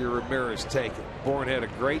there if you're Ramirez taking. Bourne had a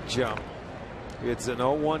great jump. It's an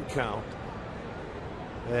 0-1 count.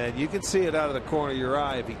 And you can see it out of the corner of your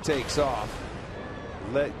eye if he takes off.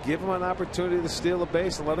 Give him an opportunity to steal a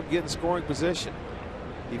base and let him get in scoring position.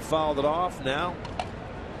 He fouled it off. Now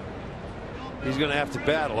he's going to have to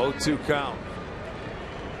battle 0-2 count.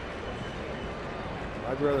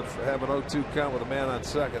 I'd rather have an 0-2 count with a man on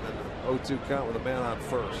second than an 0-2 count with a man on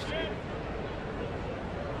first.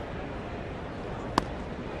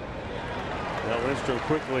 Well, Lindstrom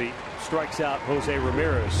quickly strikes out Jose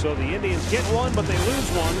Ramirez. So the Indians get one, but they lose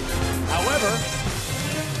one. However,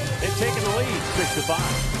 they've taken the lead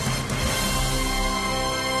 6-5.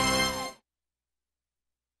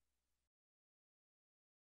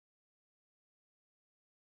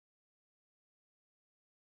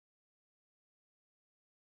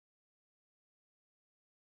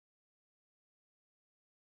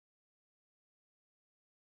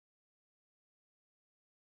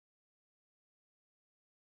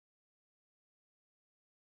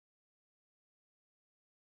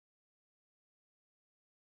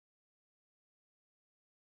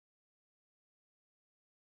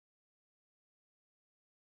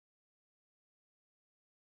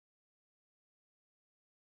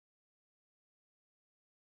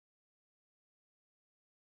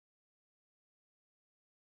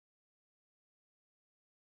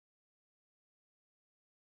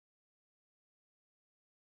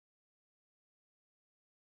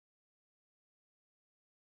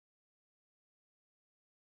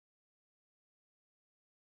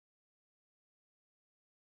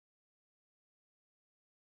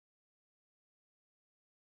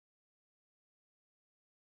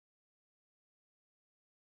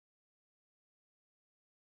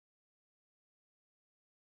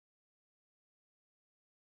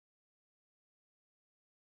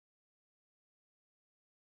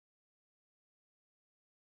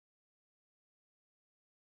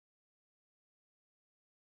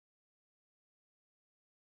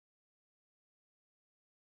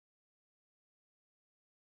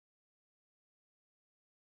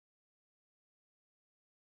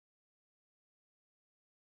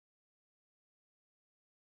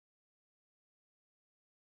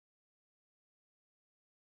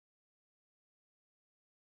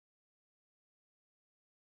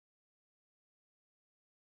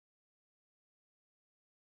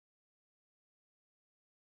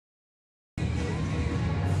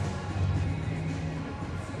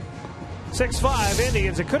 6-5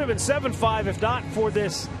 Indians. It could have been 7-5 if not for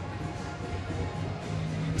this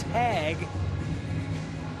tag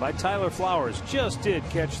by Tyler Flowers. Just did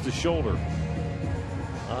catch the shoulder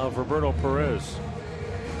of Roberto Perez.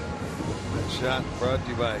 That shot brought to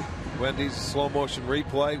you by Wendy's slow motion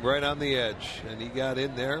replay right on the edge, and he got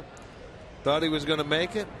in there. Thought he was going to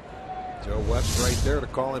make it. Joe West right there to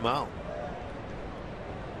call him out.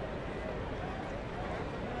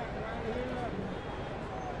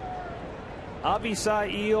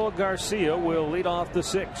 Avisail Garcia will lead off the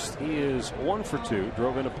sixth. He is 1 for 2.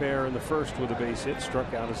 Drove in a pair in the first with a base hit.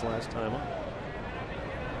 Struck out his last time up.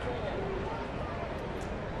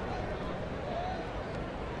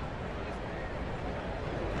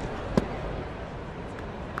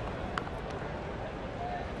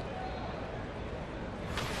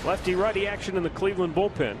 Lefty-righty action in the Cleveland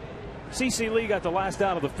bullpen. CC Lee got the last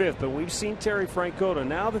out of the fifth, but we've seen Terry Francona.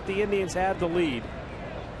 Now that the Indians have the lead,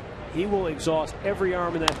 he will exhaust every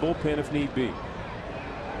arm in that bullpen if need be.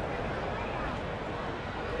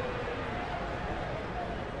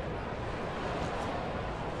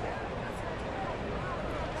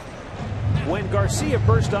 When Garcia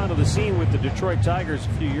burst onto the scene with the Detroit Tigers a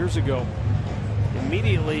few years ago,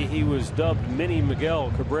 immediately he was dubbed Mini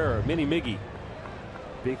Miguel Cabrera, Mini Miggy,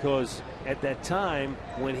 because at that time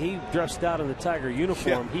when he dressed out in the Tiger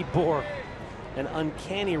uniform, he bore an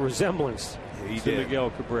uncanny resemblance to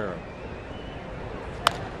Miguel Cabrera.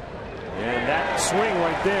 And that swing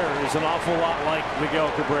right there is an awful lot like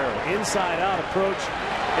Miguel Cabrera. Inside out approach.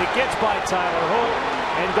 It gets by Tyler Holt.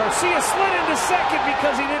 And Garcia slid into second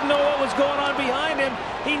because he didn't know what was going on behind him.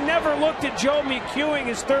 He never looked at Joe McEwing,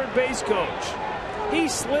 his third base coach. He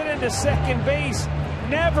slid into second base.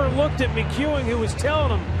 Never looked at McEwing, who was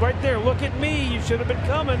telling him right there, look at me, you should have been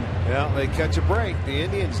coming. Well, they catch a break. The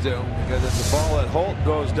Indians do, because it's a ball that Holt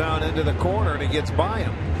goes down into the corner and he gets by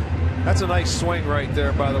him. That's a nice swing right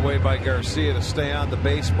there, by the way, by Garcia to stay on the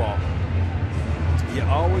baseball. You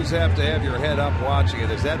always have to have your head up watching it.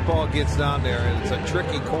 As that ball gets down there and it's a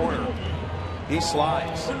tricky corner, he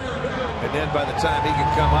slides. And then by the time he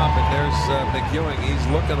can come up, and there's McEwing, he's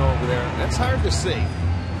looking over there. That's hard to see.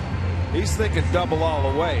 He's thinking double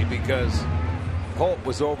all the way because Holt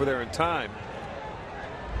was over there in time.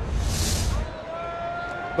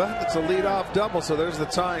 But it's a leadoff double, so there's the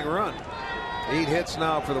tying run. 8 hits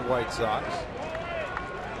now for the White Sox.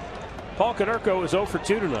 Paul Konerko is 0 for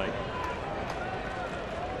 2 tonight.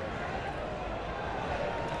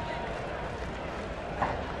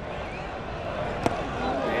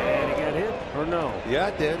 And he got hit, or no? Yeah,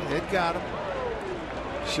 it did. It got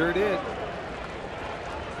him. Sure did.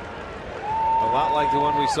 A lot like the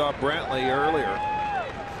one we saw Brantley earlier.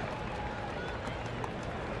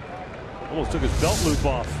 Almost took his belt loop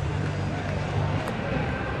off.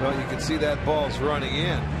 Well, you can see that ball's running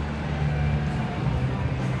in.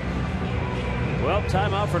 Well,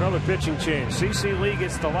 timeout for another pitching change. CC Lee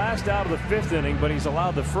gets the last out of the fifth inning, but he's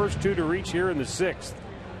allowed the first 2 to reach here in the sixth.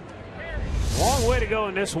 Long way to go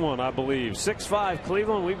in this one, I believe. 6-5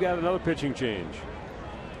 Cleveland. We've got another pitching change.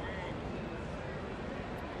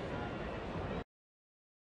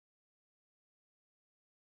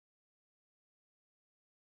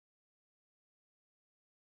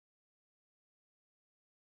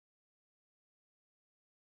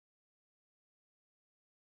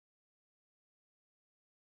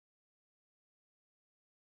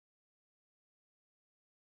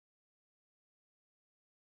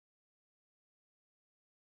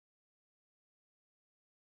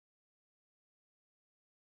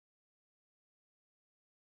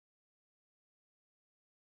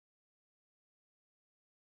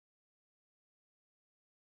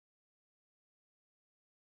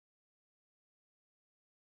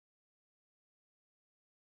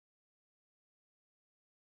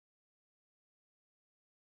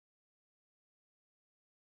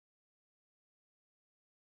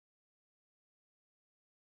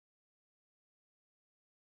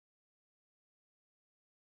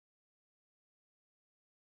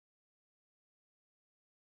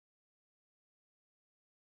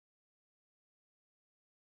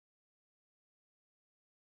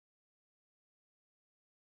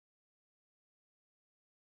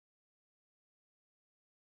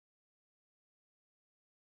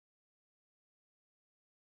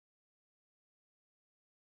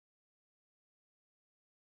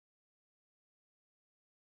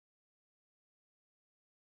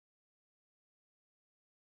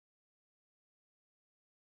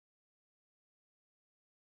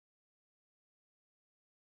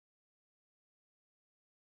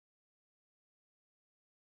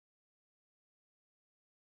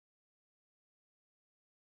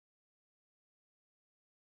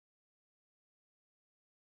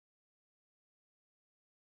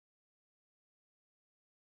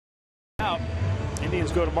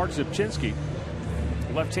 Indians go to Mark Zipchinski.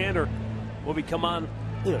 Left-hander will be coming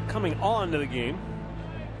on to the game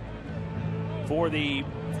for the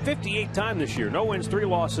 58th time this year. No wins, 3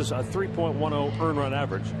 losses, a 3.10 earned run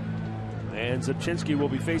average. And Zipchinski will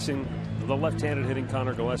be facing the left-handed hitting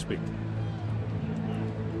Connor Gillespie.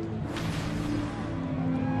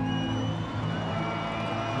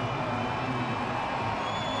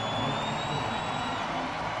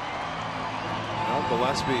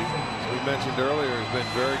 Gillespie, as we mentioned earlier, has been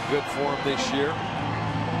very good for him this year.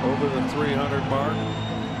 Over the 300 mark.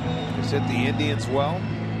 He's hit the Indians well.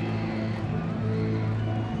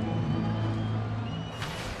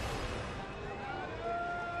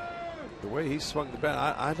 The way he swung the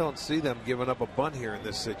bat, I don't see them giving up a bunt here in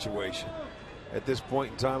this situation at this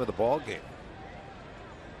point in time of the ball game.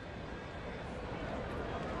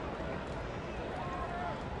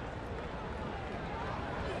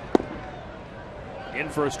 In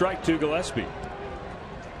for a strike to Gillespie.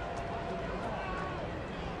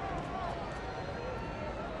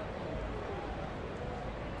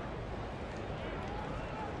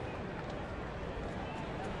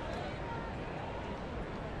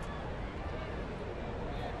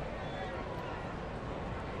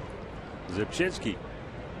 Zipchinski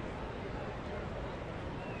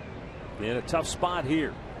in a tough spot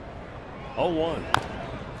here. 0-1.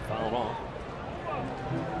 Fouled off.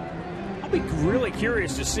 I'll be really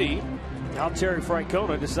curious to see how Terry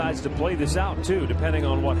Francona decides to play this out too, depending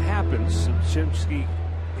on what happens. Zipchinski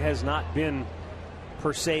has not been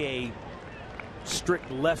per se a strict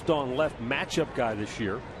left-on-left matchup guy this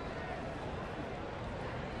year.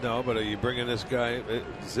 No, but are you bringing this guy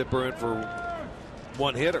Zipper in for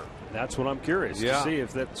one hitter? That's what I'm curious to see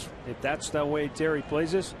if that's the way Terry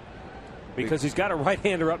plays this, because he's got a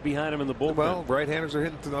right-hander up behind him in the bullpen. Well, right-handers are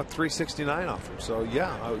hitting 369 off him, so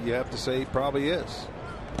yeah, you have to say he probably is.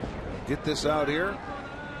 Get this out here.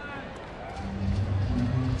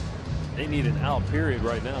 They need an out period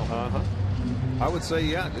right now. I would say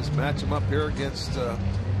just match him up here against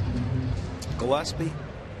Gillespie.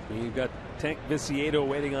 You've got Tank Viciedo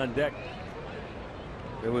waiting on deck.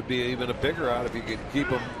 It would be even a bigger out if you could keep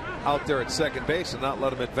him out there at second base and not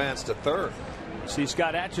let him advance to third. See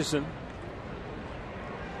Scott Atchison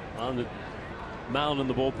on the mound in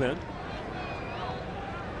the bullpen.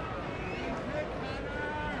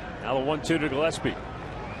 Now the 1-2 to Gillespie.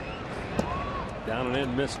 Down and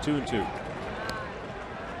in, missed 2-2.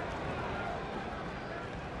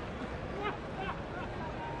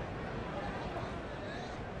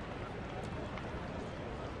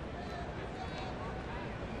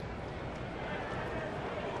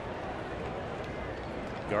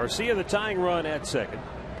 Garcia the tying run at second.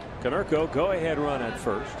 Konerko go ahead run at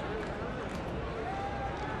first.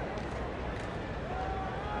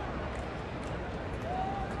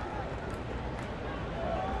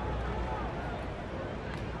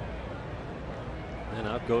 And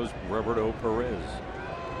out goes Roberto Perez.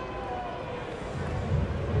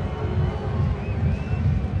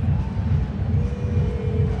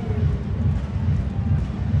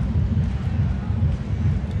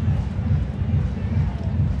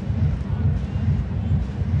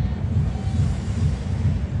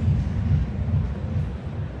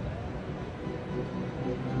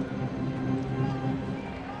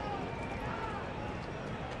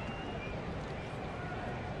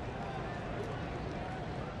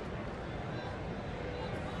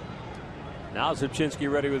 Now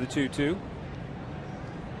Zipchinski ready with a 2-2.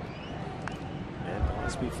 And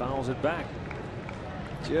Gillespie fouls it back.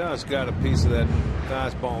 Just got a piece of that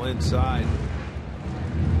fastball inside.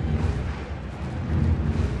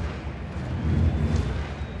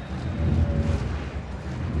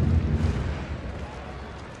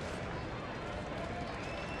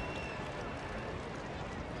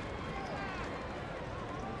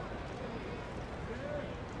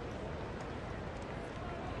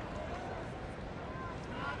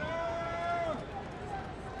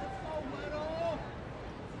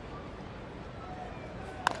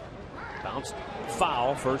 Bounced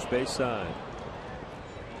foul, first base side.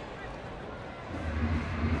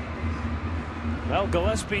 Well,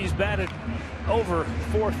 Gillespie's batted over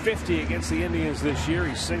 .450 against the Indians this year.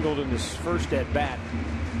 He singled in his first at bat.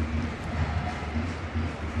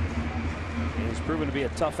 And he's proven to be a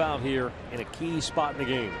tough out here in a key spot in the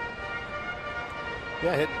game.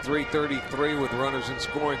 Yeah, hitting .333 with runners in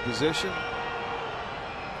scoring position.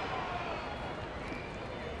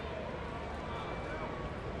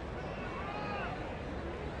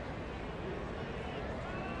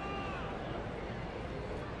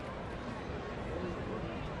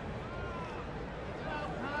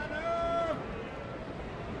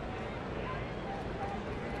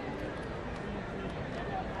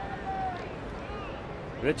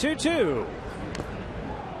 The 2-2.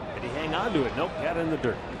 Did he hang on to it? Nope, got in the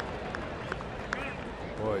dirt.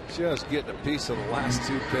 Boy, just getting a piece of the last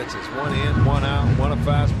 2 pitches. One in, one out, one a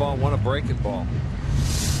fastball, one a breaking ball.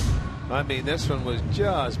 I mean, this one was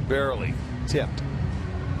just barely tipped.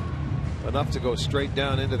 Enough to go straight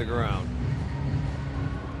down into the ground.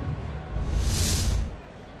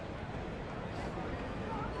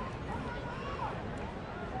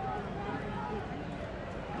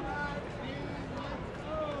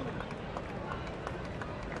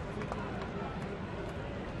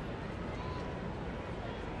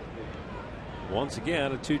 Once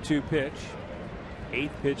again, a 2-2 pitch. 8th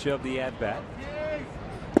pitch of the at-bat.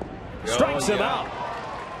 Strikes him out.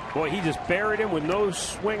 Boy, he just buried him with no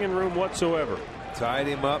swinging room whatsoever. Tied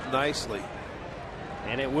him up nicely.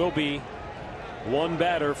 And it will be one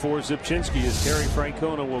batter for Zipchinski as Terry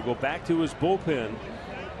Francona will go back to his bullpen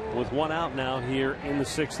with 1 out now here in the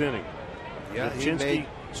 6th inning. Yeah, Zipchinski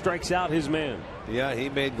strikes out his man. Yeah, he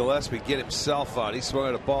made Gillespie get himself out. He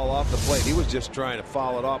swung a ball off the plate. He was just trying to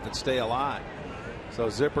foul it off and stay alive. So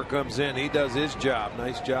Zipper comes in. He does his job.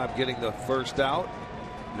 Nice job getting the first out.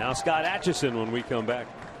 Now Scott Atchison when we come back.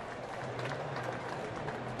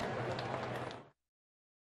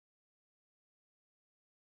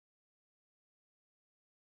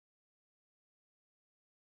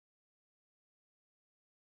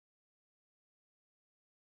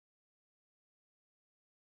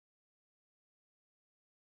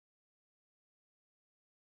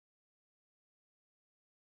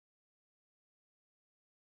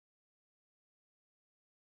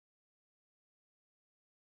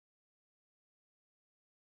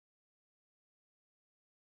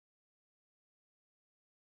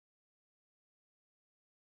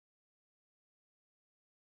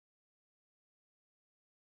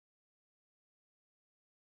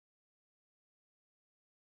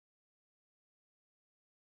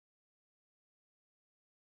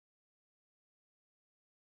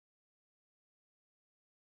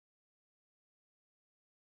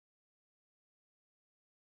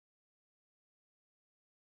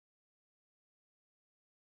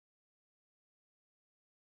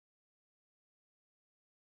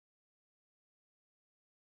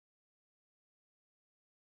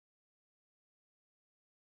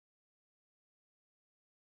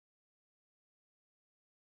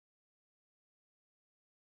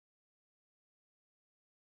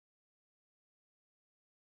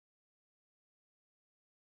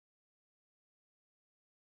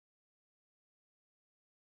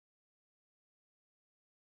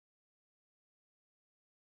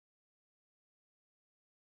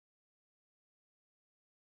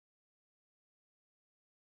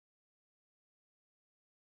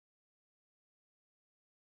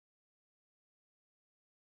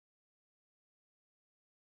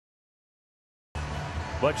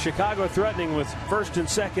 But Chicago threatening with 1st and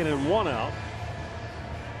 2nd and 1 out.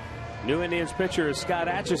 New Indians pitcher is Scott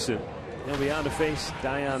Atchison. He'll be on to face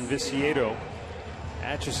Dion Viciedo.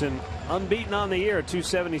 Atchison unbeaten on the year,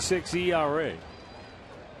 2.76 ERA.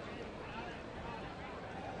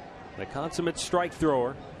 The consummate strike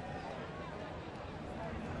thrower.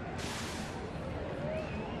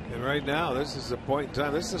 And right now, this is a point in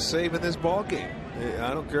time. This is a save in this ball game.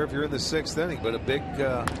 I don't care if you're in the 6th inning, but a big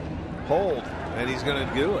hold, and he's going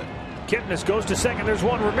to do it. Kipnis goes to second. There's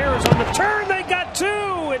one. Ramirez on the turn. They got 2,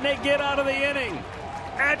 and they get out of the inning.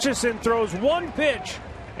 Atchison throws 1 pitch,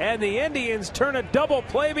 and the Indians turn a double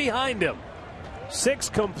play behind him. 6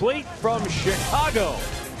 complete from Chicago.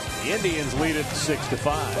 The Indians lead it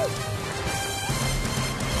 6-5.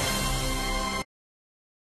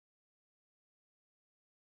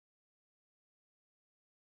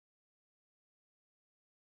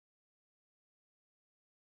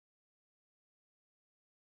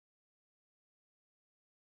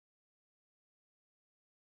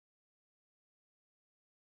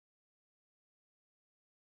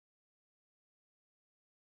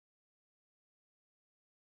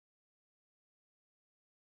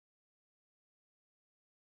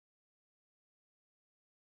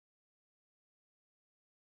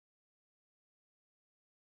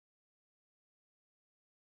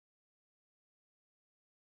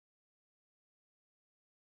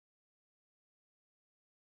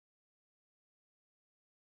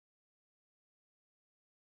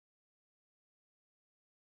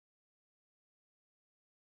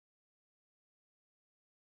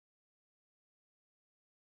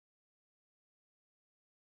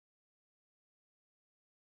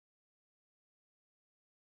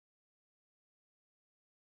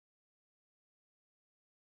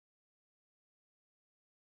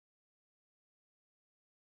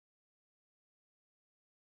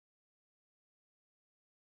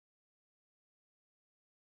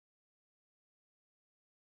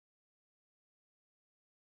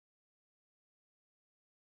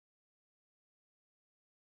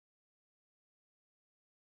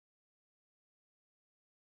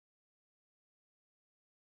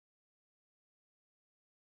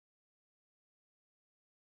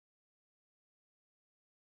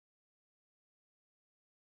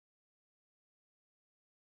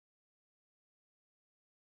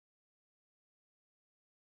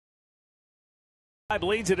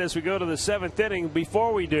 Leads it as we go to the 7th inning.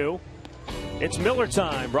 Before we do, it's Miller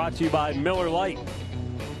time, brought to you by Miller Lite.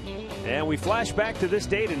 And we flash back to this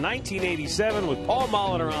date in 1987 with Paul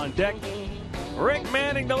Molitor on deck. Rick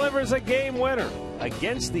Manning delivers a game winner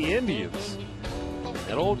against the Indians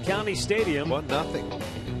at Old County Stadium. 1-0.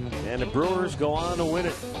 And the Brewers go on to win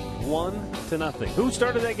it 1-0. Who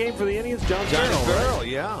started that game for the Indians? Johnny Farrell, right?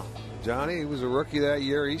 yeah. Johnny, he was a rookie that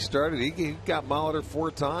year. He started. He got Molitor 4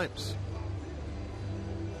 times.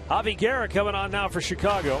 Javi Guerra coming on now for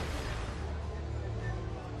Chicago.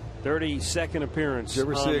 32nd appearance. Did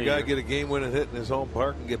you ever see a guy get a game-winning hit in his home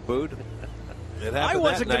park and get booed? I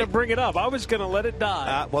wasn't going to bring it up. I was going to let it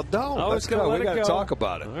die. Well, don't. Let's go. We got to talk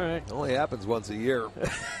about it. All right. It only happens once a year.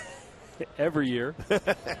 Every year.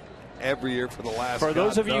 Every year for the last. For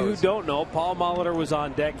those of you who don't know, Paul Molitor was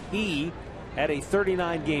on deck. He had a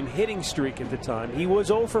 39-game hitting streak at the time. He was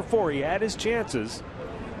 0 for 4. He had his chances,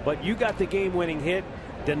 but you got the game-winning hit,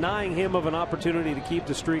 denying him of an opportunity to keep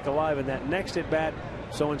the streak alive in that next at-bat.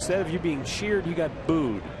 So instead of you being cheered, you got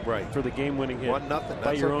booed for the game-winning hit 1-0.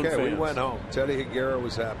 by your own fans. We went home. Teddy Higuera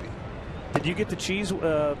was happy. Did you get the cheese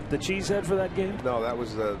head for that game? No, that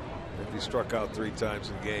was if you struck out 3 times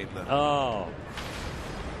in the game. Then. Oh.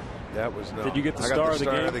 That was no. Did you get the star of the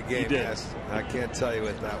game? Of the game, you did. Yes. I can't tell you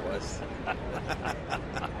what that was.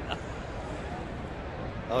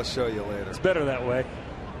 I'll show you later. It's better that way.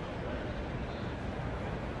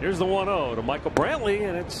 Here's the 1-0 to Michael Brantley,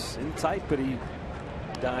 and it's in tight, but he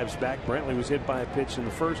dives back. Brantley was hit by a pitch in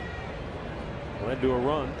the first, led to a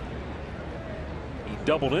run. He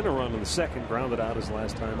doubled in a run in the second, grounded out his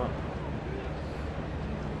last time up.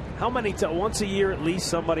 How many once a year at least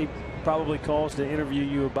somebody probably calls to interview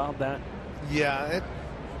you about that? Yeah,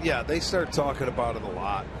 they start talking about it a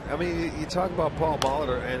lot. I mean, you talk about Paul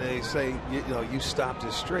Molitor, and they say, you stopped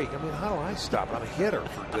his streak. I mean, how do I stop? I'm a hitter,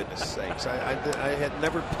 for goodness sakes. I had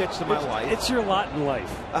never pitched in my life. It's your lot in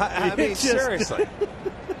life. I mean, seriously.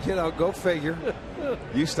 Go figure.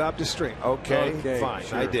 You stopped his streak. Okay, fine.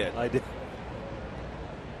 Sure. I did.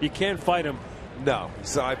 You can't fight him. No,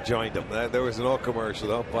 so I've joined him. There was an old commercial.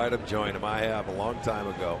 Don't fight him, join him. I have a long time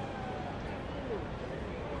ago.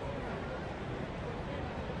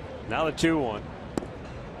 Now the 2-1.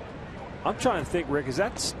 I'm trying to think, Rick. Is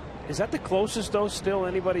that the closest though still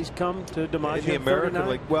anybody's come to DiMaggio? In the American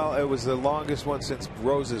League, well, it was the longest one since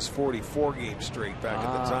Rose's 44-game streak back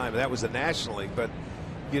at the time. That was the National League, but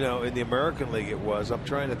in the American League it was. I'm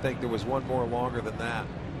trying to think. There was one more longer than that.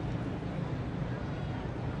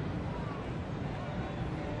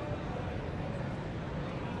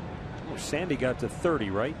 Sandy got to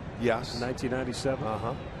 30, right? Yes. In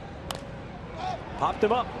 1997. Popped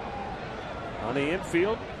him up on the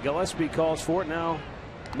infield. Gillespie calls for it, now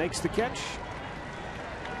makes the catch,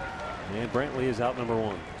 and Brantley is out number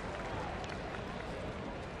 1.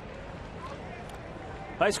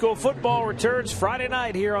 High school football returns Friday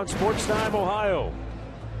night here on Sports Time Ohio.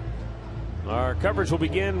 Our coverage will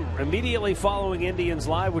begin immediately following Indians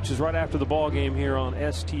Live, which is right after the ball game here on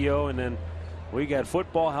STO, and then we got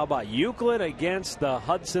football. How about Euclid against the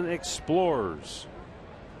Hudson Explorers?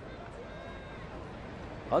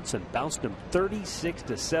 Hudson bounced them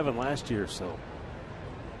 36-7 last year, so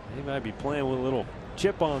they might be playing with a little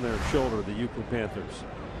chip on their shoulder, the Euclid Panthers.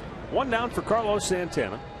 1 down for Carlos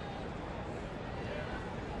Santana.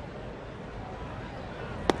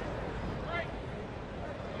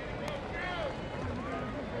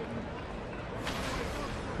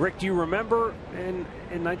 Rick, do you remember in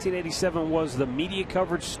 1987 was the media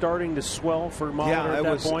coverage starting to swell for Molitor at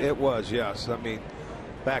that point? It was, yes. I mean,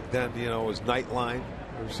 back then, it was Nightline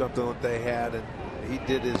or something that they had, and he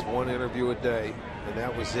did his one interview a day, and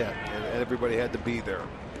that was it. And everybody had to be there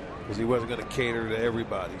because he wasn't going to cater to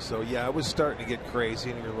everybody. So, yeah, it was starting to get crazy,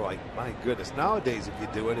 and you're like, my goodness. Nowadays, if you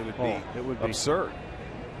do it, it would be absurd.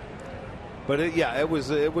 But,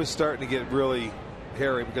 it was starting to get really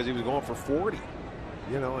hairy because he was going for 40.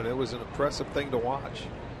 And it was an impressive thing to watch.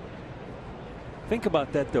 Think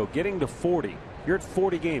about that, though. Getting to 40. You're at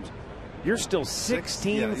 40 games. You're still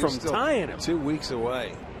 16 from tying him. 2 weeks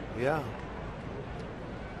away. Yeah.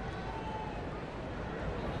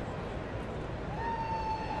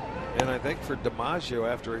 And I think for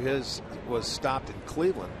DiMaggio, after his was stopped in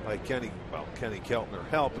Cleveland by Kenny Keltner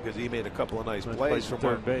helped because he made a couple of nice plays from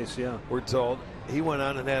third base. Yeah, we're told he went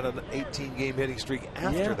on and had an 18-game hitting streak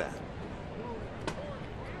after that.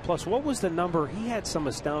 Plus, what was the number? He had some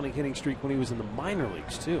astounding hitting streak when he was in the minor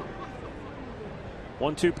leagues, too.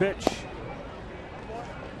 1-2 pitch.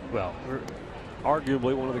 Well,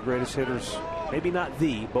 arguably one of the greatest hitters, maybe not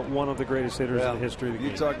the, but one of the greatest hitters in the history of the game.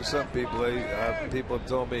 You talk to some people, people have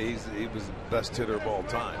told me he was the best hitter of all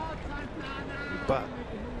time. But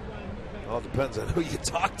it all depends on who you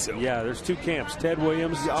talk to. Yeah, there's two camps: Ted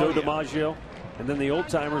Williams, Joe DiMaggio, and then the old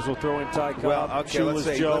timers will throw in Ty Cobb. Well, okay, let's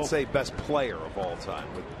say Joe. best player of all time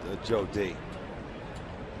with Joe D.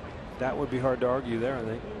 That would be hard to argue there, I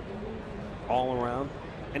think. All around,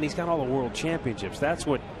 and he's got all the world championships. That's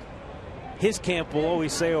what his camp will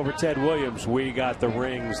always say over Ted Williams. We got the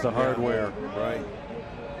rings, the hardware. Right.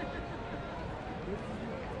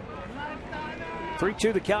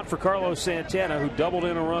 3-2 the count for Carlos Santana, who doubled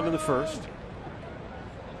in a run in the first.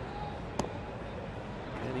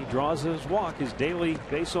 And he draws his walk, his daily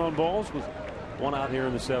base on balls, with one out here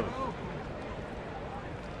in the seventh.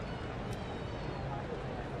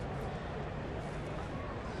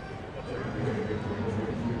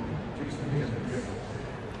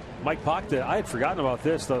 Mike Pachta, I had forgotten about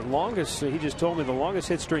this. The longest, he just told me, the longest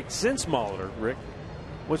hit streak since Molitor, Rick,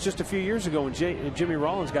 was just a few years ago when Jimmy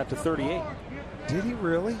Rollins got to 38. Did he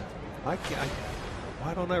really? I can't.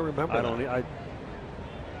 Why don't I remember?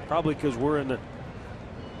 Probably because we're in the.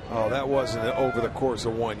 Oh, that wasn't over the course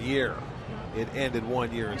of 1 year. It ended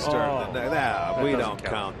 1 year and started. Nah, we don't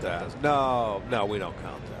count that. No, we don't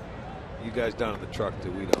count that. You guys down in the truck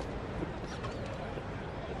do. We don't.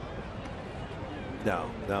 No.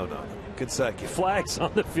 Consecutive. Flags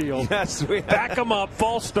on the field. Yes, we back them up.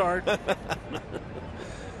 False start.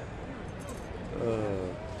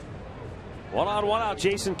 1 on, 1 out.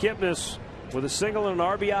 Jason Kipnis with a single and an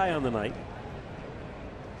RBI on the night.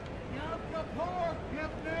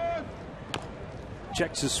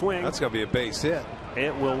 Checks his swing. That's going to be a base hit.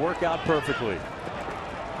 It will work out perfectly.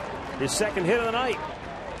 His second hit of the night.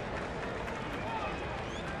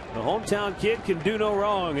 The hometown kid can do no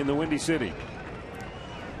wrong in the Windy City.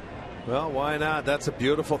 Well, why not? That's a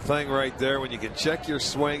beautiful thing right there. When you can check your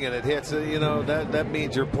swing and it hits it, you know, that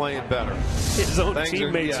means you're playing better. His own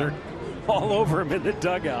teammates are all over him in the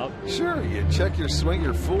dugout. Sure, you check your swing,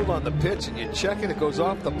 you're fooled on the pitch, and you check it, it goes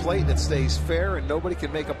off the plate and it stays fair and nobody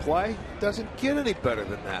can make a play. It doesn't get any better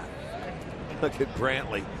than that. Look at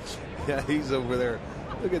Brantley. Yeah, he's over there.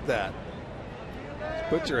 Look at that.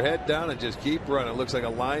 Put your head down and just keep running. It looks like a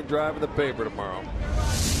line drive in the paper tomorrow.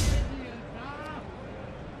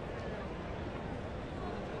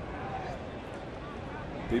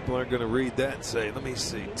 People aren't going to read that and say, let me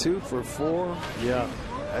see, 2 for 4. Yeah.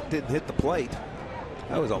 That didn't hit the plate.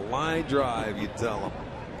 That was a line drive, you tell them.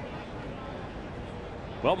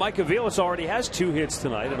 Well, Mike Aviles already has 2 hits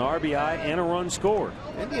tonight, an RBI and a run scored.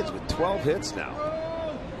 Indians with 12 hits now.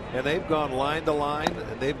 And they've gone line to line,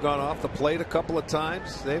 and they've gone off the plate a couple of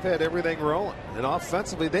times. They've had everything rolling. And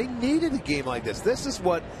offensively, they needed a game like this. This is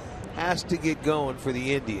what has to get going for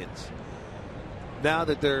the Indians. Now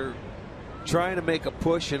that they're trying to make a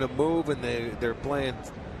push and a move, and they're playing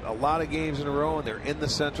a lot of games in a row, and they're in the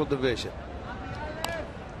Central Division.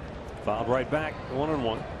 Fouled right back,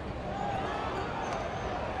 1-1.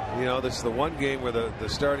 You know, this is the one game where the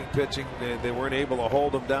starting pitching, they weren't able to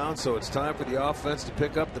hold them down, so it's time for the offense to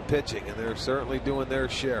pick up the pitching, and they're certainly doing their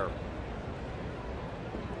share.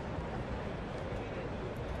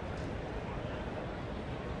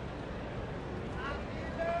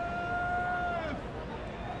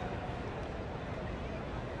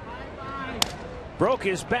 Broke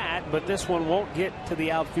his bat, but this one won't get to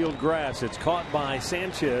the outfield grass. It's caught by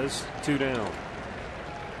Sanchez, 2 down.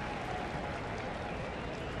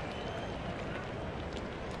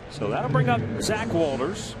 So that'll bring up Zach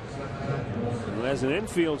Walters, who has an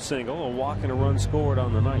infield single, a walk and a run scored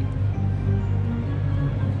on the night.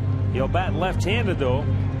 He'll bat left-handed, though,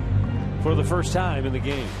 for the first time in the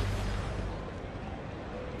game.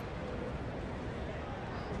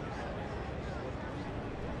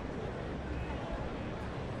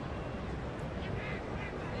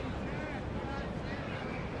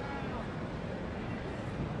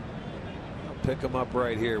 Pick him up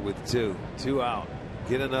right here with 2 out.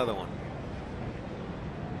 Get another one.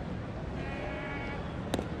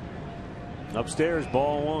 Upstairs,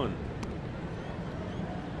 ball 1.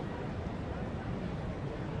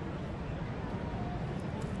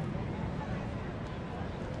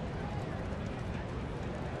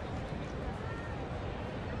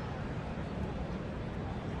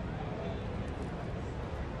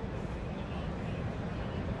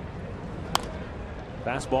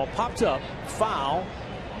 Fastball popped up, foul,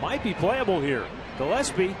 might be playable here.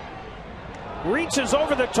 Gillespie reaches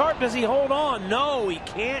over the tarp. Does he hold on? No, he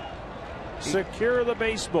can't secure the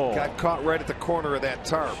baseball. Got caught right at the corner of that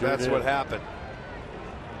tarp. Sure That's did. what happened.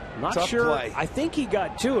 Not Tough sure. play. I think he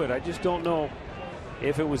got to it. I just don't know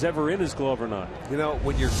if it was ever in his glove or not. You know,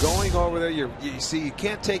 when you're going over there, you see you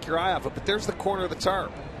can't take your eye off it, but there's the corner of the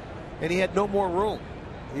tarp, and he had no more room.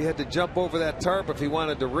 He had to jump over that tarp if he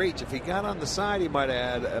wanted to reach. If he got on the side, he might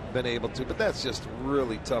have been able to, but that's just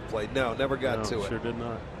really tough play. No, never got to it. Sure did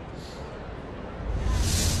not.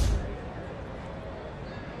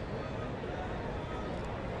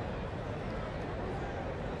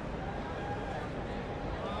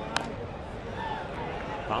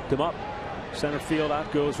 Popped him up. Center field,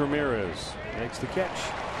 out goes Ramirez. Makes the catch.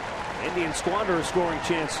 Indians squander a scoring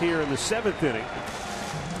chance here in the 7th inning.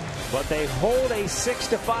 But they hold a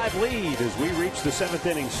 6-5 lead as we reach the 7th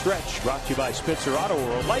inning stretch. Brought to you by Spitzer Auto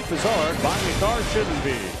World. Life is hard. Buying a car shouldn't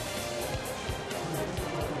be.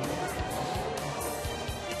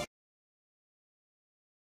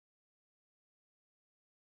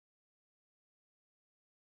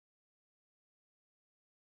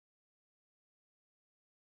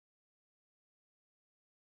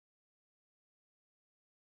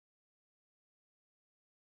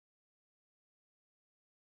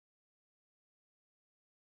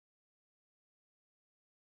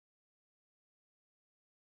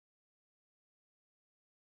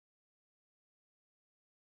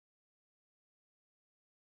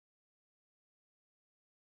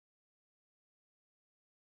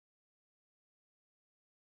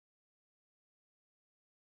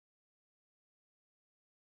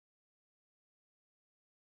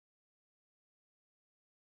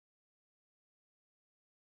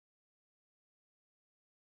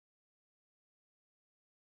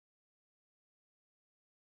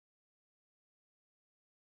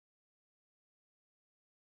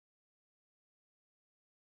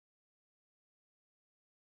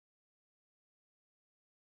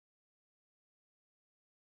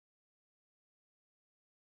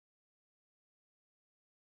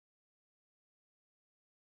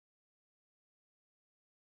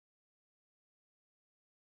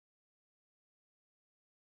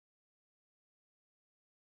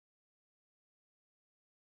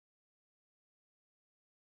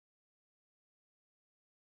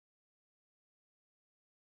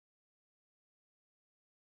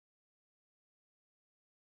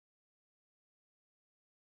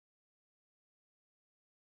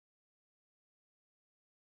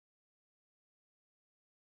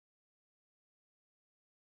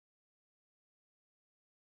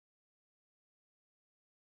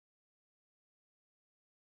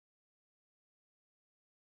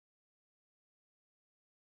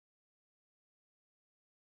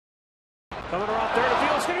 Coming around third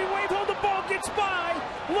field, it's going to be waved on, the ball gets by.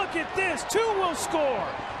 Look at this, 2 will score.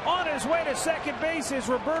 On his way to second base is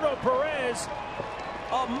Roberto Perez.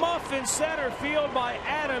 A muff in center field by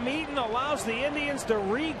Adam Eaton allows the Indians to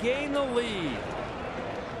regain the lead.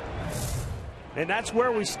 And that's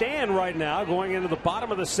where we stand right now going into the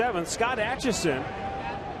bottom of the 7th. Scott Atchison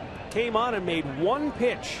came on and made 1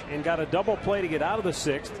 pitch and got a double play to get out of the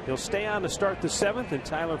 6th. He'll stay on to start the 7th, and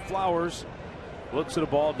Tyler Flowers looks at a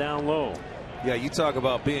ball down low. Yeah, you talk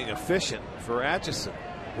about being efficient for Atchison.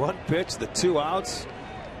 1 pitch, the 2 outs.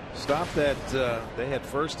 Stop that. They had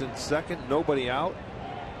first and second, nobody out,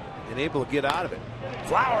 and able to get out of it.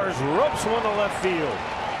 Flowers ropes one to left field.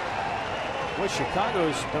 Well,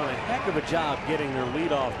 Chicago's done a heck of a job getting their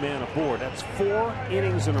leadoff man aboard. That's 4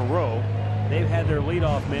 innings in a row. They've had their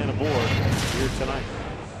leadoff man aboard here tonight.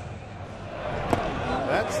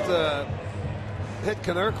 That's the hit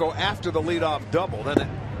Konerko after the leadoff double. Then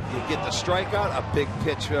you get the strikeout, a big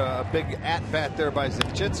pitch, a big at-bat there by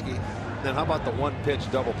Zimchinski. Then how about the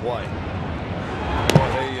 1-pitch double play?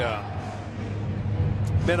 Well,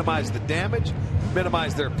 they minimized the damage,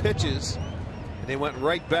 minimized their pitches, and they went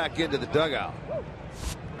right back into the dugout.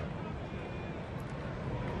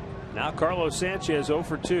 Now Carlos Sanchez 0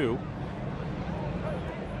 for 2.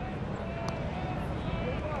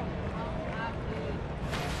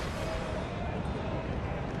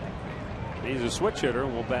 He's a switch hitter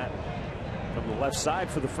and will bat from the left side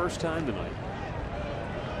for the first time tonight.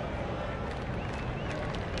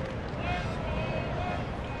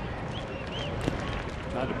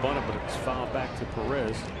 Tried to bunt it, but it's fouled back to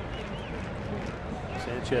Perez.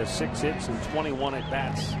 Sanchez 6 hits and 21 at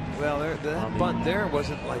bats. Well, that bunt there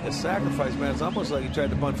wasn't like a sacrifice, man. It's almost like he tried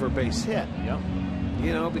to bunt for a base hit. Yep.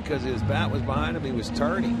 You know, because his bat was behind him, he was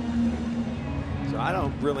tardy. So I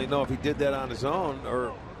don't really know if he did that on his own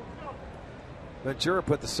or Ventura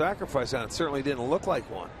put the sacrifice on. It certainly didn't look like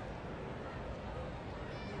one.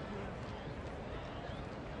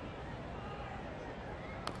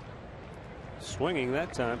 Swinging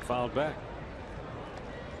that time, fouled back.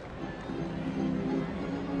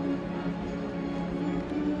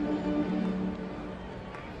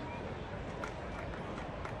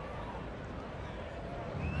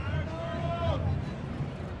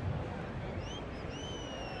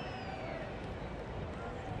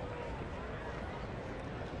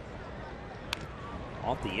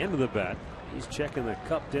 Off the end of the bat. He's checking the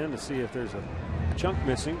cupped end to see if there's a chunk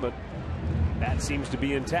missing, but that seems to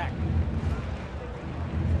be intact.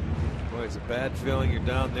 Boy, it's a bad feeling. You're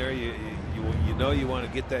down there. You know you want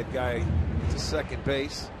to get that guy to second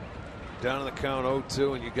base. Down in the count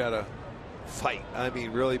 0-2, and you got to fight. I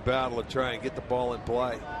mean, really battle to try and get the ball in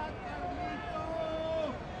play.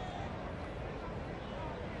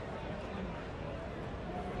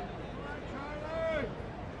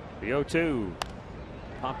 The 0-2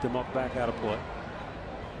 popped him up back out of play.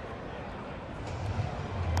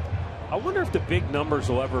 I wonder if the big numbers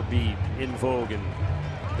will ever be in vogue in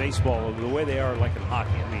baseball the way they are like in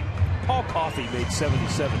hockey. I mean, Paul Coffey made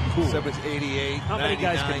 77 cool. 88. How many 99.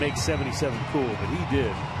 guys can make 77 cool? But he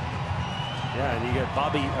did. Yeah, and you got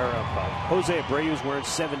Jose Abreu's wearing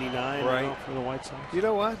 79 right for the White Sox. You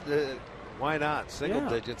know what? Why not? Single Yeah.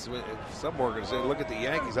 digits. Some organizations, look at the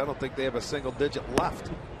Yankees. I don't think they have a single digit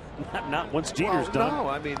left. Not once Jeter's Well, done. No,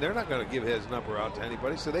 I mean, they're not going to give his number out to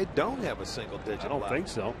anybody, so they don't have a single digit I don't left. think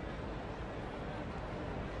so.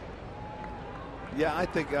 Yeah, I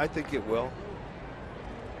think it will.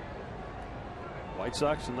 White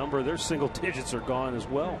Sox, a number of their single digits are gone as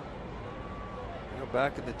well. You know,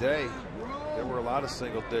 back in the day, there were a lot of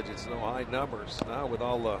single digits, no high numbers. Now with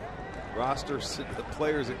all the rosters, the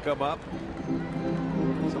players that come up,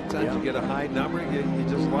 sometimes you get a high number. You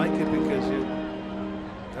just like it because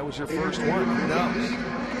that was your first one. Who knows?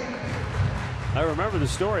 I remember the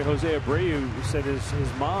story. Jose Abreu said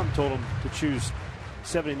his mom told him to choose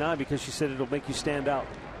 79 because she said it'll make you stand out.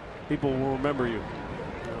 People will remember you.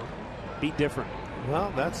 Be different.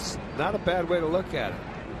 Well, that's not a bad way to look at it.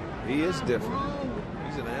 He is different.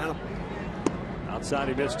 He's an animal. Outside,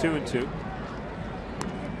 he missed 2-2.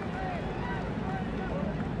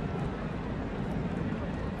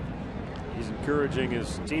 He's encouraging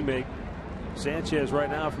his teammate Sanchez right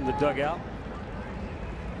now from the dugout.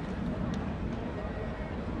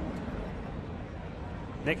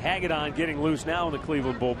 Nick Hagedorn getting loose now in the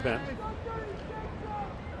Cleveland bullpen.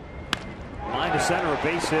 Line to center, a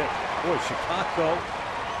base hit. Boy, Chicago.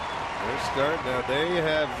 They're starting now. They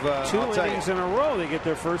have 2 innings in a row. They get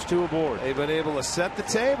their first 2 aboard. They've been able to set the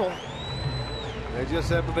table. They just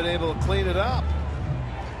haven't been able to clean it up.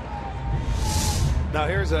 Now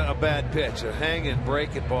here's a bad pitch, a hanging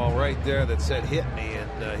breaking ball right there that said hit me,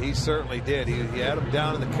 and he certainly did. He had him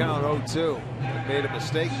down in the count 0-2 and made a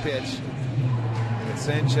mistake pitch. And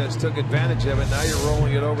Sanchez took advantage of it. Now you're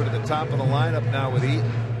rolling it over to the top of the lineup now with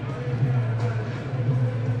Eaton.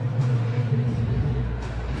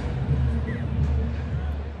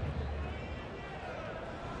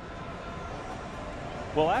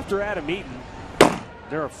 Well, after Adam Eaton,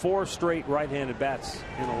 there are 4 straight right-handed bats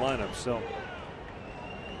in the lineup, so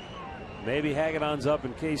maybe Hagedorn's up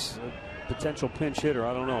in case a potential pinch hitter.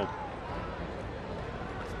 I don't know.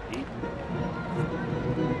 Eaton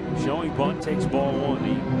showing bunt, takes ball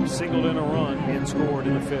 1. He singled in a run and scored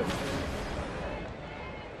in the 5th.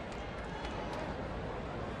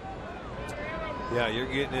 Yeah, you're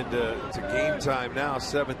getting into game time now.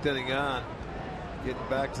 7th inning on. Getting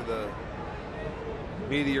back to the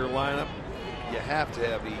meteor lineup. You have to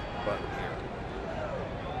have Eaton button here.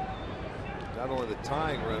 Not only the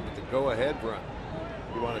tying run, but the go-ahead run.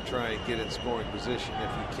 You want to try and get in scoring position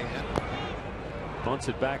if you can. Bunts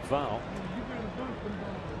it back foul.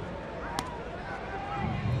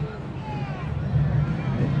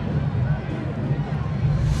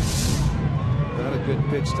 Not a good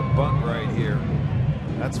pitch to bunt right here.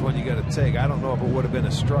 That's one you got to take. I don't know if it would have been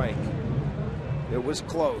a strike. It was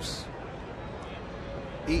close.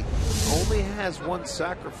 He only has 1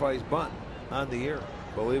 sacrifice bunt on the year,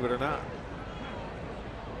 believe it or not.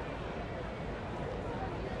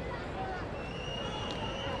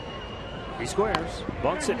 He squares,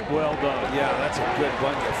 bunts it, well done. Yeah, that's a good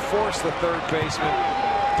bunt. You force the third baseman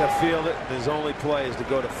to field it, and his only play is to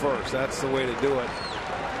go to first. That's the way to do it.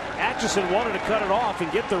 Atchison wanted to cut it off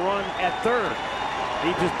and get the run at third.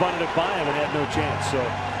 He just bunted it by him and had no chance. So,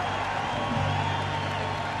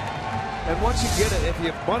 and once you get it, if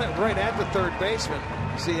you bunt it right at the third baseman,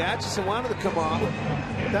 see, Atchison wanted to come off.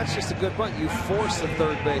 That's just a good bunt. You force the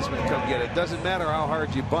third baseman to come get it. Doesn't matter how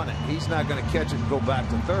hard you bunt it. He's not going to catch it and go back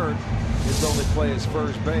to third. His only play is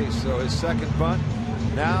first base. So his second bunt.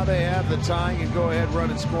 Now they have the tying and go ahead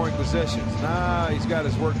run in scoring positions. Now he's got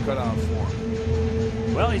his work cut out for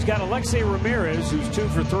him. Well, he's got Alexei Ramirez, who's 2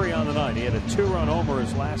 for 3 on the night. He had a 2-run homer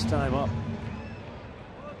his last time up.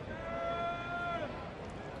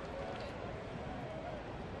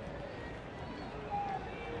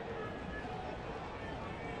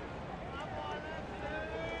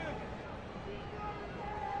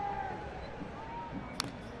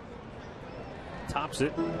 tops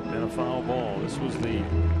it, and a foul ball. This was the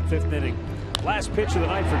 5th inning. Last pitch of the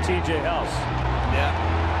night for T.J. House. Yeah,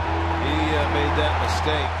 he made that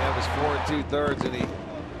mistake. That was 4 2/3,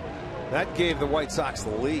 and that gave the White Sox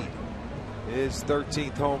the lead. His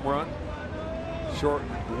 13th home run.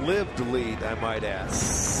 Short-lived lead, I might add.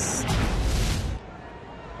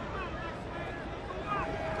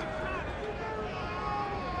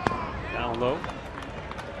 Down low.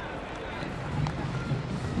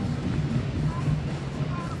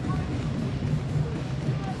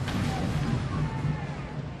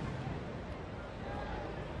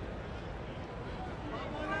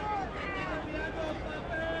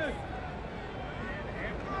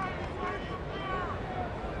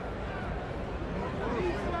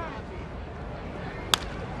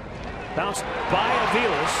 Bounced by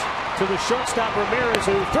Aviles to the shortstop Ramirez,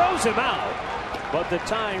 who throws him out. But the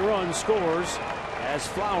tying run scores as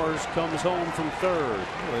Flowers comes home from third.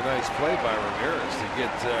 Really nice play by Ramirez to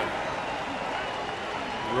get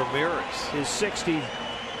Ramirez. His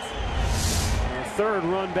 63rd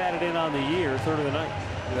run batted in on the year, 3rd of the night.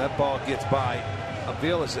 That ball gets by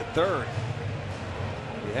Aviles at third.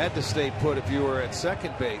 You had to stay put if you were at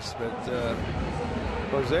second base, but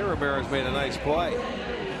Jose Ramirez made a nice play.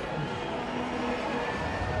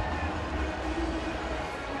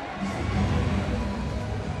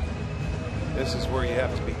 This is where you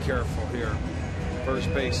have to be careful here.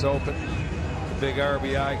 First base open. The big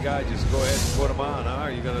RBI guy, just go ahead and put him on. Huh?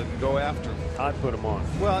 Are you going to go after him? I'd put him on.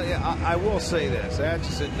 Well, yeah, I will say this.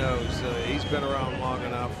 Atchison knows he's been around long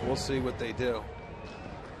enough. We'll see what they do.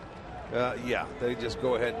 Yeah, they just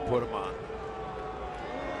go ahead and put him on.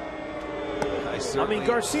 I mean,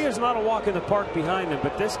 Garcia's not a walk in the park behind him,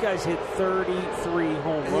 but this guy's hit 33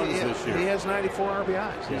 home runs this year. He has 94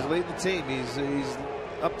 RBIs. He's leading the team. He's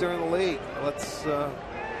up there in the league. Let's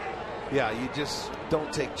yeah, you just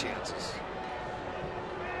don't take chances.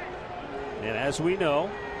 And as we know,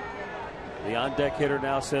 the on-deck hitter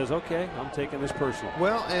now says, okay, I'm taking this personal.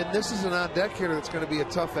 Well, and this is an on-deck hitter that's going to be a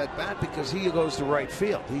tough at-bat because he goes to right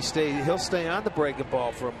field. He'll stay on the breaking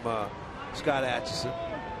ball from Scott Atchison.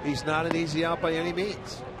 He's not an easy out by any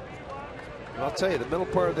means. And I'll tell you, the middle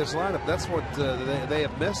part of this lineup, that's what they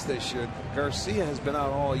have missed this year. Garcia has been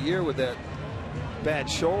out all year with that bad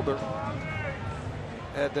shoulder.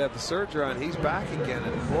 Had to have the surgery on. He's back again,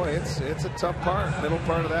 and boy, it's a tough middle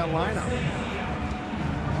part of that lineup.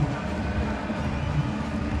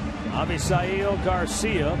 Avisail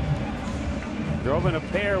Garcia drove in a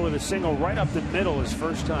pair with a single right up the middle his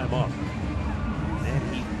first time up,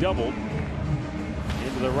 and he doubled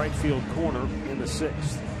into the right field corner in the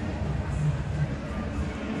 6th.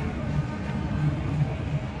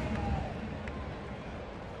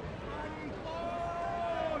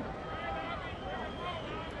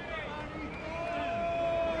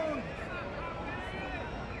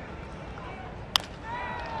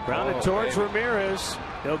 Grounded towards Ramirez.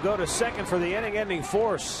 He'll go to second for the inning-ending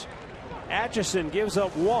force. Atchison gives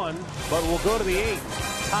up 1, but will go to the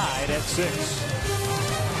 8th, tied at 6.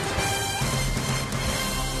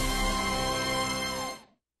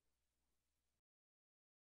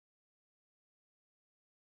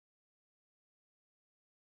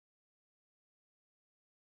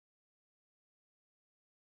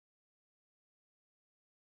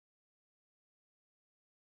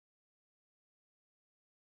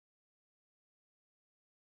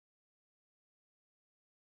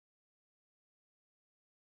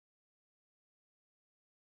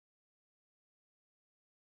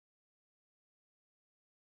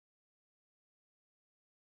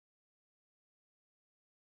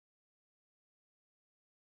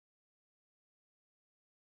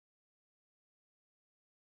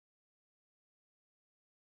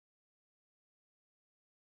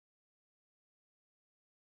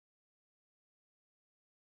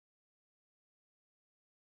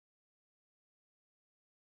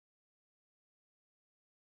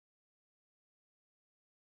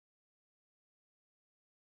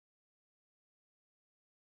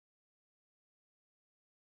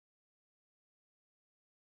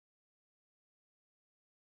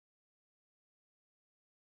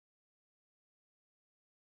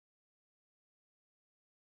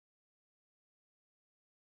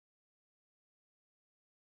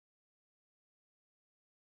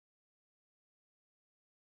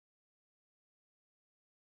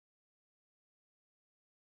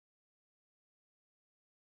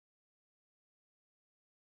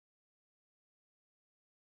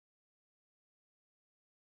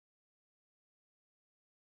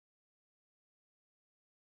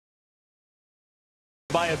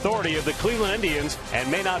 by authority of the Cleveland Indians and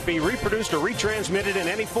may not be reproduced or retransmitted in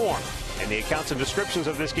any form. And the accounts and descriptions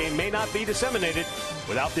of this game may not be disseminated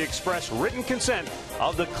without the express written consent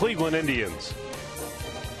of the Cleveland Indians.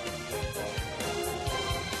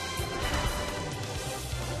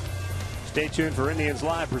 Stay tuned for Indians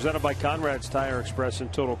Live, presented by Conrad's Tire Express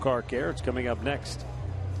and Total Car Care. It's coming up next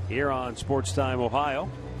here on Sports Time Ohio.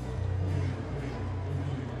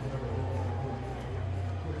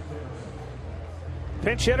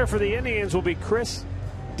 Pinch hitter for the Indians will be Chris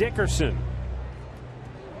Dickerson.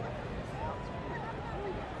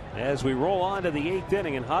 As we roll on to the 8th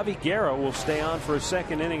inning, and Javi Guerra will stay on for a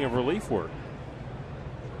second inning of relief work.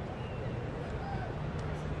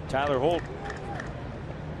 Tyler Holt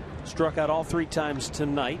struck out all 3 times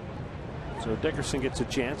tonight, so Dickerson gets a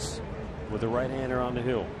chance with a right-hander on the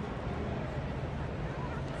hill.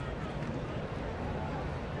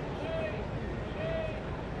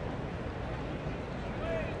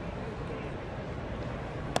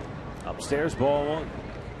 Upstairs, ball 1.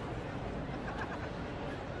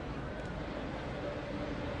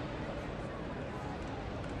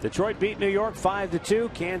 Detroit beat New York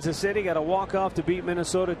 5-2. Kansas City got a walk-off to beat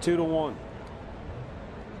Minnesota 2-1.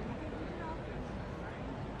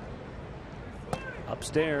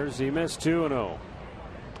 Upstairs, he missed 2-0.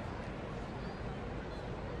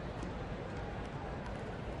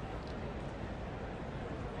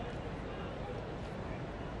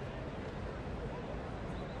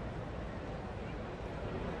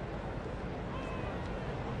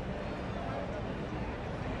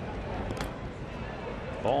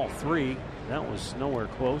 Ball 3. That was nowhere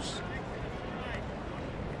close.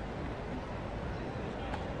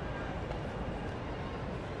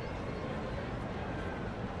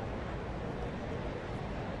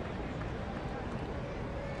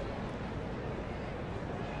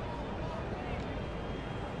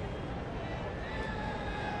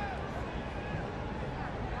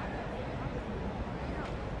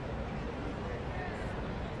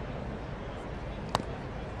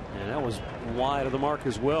 Wide of the mark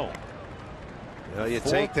as well. Well, you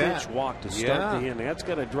take that. 4-pitch walk to start the inning. That's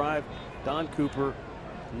going to drive Don Cooper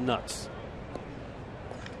nuts.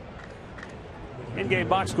 In-game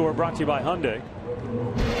box score brought to you by Hyundai.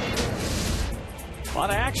 A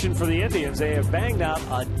lot of action for the Indians. They have banged out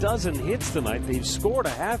a dozen hits tonight. They've scored a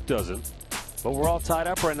half dozen, but we're all tied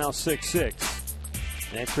up right now 6-6.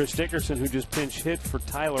 And Chris Dickerson, who just pinch hit for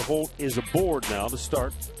Tyler Holt, is aboard now to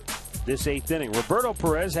start this 8th inning. Roberto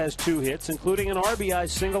Perez has 2 hits, including an RBI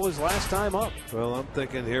single his last time up. Well, I'm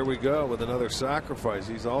thinking here we go with another sacrifice.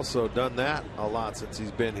 He's also done that a lot since he's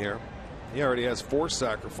been here. He already has 4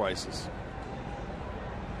 sacrifices.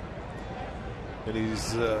 And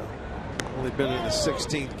he's only been in the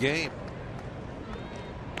 16th game.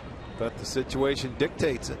 But the situation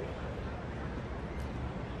dictates it.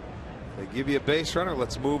 They give you a base runner,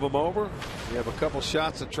 let's move him over. You have a couple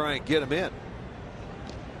shots to try and get him in.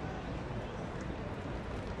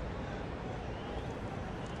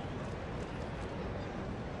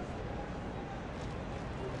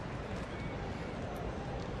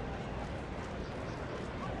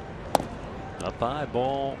 Up high,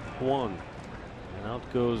 ball 1. And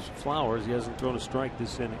out goes Flowers. He hasn't thrown a strike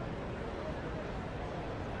this inning.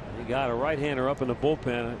 He got a right-hander up in the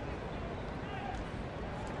bullpen.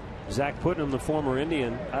 Zach Putnam, the former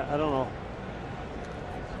Indian. I don't know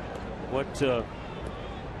what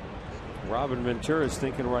Robin Ventura is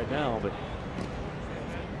thinking right now, but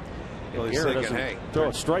well, he's thinking, hey, throw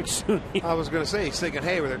a strike soon. I was going to say, he's thinking,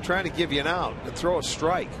 hey, they're trying to give you an out and throw a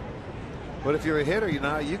strike. But if you're a hitter,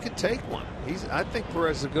 you can take one. I think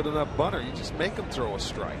Perez is a good enough bunter. You just make him throw a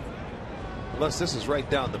strike. Unless this is right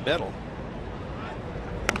down the middle.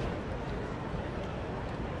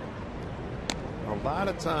 A lot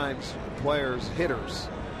of times players, hitters,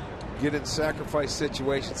 get in sacrifice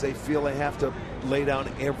situations. They feel they have to lay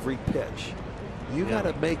down every pitch. You got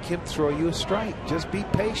to make him throw you a strike. Just be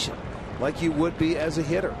patient like you would be as a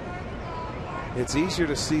hitter. It's easier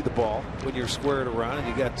to see the ball when you're squared around and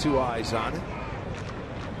you got 2 eyes on it.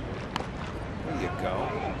 There you go.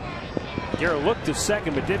 Guerra looked to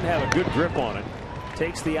second but didn't have a good grip on it.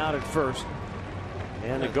 Takes the out at first.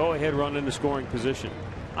 And a go-ahead run into scoring position.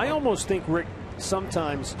 I almost think, Rick,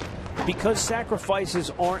 sometimes because sacrifices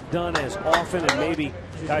aren't done as often and maybe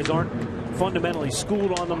guys aren't fundamentally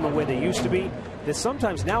schooled on them the way they used to be, that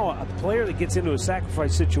sometimes now a player that gets into a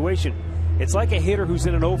sacrifice situation, it's like a hitter who's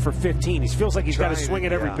in an 0 for 15. He feels like he's got to swing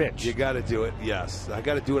at every pitch. You got to do it, yes. I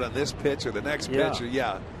got to do it on this pitch or the next pitch.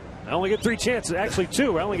 Or, I only get 3 chances. Actually,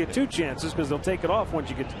 2. I only get 2 chances because they'll take it off once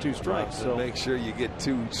you get to 2 strikes. So make sure you get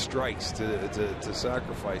 2 strikes to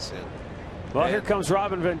sacrifice in. Well, here comes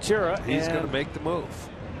Robin Ventura. He's going to make the move.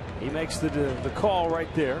 He makes the call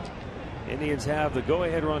right there. Indians have the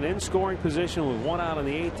go-ahead run in scoring position with 1 out in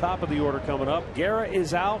the 8th. Top of the order coming up. Guerra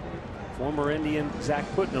is out. Former Indian Zach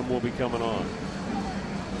Putnam will be coming on.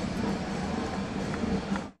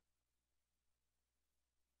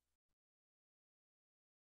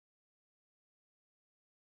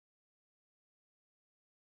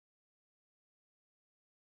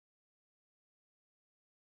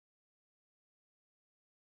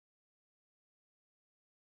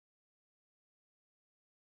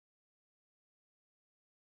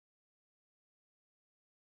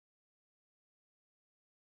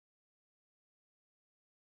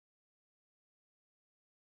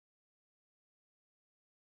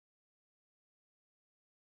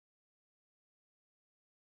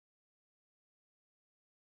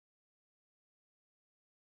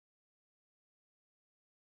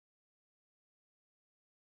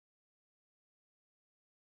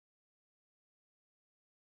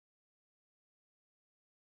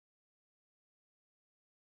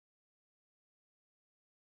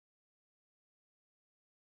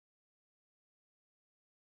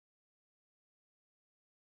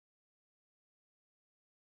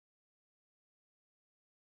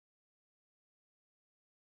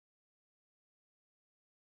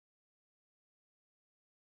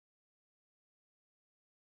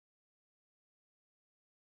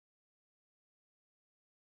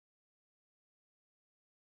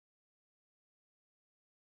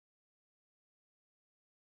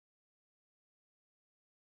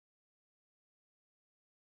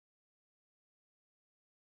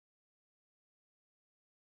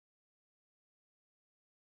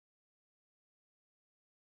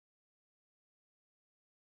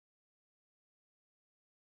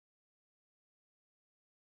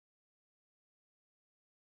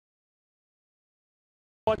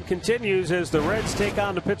 One continues as the Reds take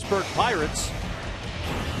on the Pittsburgh Pirates.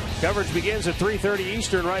 Coverage begins at 3:30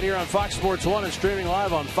 Eastern right here on Fox Sports 1 and streaming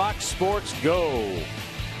live on Fox Sports Go.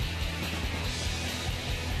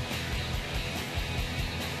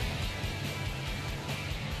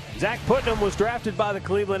 Zach Putnam was drafted by the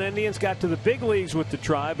Cleveland Indians, got to the big leagues with the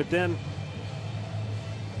Tribe, but then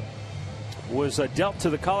was dealt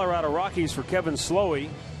to the Colorado Rockies for Kevin Slowey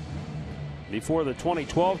before the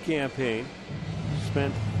 2012 campaign.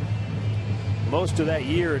 Spent most of that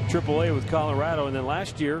year at AAA with Colorado, and then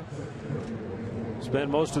last year spent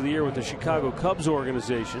most of the year with the Chicago Cubs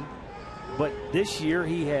organization. But this year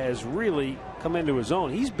he has really come into his own.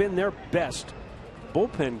 He's been their best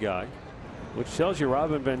bullpen guy, which tells you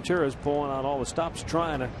Robin Ventura is pulling out all the stops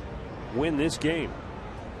trying to win this game.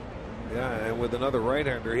 Yeah, and with another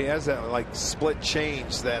right-hander, he has that like split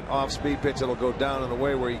change, that off-speed pitch that'll go down in a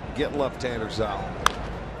way where he can get left-handers out.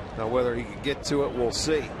 Now whether he can get to it, we'll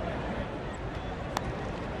see.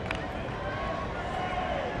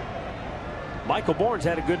 Michael Bourne's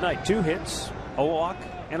had a good night. 2 hits, a walk,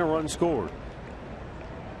 and a run scored.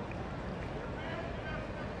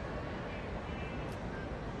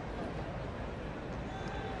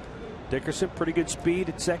 Dickerson, pretty good speed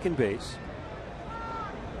at second base.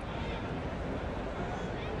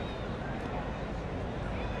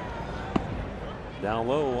 Down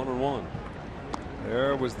low, 1-1.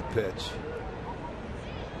 There was the pitch.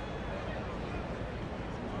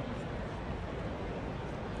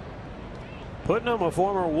 Putnam, a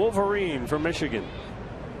former Wolverine from Michigan.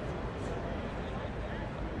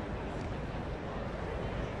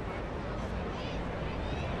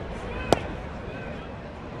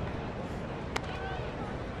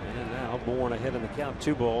 And now Bourne ahead in the count,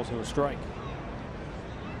 2 balls and a strike.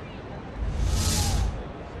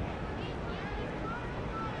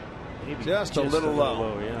 Maybe just a little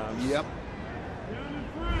low. Yeah. Yep.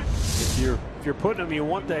 If you're putting him, you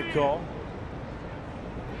want that call.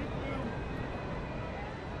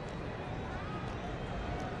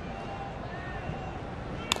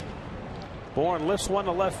 Bourne lifts one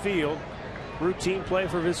to left field. Routine play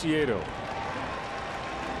for Viciedo.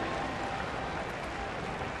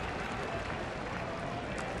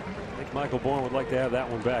 I think Michael Bourne would like to have that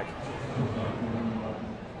one back.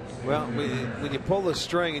 Well, when you pull the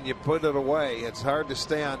string and you put it away, it's hard to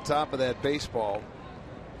stay on top of that baseball.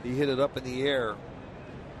 He hit it up in the air.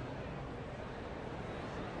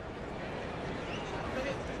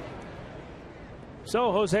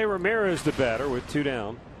 So Jose Ramirez the batter with 2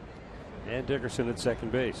 down, and Dickerson at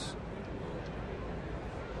second base.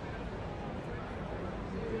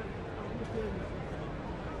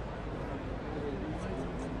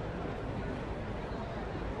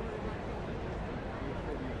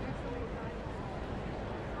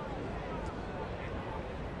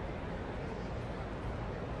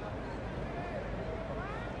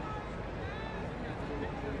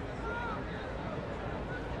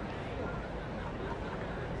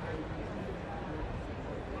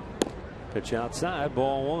 Pitch outside,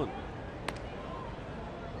 ball one.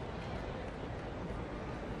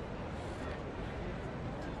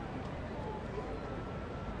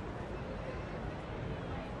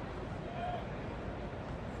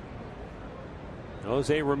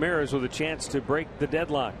 Jose Ramirez with a chance to break the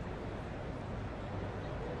deadlock.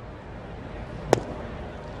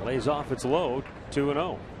 Lays off, it's low,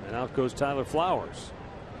 2-0, and out goes Tyler Flowers.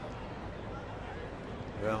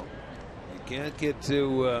 Well, you can't get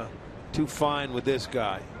too fine with this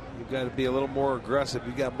guy. You've got to be a little more aggressive.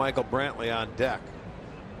 You got Michael Brantley on deck.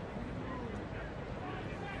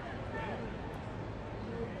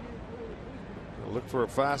 Look for a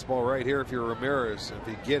fastball right here if you're Ramirez. If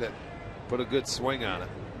you get it, put a good swing on it.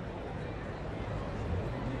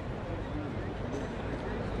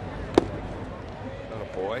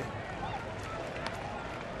 Oh boy.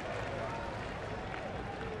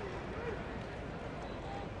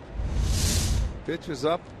 Pitch was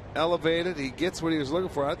up, elevated. He gets what he was looking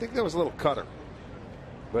for. I think that was a little cutter,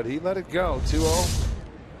 but he let it go. 2-0.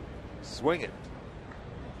 Swing it.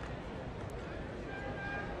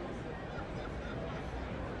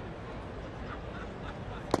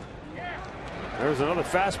 There's another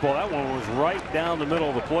fastball. That one was right down the middle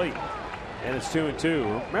of the plate. And it's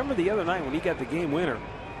 2-2. Remember the other night when he got the game winner?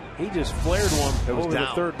 He just flared one over the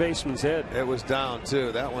third baseman's head. It was down,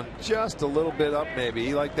 too. That one just a little bit up, maybe.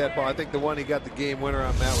 He liked that ball. I think the one he got the game winner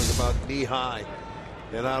on, Matt, was about knee high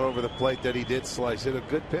and out over the plate that he did slice. Hit a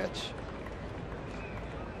good pitch.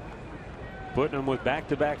 Putting him with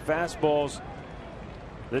back-to-back fastballs.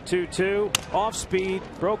 The 2-2. Off speed.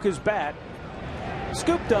 Broke his bat.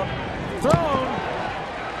 Scooped up. Thrown.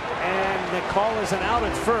 And the call is an out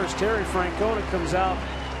at first. Terry Francona comes out.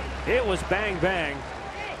 It was bang bang.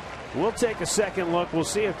 We'll take a second look. We'll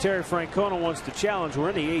see if Terry Francona wants to challenge.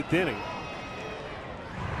 We're in the 8th inning.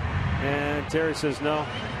 And Terry says, no,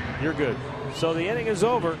 you're good. So the inning is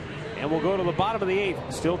over, and we'll go to the bottom of the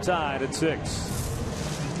 8th. Still tied at 6.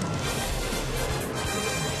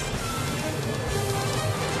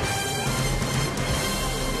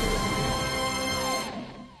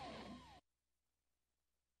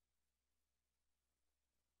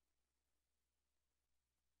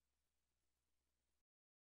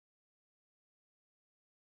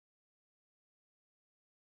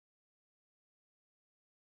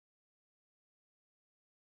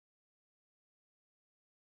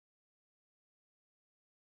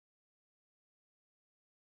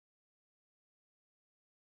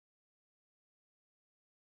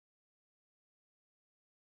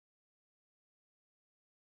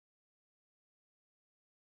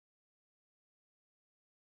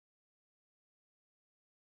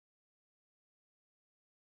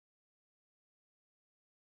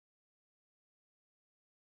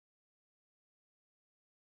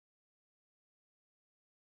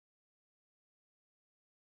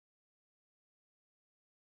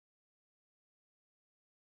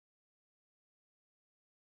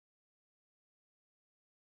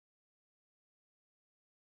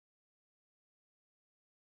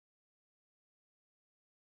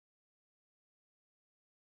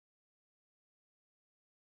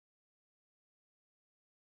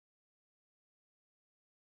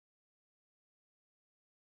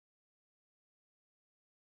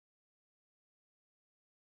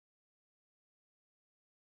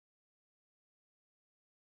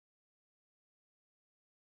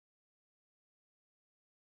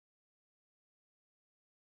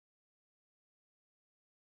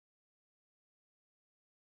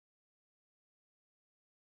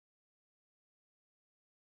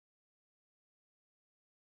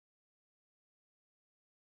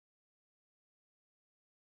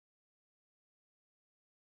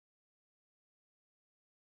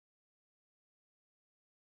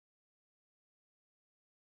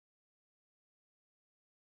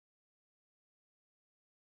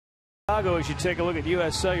 Chicago, as you take a look at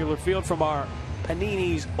U.S. Cellular Field from our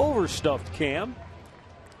Panini's Overstuffed cam.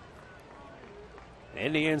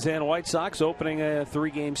 Indians and White Sox opening a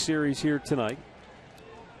 3-game series here tonight.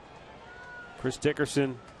 Chris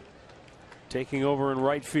Dickerson taking over in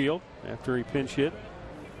right field after he pinch hit.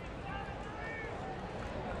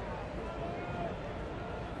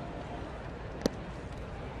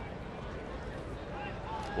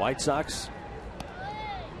 White Sox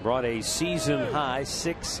brought a season-high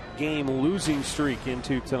 6-game losing streak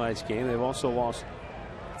into tonight's game. They've also lost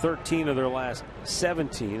 13 of their last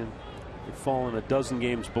 17, and they've fallen a dozen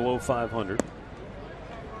games below 500.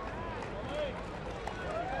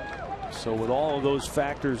 So with all of those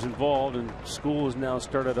factors involved, and school has now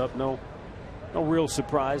started up, no real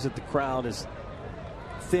surprise that the crowd is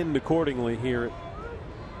thinned accordingly here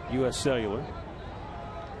at U.S. Cellular.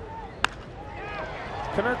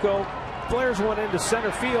 Konerko flares one into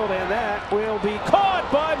center field, and that will be caught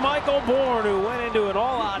by Michael Bourne, who went into an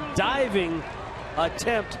all-out diving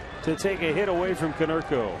attempt to take a hit away from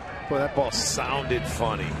Konerko. Boy, that ball sounded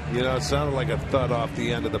funny. You know, it sounded like a thud off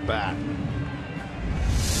the end of the bat.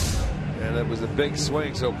 And it was a big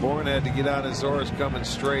swing, so Bourne had to get on his horse coming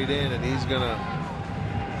straight in, and he's going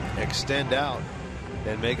to extend out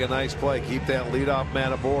and make a nice play. Keep that leadoff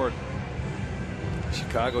man aboard.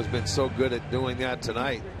 Chicago's been so good at doing that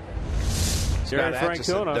tonight. Terry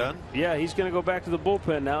Francona, yeah, he's going to go back to the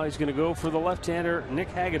bullpen now. He's going to go for the left-hander Nick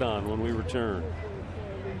Hagedorn when we return.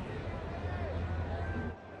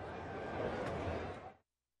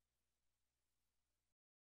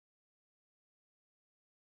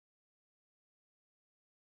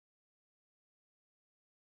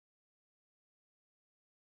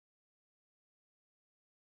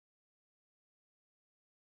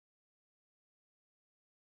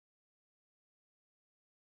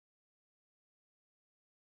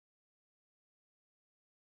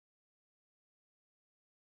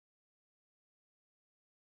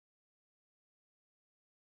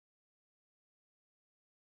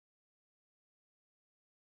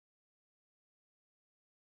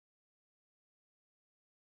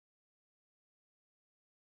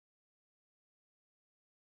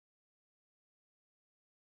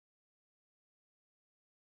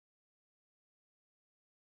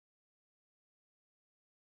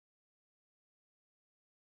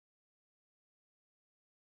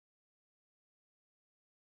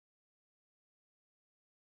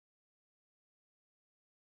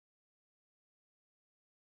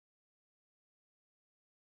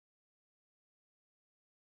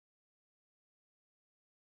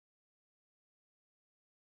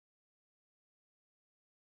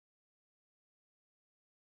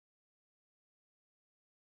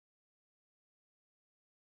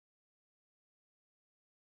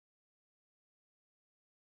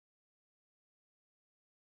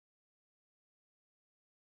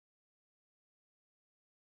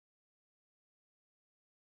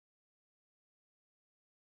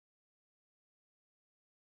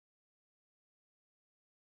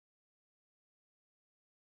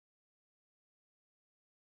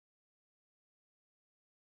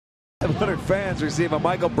 Fans receive a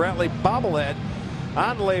Michael Brantley bobblehead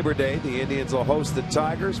on Labor Day. The Indians will host the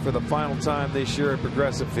Tigers for the final time this year at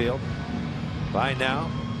Progressive Field. Buy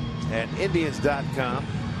now at Indians.com.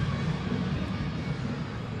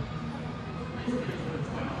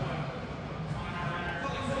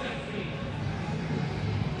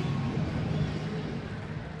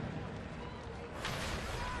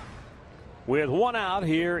 With one out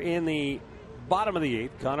here in the bottom of the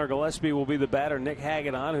eighth, Connor Gillespie will be the batter. Nick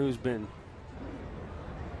Hagedorn, who's been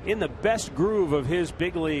in the best groove of his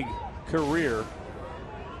big league career,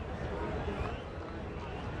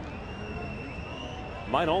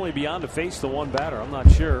 might only be on to face the one batter. I'm not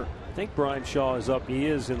sure. I think Brian Shaw is up. He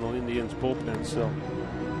is in the Indians bullpen, so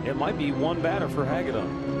it might be one batter for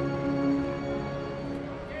Hagedorn.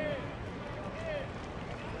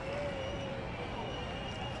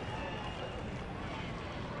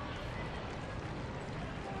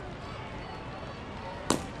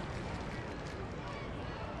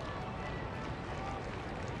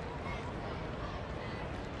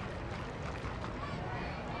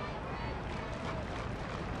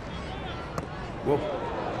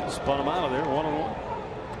 Whoa. Spun him out of there, 1-1.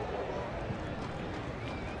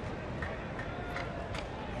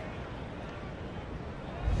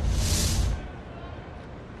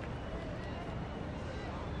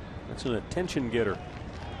 That's an attention getter.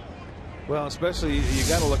 Well, especially you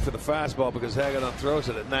got to look for the fastball because Hagedorn throws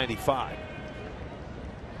it at 95.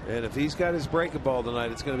 And if he's got his breaking ball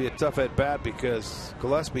tonight, it's going to be a tough at bat because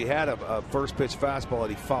Gillespie had a first pitch fastball that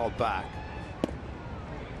he fouled back.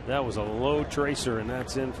 That was a low tracer, and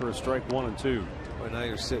that's in for a strike 1 and 2. Well, now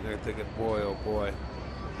you're sitting there thinking, boy, oh boy,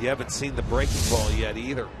 you haven't seen the breaking ball yet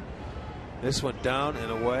either. This went down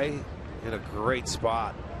and away in a great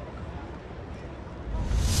spot.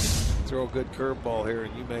 Throw a good curveball here,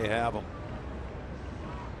 and you may have him.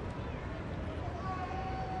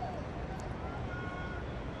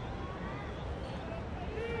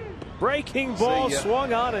 Breaking ball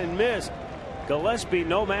swung on and missed. Gillespie,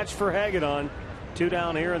 no match for Hagedorn. 2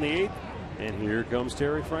 down here in the 8th, and here comes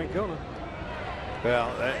Terry Francona.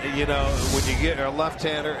 Well, you know, when you get a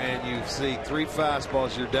left-hander and you see 3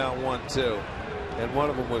 fastballs, you're down 1-2, and one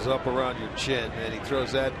of them was up around your chin, and he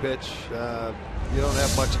throws that pitch, you don't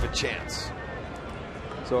have much of a chance.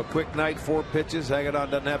 So a quick night, 4 pitches. Hagedorn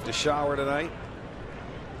doesn't have to shower tonight.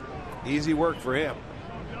 Easy work for him.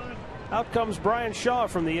 Out comes Brian Shaw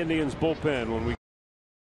from the Indians bullpen when we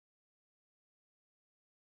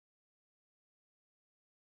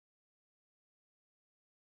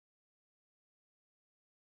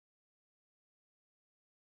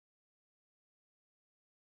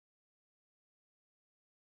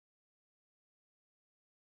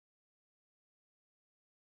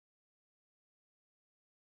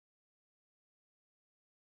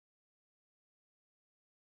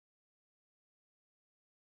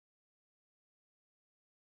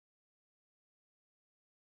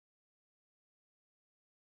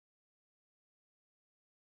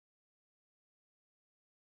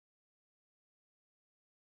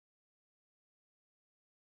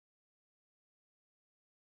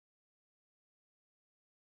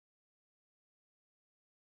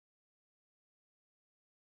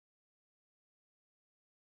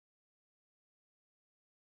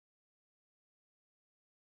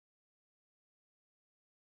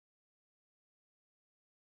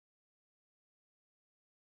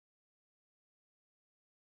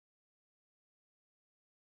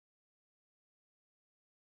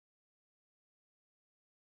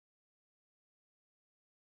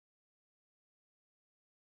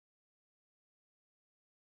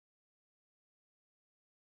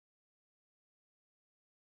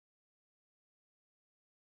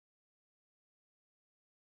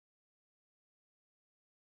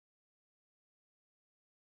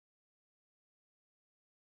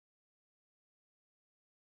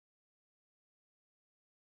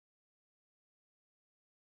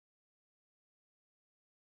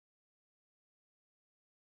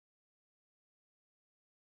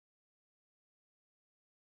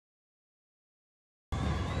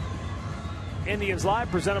Indians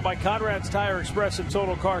Live, presented by Conrad's Tire Express and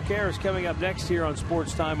Total Car Care, is coming up next here on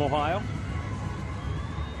Sports Time Ohio.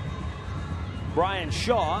 Brian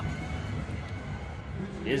Shaw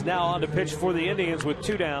is now on to pitch for the Indians with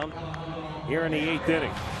 2 down here in the 8th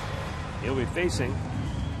inning. He'll be facing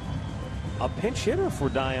a pinch hitter for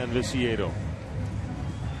Dayan Viciedo.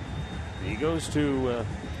 He goes to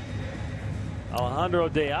Alejandro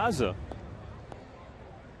De Aza.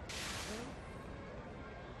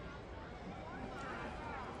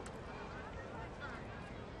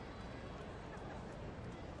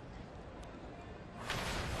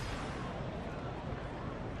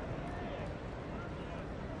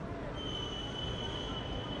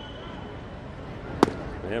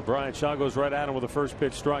 And Brian Shaw goes right at him with a first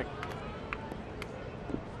pitch strike.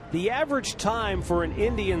 The average time for an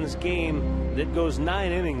Indians game that goes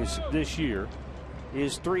 9 innings this year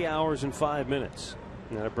is 3 hours and 5 minutes.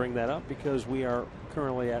 And I bring that up because we are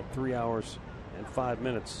currently at 3 hours and 5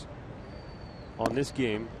 minutes on this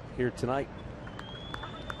game here tonight.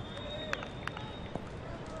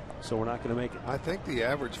 So we're not going to make it. I think the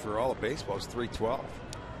average for all of baseball is 3:12.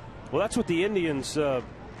 Well, that's what the Indians'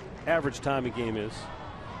 average time of game is.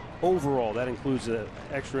 Overall, that includes the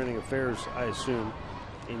extra inning affairs, I assume,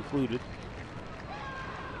 included.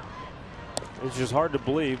 It's just hard to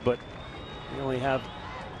believe, but we only have,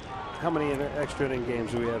 how many extra inning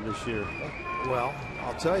games do we have this year? Well,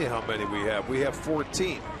 I'll tell you how many we have. We have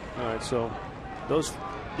 14. All right, so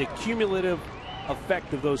the cumulative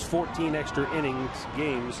effect of those 14 extra innings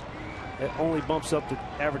games, it only bumps up the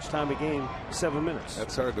average time of game 7 minutes.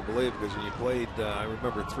 That's hard to believe because when you played, I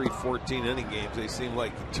remember 3 14-inning games, they seemed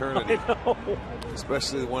like eternity. I know.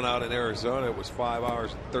 Especially the one out in Arizona. It was 5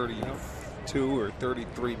 hours and 32 or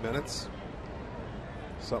 33 minutes.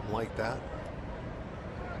 Something like that.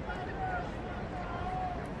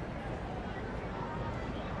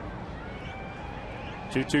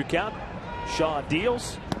 Two count. Shaw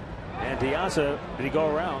deals. And De Aza, did he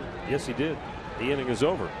go around? Yes, he did. The inning is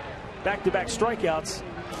over. Back-to-back strikeouts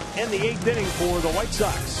and the 8th inning for the White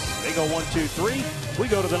Sox. They go 1, 2, 3. We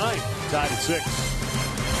go to the 9th, tied at 6.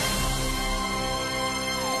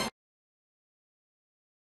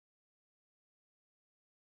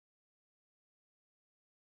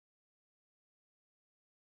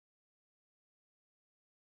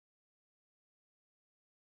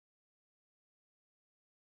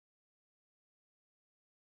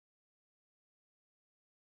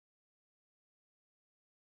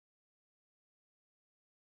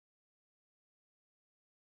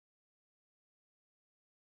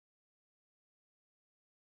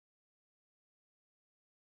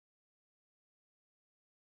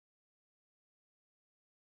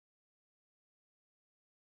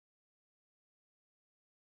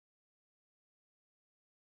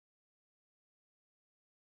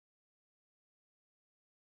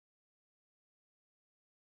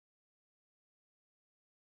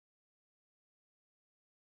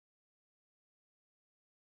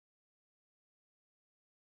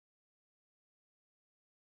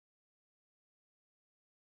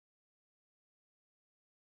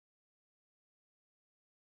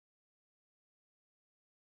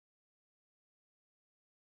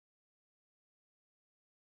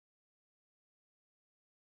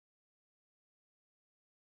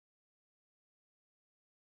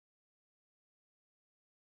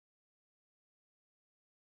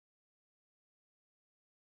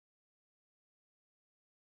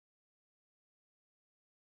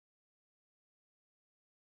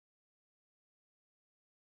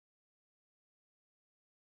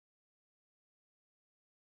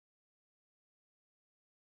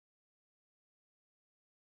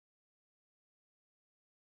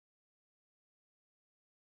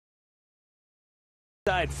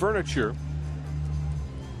 Furniture.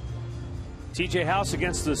 TJ House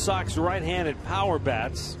against the Sox right-handed power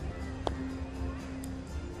bats.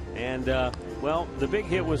 And, well, the big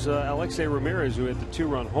hit was Alexei Ramirez, who hit the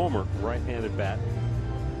 2-run homer, right-handed bat.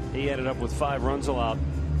 He ended up with 5 runs allowed.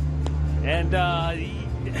 And,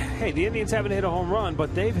 hey, the Indians haven't hit a home run,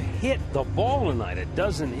 but they've hit the ball tonight. A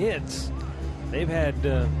dozen hits. They've had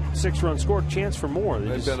 6 runs scored, chance for more.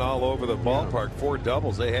 They've been all over the ballpark. 4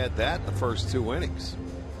 doubles. They had that in the first 2 innings.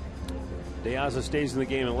 De Aza stays in the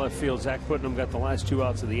game in left field. Zach Putnam got the last 2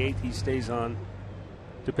 outs of the 8th. He stays on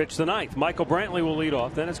to pitch the 9th. Michael Brantley will lead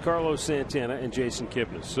off. Then it's Carlos Santana and Jason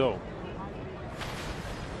Kipnis. So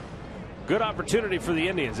good opportunity for the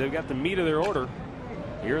Indians. They've got the meat of their order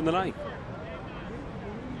here in the 9th.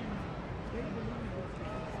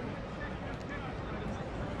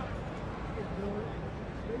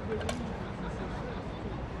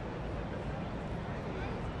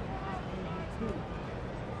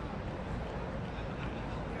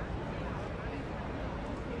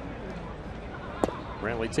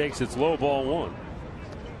 Brantley takes its low, ball 1.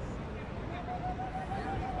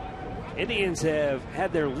 Indians have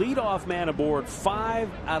had their leadoff man aboard 5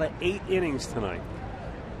 out of 8 innings tonight,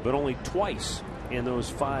 but only twice in those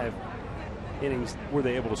 5 innings were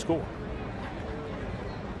they able to score.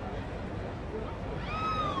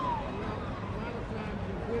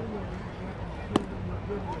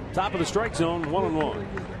 Top of the strike zone, 1-1.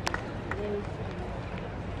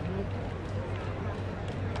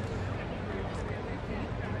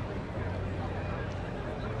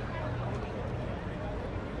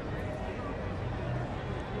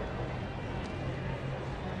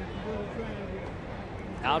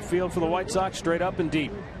 Outfield for the White Sox, straight up and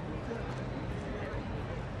deep.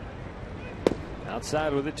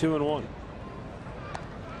 Outside with it, 2-1.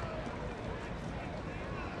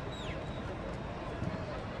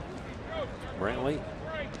 Brantley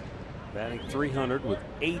batting .300 with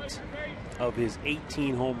 8 of his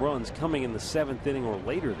 18 home runs coming in the 7th inning or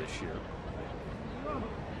later this year.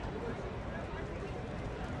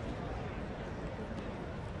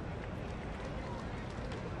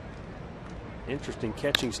 Interesting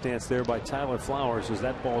catching stance there by Tyler Flowers as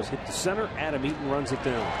that ball is hit to center. Adam Eaton runs it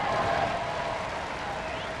down.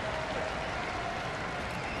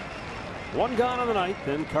 1 gone on the night.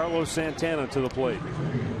 Then Carlos Santana to the plate.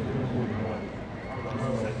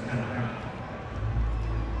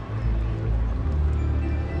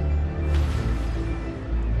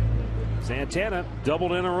 Santana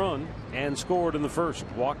doubled in a run and scored in the first.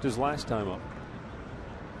 Walked his last time up.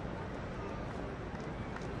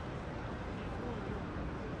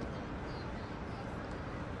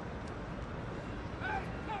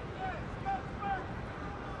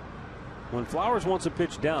 When Flowers wants a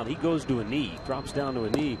pitch down, he goes to a knee, drops down to a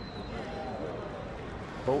knee.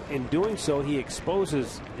 But in doing so, he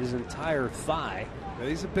exposes his entire thigh. Yeah,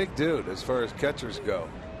 he's a big dude as far as catchers go.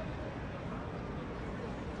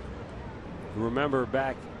 Remember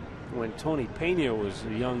back when Tony Pena was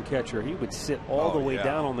a young catcher, he would sit all the way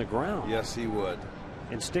down on the ground. Yes, he would.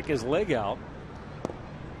 And stick his leg out.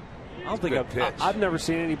 I've never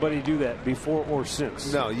seen anybody do that before or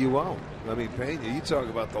since. No, you won't. I mean, Pena, you talk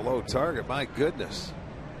about the low target. My goodness.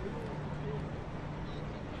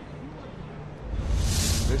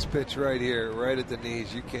 This pitch right here, right at the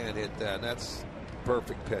knees, you can't hit that. That's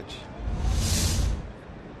perfect pitch.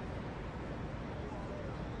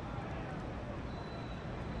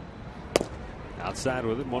 Outside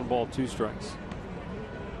with it, 1 ball, 2 strikes.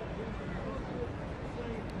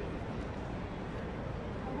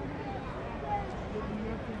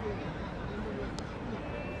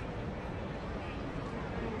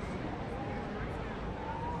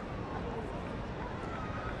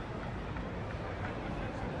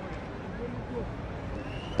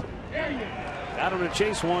 Got him to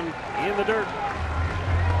chase one in the dirt.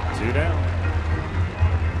 2 down.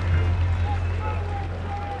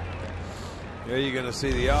 There you're going to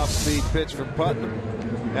see the off-speed pitch from Putnam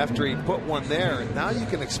after he put one there. And now you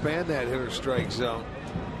can expand that hitter strike zone.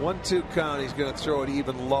 1-2 count. He's going to throw it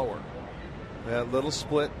even lower. That little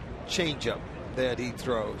split changeup that he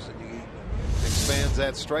throws. And he expands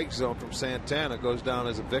that strike zone from Santana. Goes down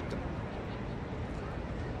as a victim.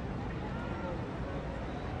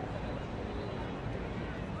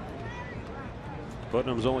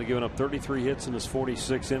 Putnam's only given up 33 hits in his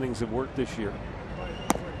 46 innings of work this year.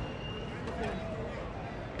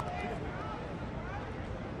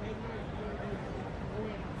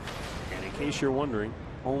 And in case you're wondering,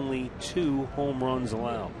 only 2 home runs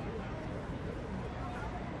allowed.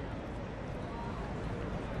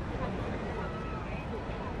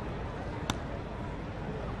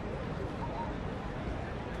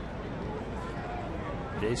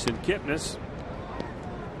 Jason Kipnis.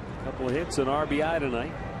 Couple of hits and RBI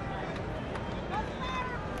tonight.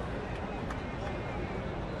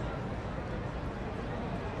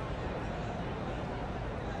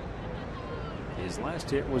 His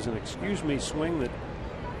last hit was an excuse me swing that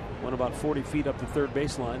went about 40 feet up the third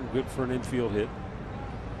baseline. Good for an infield hit.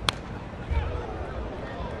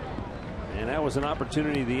 And that was an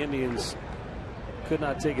opportunity the Indians could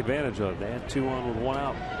not take advantage of. They had 2 on with 1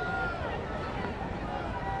 out.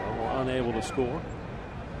 They were unable to score.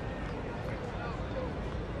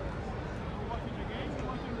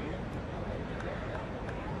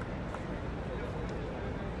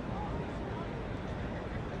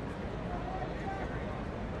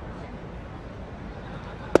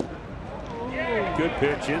 Good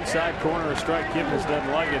pitch inside corner, a strike. Kipnis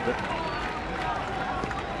doesn't like it, but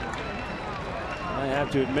I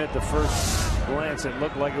have to admit the first glance it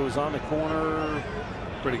looked like it was on the corner.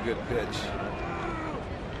 Pretty good pitch.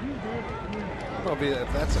 don't know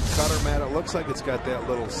if that's a cutter, Matt. It looks like it's got that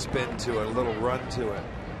little spin to it, a little run to it.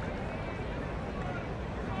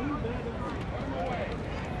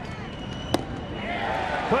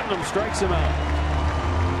 Putnam strikes him out.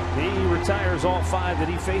 He retires all 5 that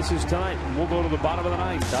he faces tonight, and we'll go to the bottom of the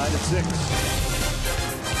 9th, tied at 6.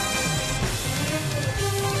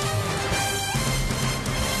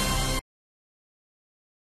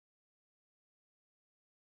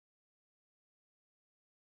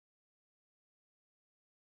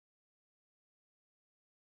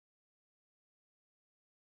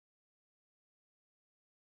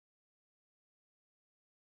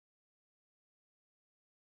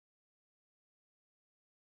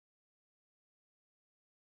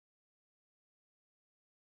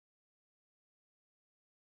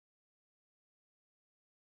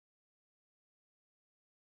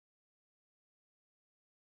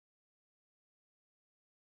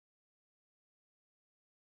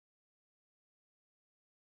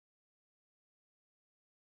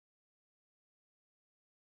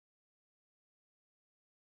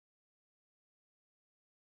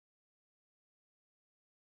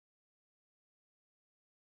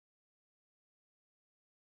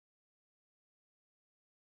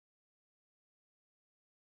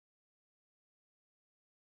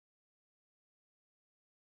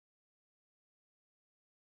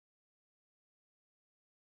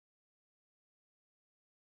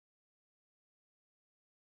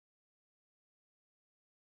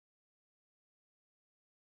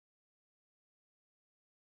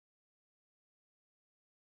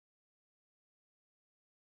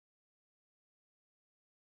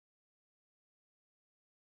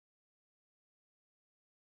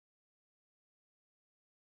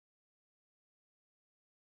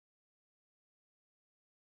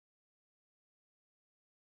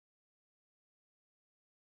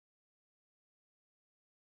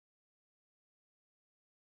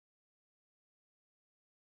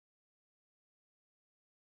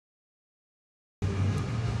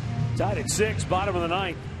 Tied at 6, bottom of the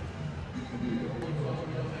 9th.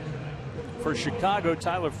 For Chicago,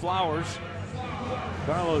 Tyler Flowers,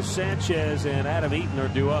 Carlos Sanchez, and Adam Eaton are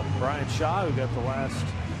due up. Brian Shaw, who got the last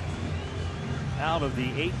out of the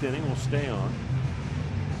 8th inning, will stay on.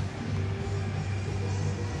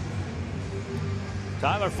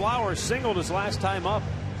 Tyler Flowers singled his last time up.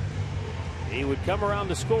 He would come around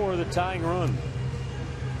to score the tying run.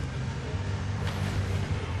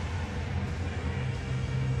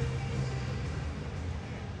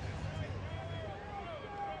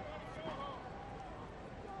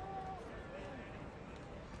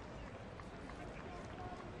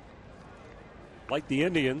 Like the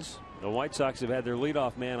Indians, the White Sox have had their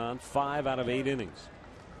leadoff man on 5 out of 8 innings.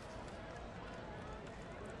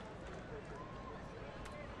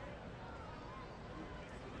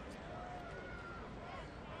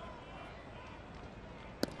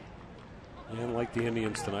 And like the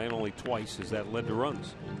Indians tonight, only twice has that led to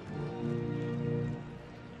runs.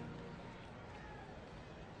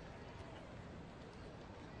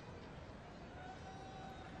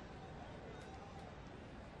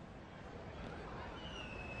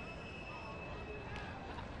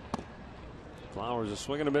 Flowers a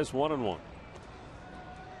swing and a miss, 1-1.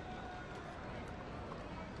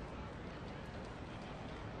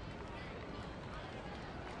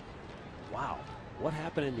 Wow. What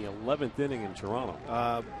happened in the 11th inning in Toronto?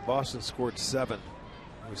 Boston scored 7.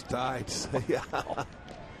 It was tied. Yeah.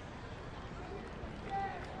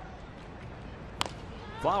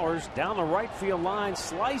 Flowers down the right field line,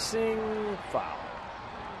 slicing, foul.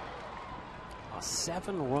 A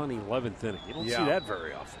 7-run 11th inning. You don't see that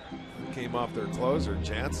very often. Came off their closer,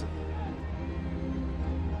 Jansen.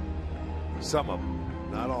 Some of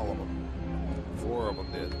them, not all of them. 4 of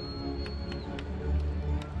them did.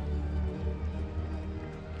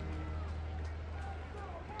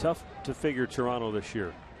 Tough to figure Toronto this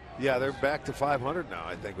year. Yeah, they're back to 500 now,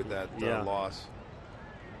 I think, with that loss.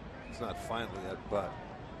 It's not final yet, but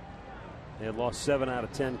they had lost 7 out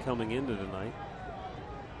of 10 coming into tonight.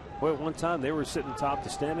 Boy, at one time they were sitting top the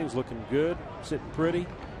standings, looking good, sitting pretty.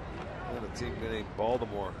 And a team named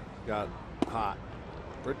Baltimore got hot.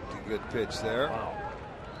 Pretty good pitch there. Wow.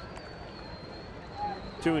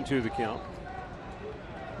 2-2 the count.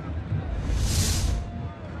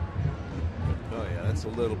 Oh yeah, that's a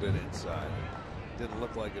little bit inside. Didn't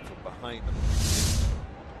look like it from behind them.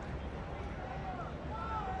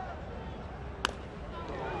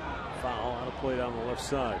 Foul out of play down the left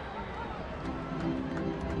side.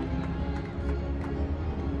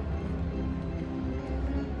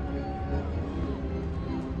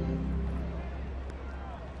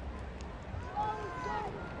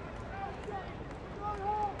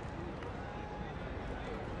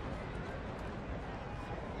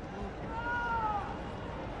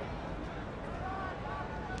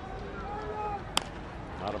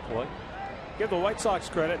 Out of play. Give the White Sox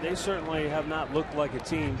credit. They certainly have not looked like a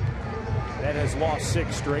team that has lost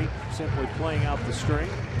 6 straight, simply playing out the string.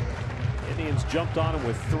 Indians jumped on them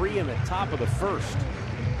with 3 in the top of the first.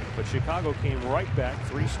 But Chicago came right back.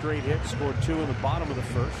 3 straight hits, scored 2 in the bottom of the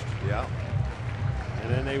first. Yeah.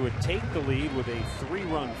 And then they would take the lead with a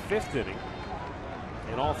 3-run 5th inning.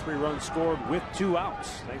 And all 3 runs scored with 2 outs,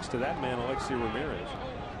 thanks to that man, Alexi Ramirez.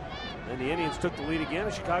 Then the Indians took the lead again,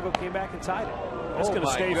 and Chicago came back and tied it. That's going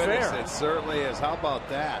to stay fair. It certainly is. How about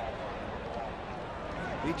that?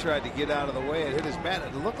 He tried to get out of the way. It hit his bat.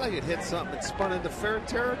 It looked like it hit something and spun into fair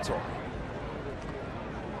territory.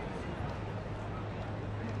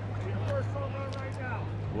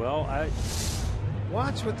 Well,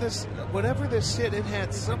 watch with this. Whatever this hit, it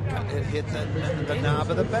had some kind. It hit the knob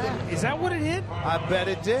of the bat. Is that what it hit? I bet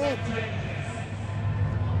it did.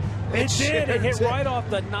 It did. It hit right off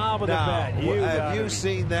the knob of the bat. Have you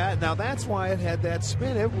seen that? Now that's why it had that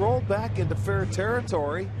spin. It rolled back into fair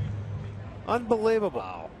territory. Unbelievable.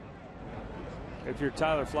 Wow. If you're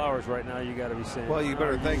Tyler Flowers right now, you got to be saying. Well, you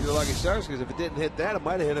better thank your lucky stars, because if it didn't hit that, it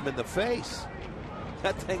might have hit him in the face.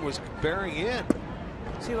 That thing was bearing in.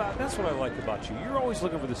 See, that's what I like about you. You're always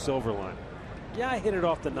looking for the silver line. Yeah, I hit it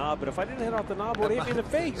off the knob, but if I didn't hit off the knob, it would hit me in the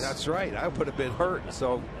face. That's right. I would have been hurt,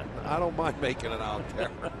 so I don't mind making it out there.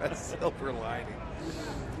 That's silver lining.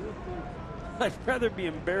 I'd rather be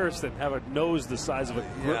embarrassed than have a nose the size of a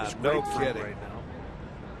grapefruit no kidding. right now.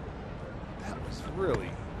 That was really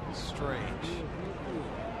strange.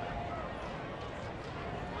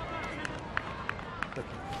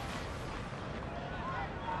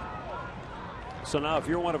 So now, if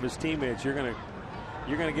you're one of his teammates, you're gonna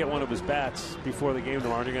get one of his bats before the game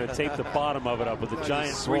tomorrow, and you're gonna tape the bottom of it up with a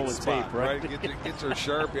giant roll of tape, right? Get your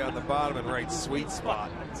Sharpie on the bottom and write sweet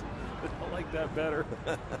spot. I like that better.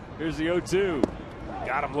 Here's the 0-2.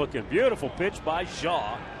 Got him looking. Beautiful pitch by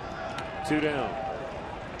Shaw. 2 down.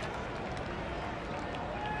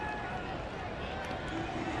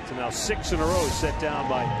 So now 6 in a row set down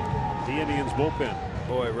by the Indians bullpen.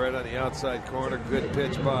 Boy, right on the outside corner. Good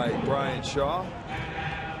pitch by Brian Shaw.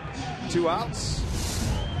 2 outs.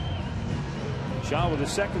 Shaw with his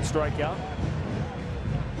 2nd strikeout.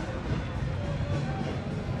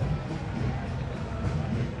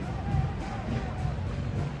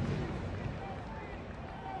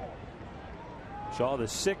 Shaw, the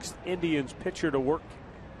 6th Indians pitcher to work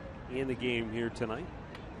in the game here tonight.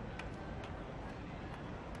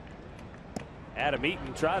 Adam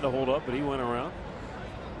Eaton tried to hold up, but he went around.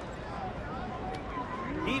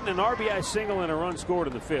 Eaton, an RBI single and a run scored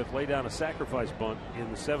in the 5th. Laid down a sacrifice bunt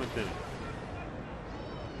in the 7th inning.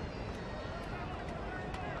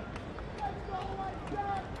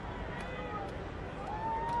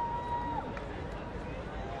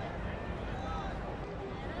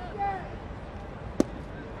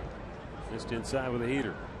 Missed inside with a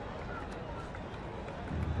heater.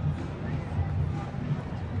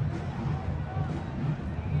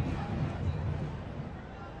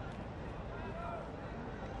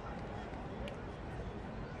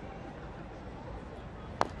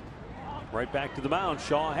 Right back to the mound.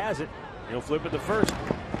 Shaw has it. He'll flip it to first.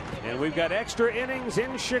 And we've got extra innings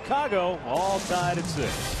in Chicago, all tied at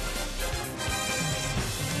 6.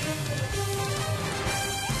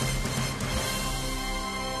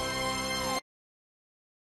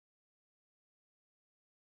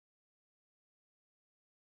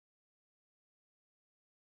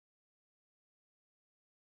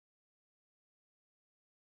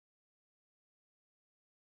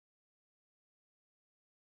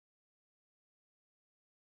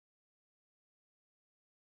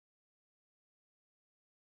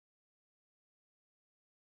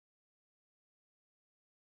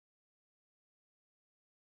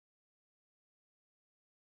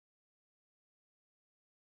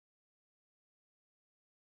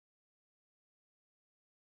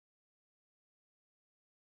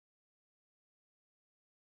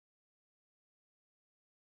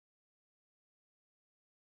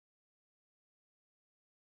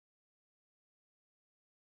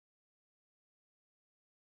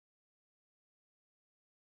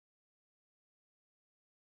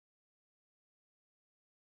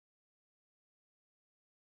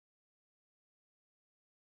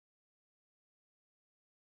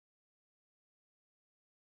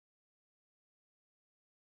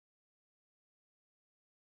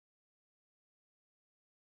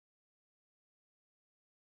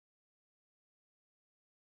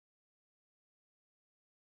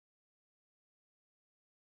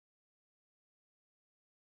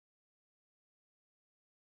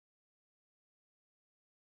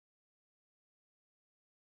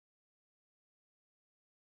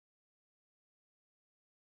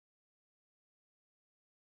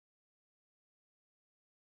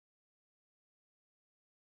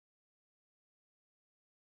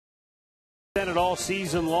 It all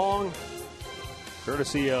season long,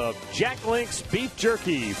 courtesy of Jack Link's Beef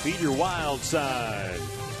Jerky. Feed your wild side.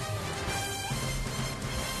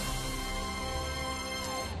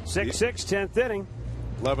 6-6, 10th inning.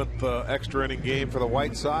 11th extra inning game for the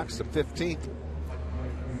White Sox, the 15th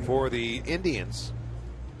for the Indians.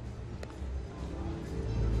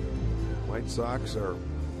 White Sox are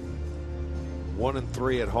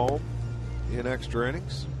 1-3 at home in extra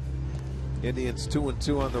innings. Indians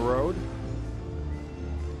 2-2 on the road.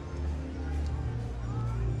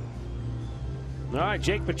 All right,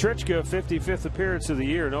 Jake Petrichka, 55th appearance of the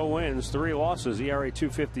year, no wins, 3 losses, ERA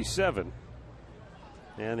 2.57.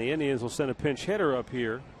 And the Indians will send a pinch hitter up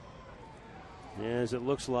here, as it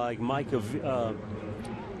looks like Mike Aviles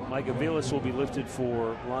will be lifted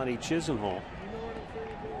for Lonnie Chisenhall.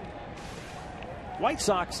 White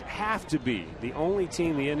Sox have to be the only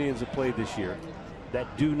team the Indians have played this year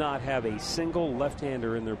that do not have a single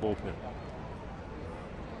left-hander in their bullpen.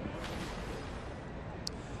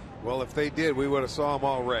 Well, if they did, we would have saw them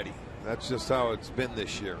already. That's just how it's been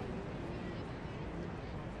this year.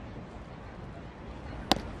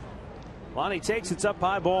 Lonnie takes it's up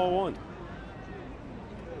high, ball 1.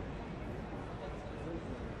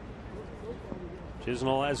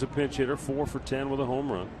 Chisenhall has a pinch hitter, 4 for 10 with a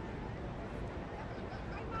home run.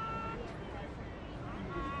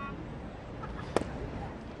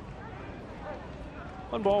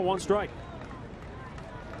 One ball, one strike.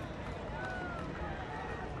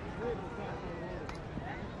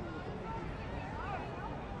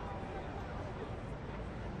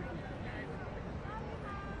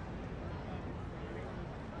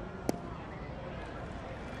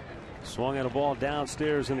 Swung at a ball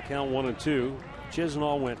downstairs in the count 1-2.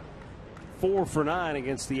 Chisenhall went 4 for 9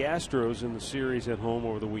 against the Astros in the series at home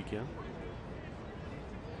over the weekend.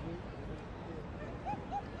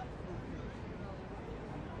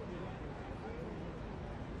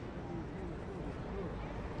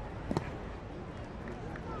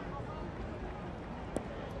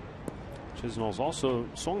 Chisenhall's also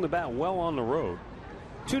swung the bat well on the road.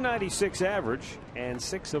 .296 average, and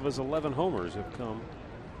 6 of his 11 homers have come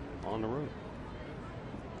on the road.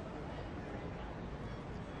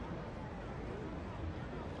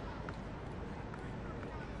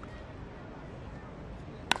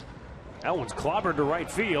 That one's clobbered to right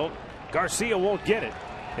field. Garcia won't get it.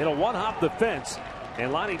 It'll one-hop the fence,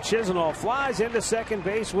 and Lonnie Chisenhall flies into second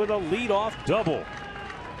base with a leadoff double.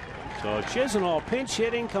 So Chisenhall pinch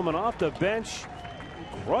hitting, coming off the bench,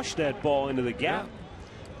 crushed that ball into the gap. Yeah.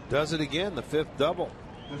 Does it again, the 5th double.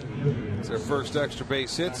 It's their first extra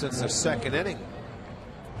base hit since the 2nd inning.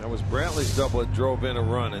 That was Brantley's double that drove in a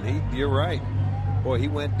run, and you're right. Boy, he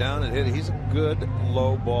went down and hit it. He's a good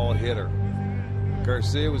low ball hitter.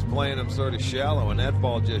 Garcia was playing him sort of shallow, and that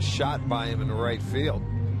ball just shot by him in the right field.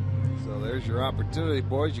 So there's your opportunity,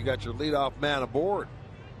 boys. You got your leadoff man aboard.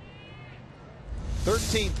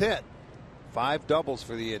 13th hit, 5 doubles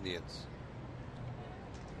for the Indians.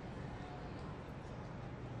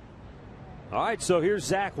 All right, so here's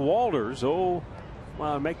Zach Walters. Oh,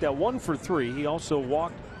 wow, make that 1 for 3. He also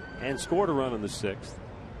walked and scored a run in the 6th.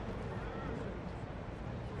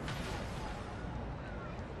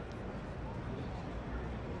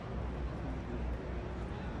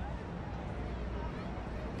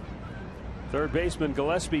 Third baseman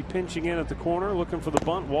Gillespie pinching in at the corner, looking for the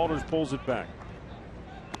bunt. Walters pulls it back.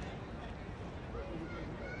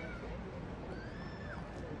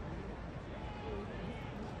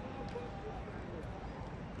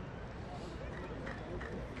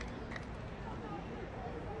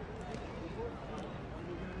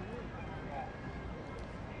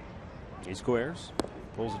 He squares,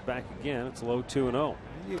 pulls it back again. It's low 2-0. There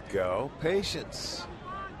you go. Patience.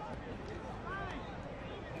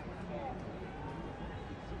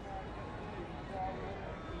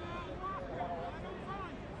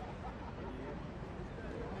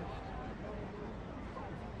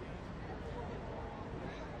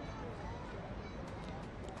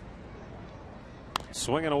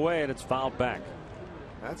 Swinging away, and it's fouled back.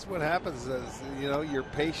 That's what happens. You know, you're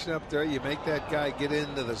patient up there. You make that guy get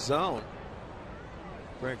into the zone.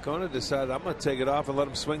 Brancona decided, I'm going to take it off and let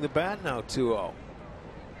him swing the bat now. 2-0.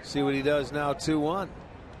 See what he does now. 2-1.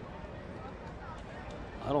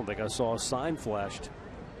 I don't think I saw a sign flashed.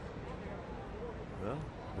 Well,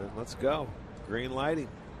 then let's go. Green lighting.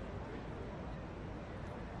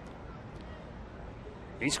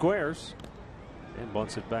 He squares and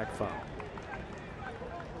bunts it back foul.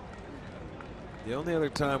 The only other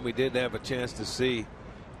time we did have a chance to see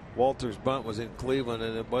Walter's bunt was in Cleveland,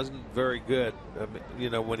 and it wasn't very good. You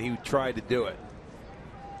know, when he tried to do it.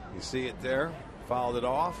 You see it there. Fouled it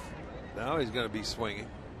off. Now he's going to be swinging.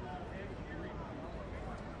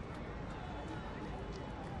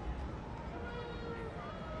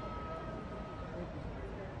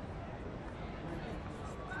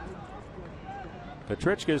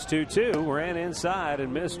 Petrichka's 2-2 ran inside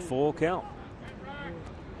and missed full count.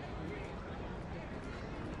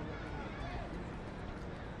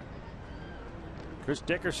 Chris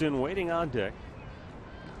Dickerson waiting on deck.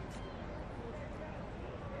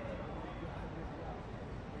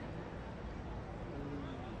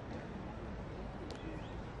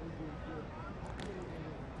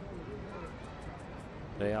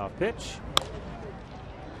 Payoff pitch.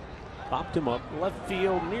 Popped him up left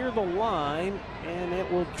field near the line, and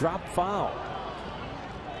it will drop foul.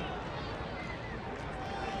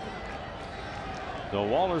 The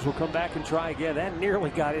Wallers will come back and try again. That nearly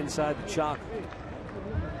got inside the chalk.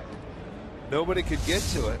 Nobody could get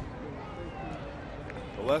to it.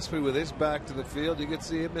 Gillespie with his back to the field, you could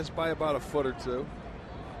see him miss by about a foot or two.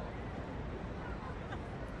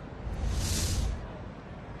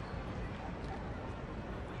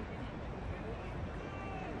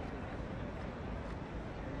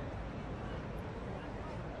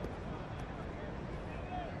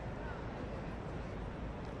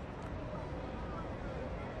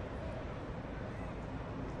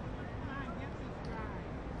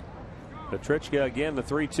 Petrichka again, the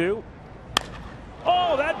 3-2.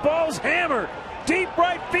 Oh, that ball's hammered. Deep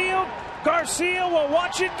right field. Garcia will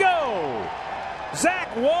watch it go.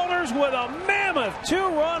 Zach Walters with a mammoth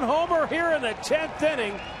 2-run homer here in the 10th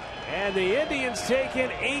inning. And the Indians take an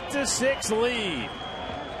 8-6 lead.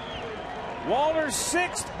 Walters'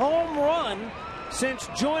 6th home run since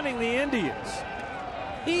joining the Indians.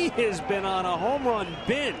 He has been on a home run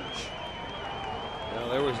binge. Well,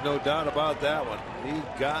 there was no doubt about that one. He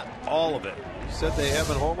got all of it. You said they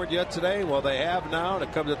haven't homered yet today. Well, they have now, and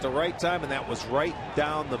it comes at the right time, and that was right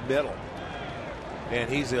down the middle. And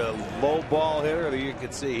he's a low ball hitter. You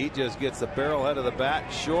can see he just gets the barrel head of the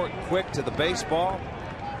bat, short, quick to the baseball.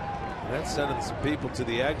 That's sending some people to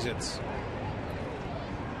the exits.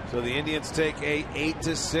 So the Indians take a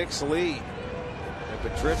 8-6 lead. And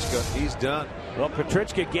Petrichka, he's done. Well,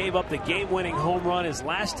 Petrichka gave up the game-winning home run his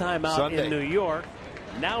last time out Sunday in New York.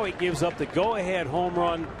 Now he gives up the go-ahead home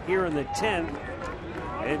run here in the 10th.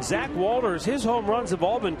 And Zach Walters, his home runs have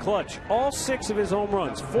all been clutch. All 6 of his home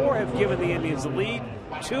runs. 4 have given the Indians the lead.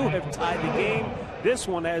 2 have tied the game. This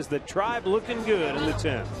one has the Tribe looking good in the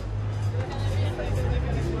 10th.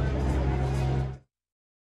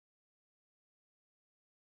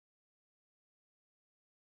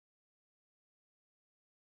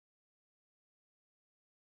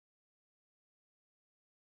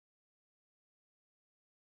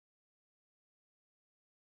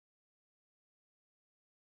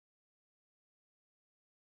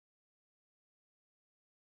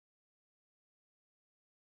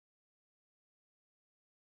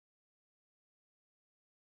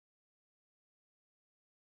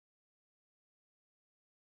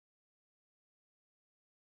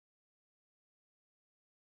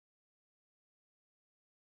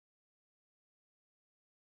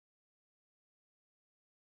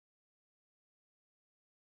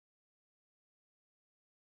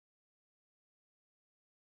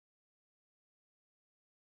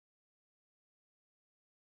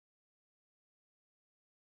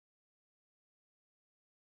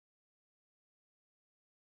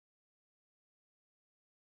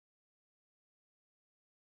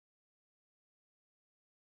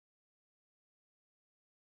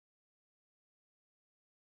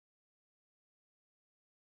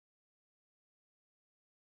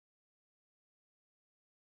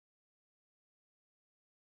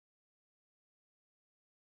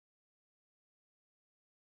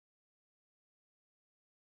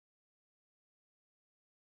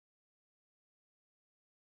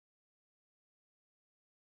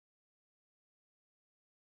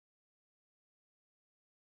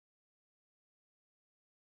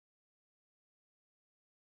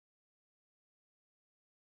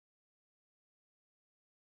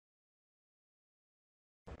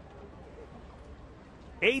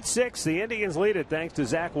 (8-6). The Indians lead it thanks to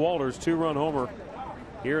Zach Walters' 2-run homer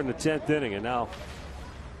here in the 10th inning. And now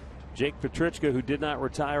Jake Petrichka, who did not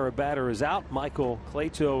retire a batter, is out. Michael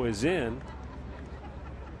Clayto is in.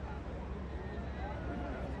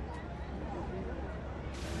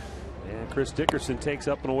 And Chris Dickerson takes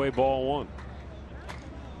up and away ball 1.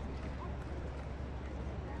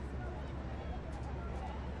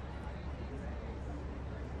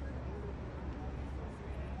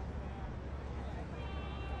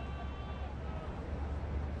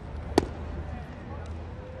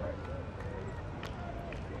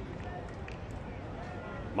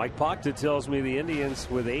 Mike Pocta tells me the Indians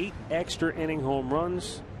with 8 extra inning home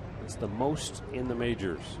runs. It's the most in the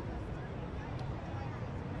majors.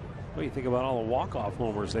 Well, you think about all the walk-off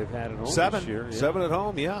homers they've had at home Seven. this year. Yeah. 7 at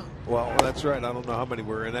home, yeah. Well, that's right. I don't know how many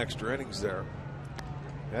were in extra innings there.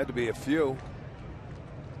 Had to be a few.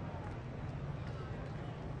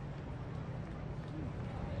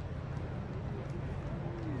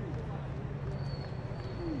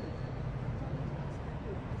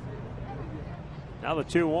 Now the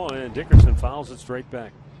 2-1, and Dickerson fouls it straight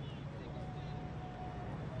back.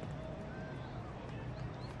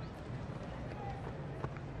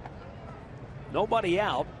 Nobody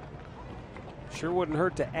out. Sure wouldn't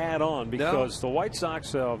hurt to add on because the White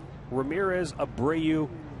Sox have Ramirez, Abreu,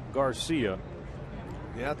 Garcia.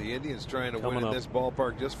 Yeah, the Indians trying to win in this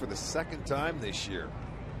ballpark just for the second time this year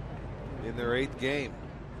in their 8th game.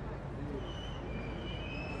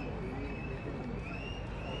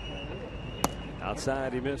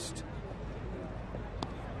 Outside, he missed.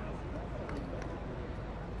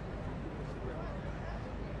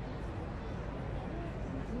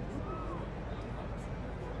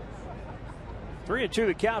 Three and 2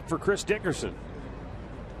 the count for Chris Dickerson.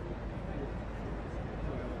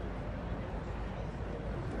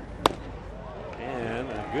 And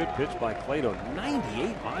a good pitch by Plato.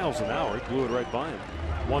 98 miles an hour. He blew it right by him.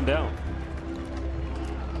 1 down.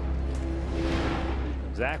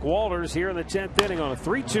 Zach Walters here in the 10th inning on a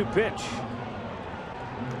 3-2 pitch.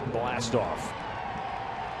 Blast off.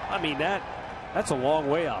 I mean, that's a long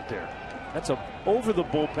way out there. That's over the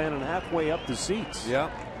bullpen and halfway up the seats.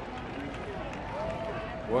 Yeah.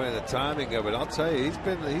 Boy, the timing of it, I'll tell you, he's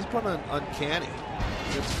been uncanny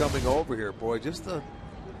since coming over here. Boy, just the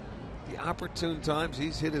opportune times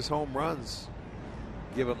he's hit his home runs.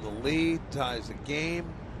 Give him the lead, ties the game.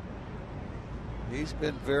 He's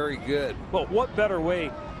been very good. Well, what better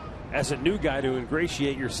way as a new guy to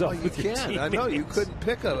ingratiate yourself with your teammates? I know, you couldn't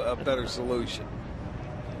pick a better solution.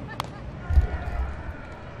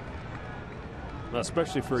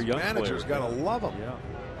 Especially for a young player. Manager's got to love him. Yeah.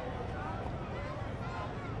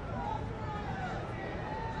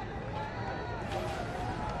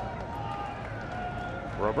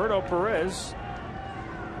 Roberto Perez,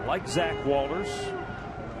 like Zach Walters,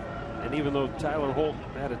 and even though Tyler Holt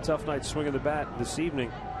had a tough night swinging the bat this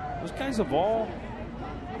evening, those guys have all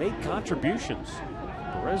made contributions.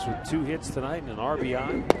 Perez with 2 hits tonight and an RBI.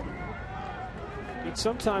 I mean,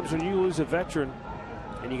 sometimes when you lose a veteran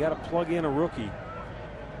and you got to plug in a rookie,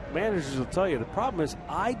 managers will tell you the problem is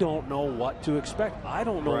I don't know what to expect. I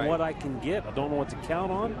don't know what I can get. I don't know what to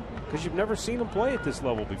count on because you've never seen them play at this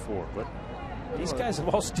level before. But these guys have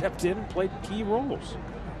all stepped in and played key roles.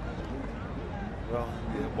 Well,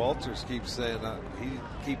 yeah, Walters keeps saying he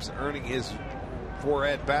keeps earning his 4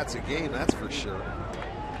 at-bats a game, that's for sure.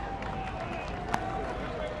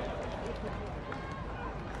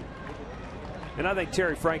 And I think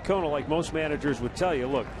Terry Francona, like most managers, would tell you,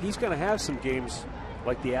 look, he's going to have some games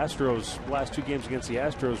like the Astros, last 2 games against the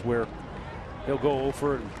Astros, where he'll go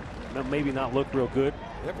over and maybe not look real good.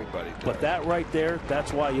 Everybody does. But that right there,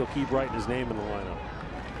 that's why you'll keep writing his name in the lineup.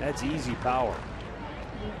 That's easy power.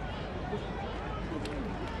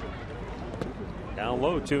 Down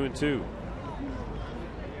low, 2-2.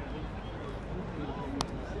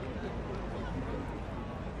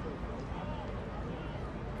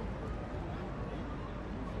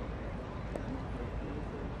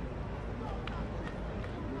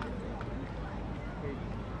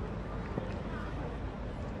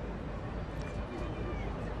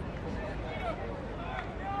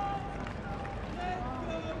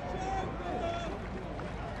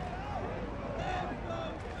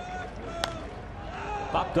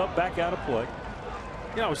 Popped up, back out of play.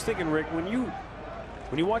 You know, I was thinking, Rick, when you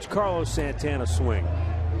watch Carlos Santana swing,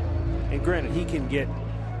 and granted he can get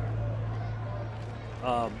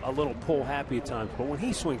a little pull happy at times, but when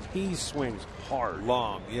he swings hard,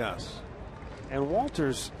 long, yes. And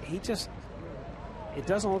Walters, it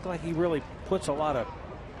doesn't look like he really puts a lot of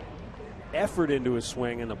effort into his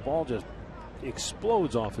swing, and the ball just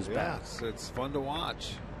explodes off his bat. Yes, it's fun to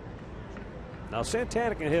watch. Now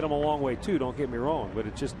Santana can hit him a long way too, don't get me wrong, but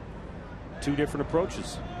it's just 2 different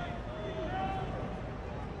approaches.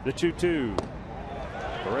 The 2-2.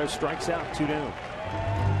 Perez strikes out, 2 down.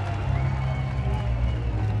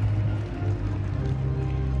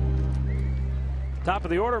 Top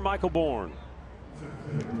of the order, Michael Bourne.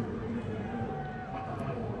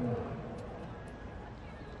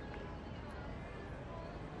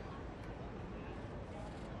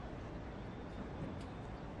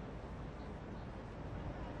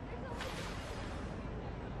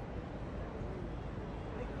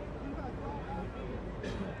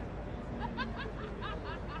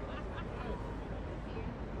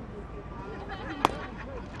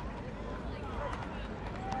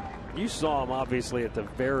 You saw him obviously at the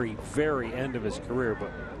very, very end of his career,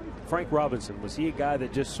 but Frank Robinson, was he a guy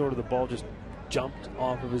that just sort of the ball just jumped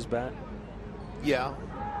off of his bat? Yeah.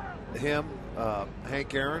 Him,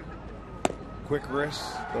 Hank Aaron, quick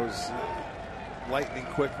wrists, those lightning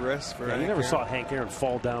quick wrists for Hank you never Aaron. saw Hank Aaron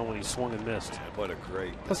fall down when he swung and missed. What a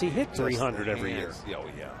great. Plus he hit 300 every year. Oh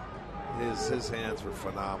yeah. His hands were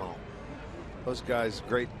phenomenal. Those guys,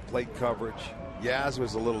 great plate coverage. Yaz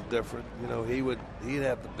was a little different. You know, he'd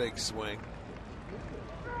have the big swing.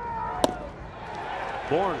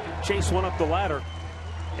 Bourne chased one up the ladder,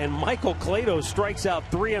 and Michael Clado strikes out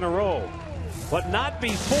 3 in a row. But not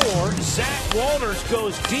before Zach Walters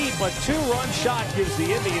goes deep. A 2-run shot gives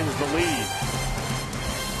the Indians the lead.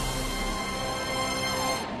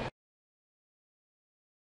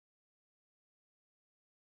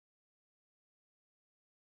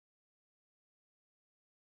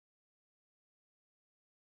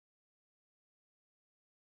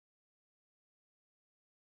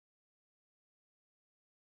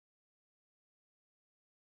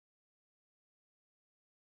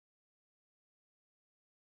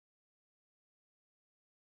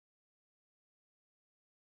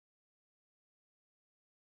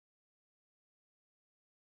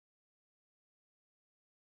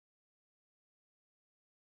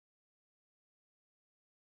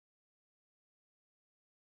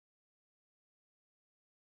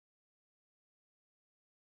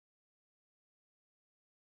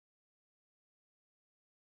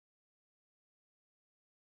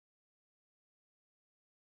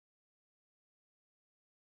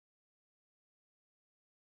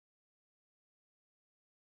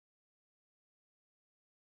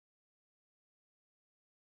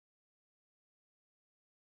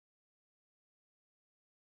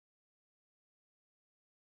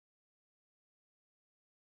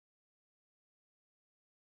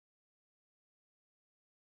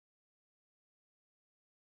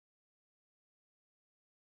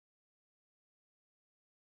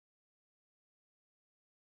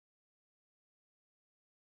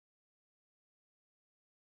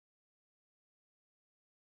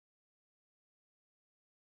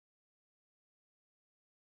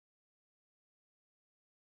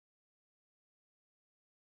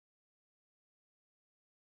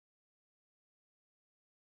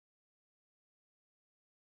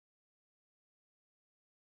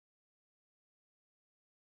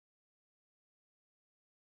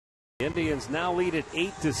 The Indians now lead at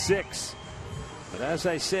 8-6. But as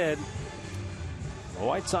I said, the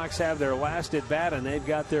White Sox have their last at bat, and they've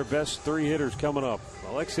got their best 3 hitters coming up.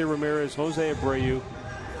 Alexei Ramirez, Jose Abreu.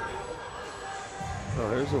 Oh,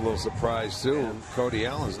 there's a little surprise too. Cody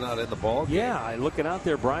Allen's not in the ball game. Yeah, looking out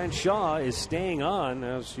there, Brian Shaw is staying on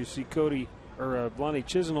as you see Lonnie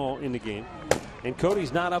Chisenhall in the game, and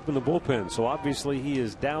Cody's not up in the bullpen, so obviously he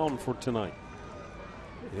is down for tonight.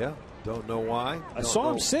 Yeah, don't know why. I saw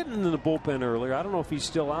him sitting in the bullpen earlier. I don't know if he's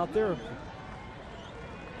still out there.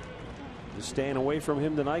 Just staying away from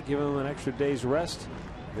him tonight, giving him an extra day's rest.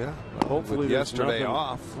 Yeah, hopefully yesterday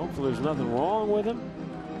off. Hopefully there's nothing wrong with him.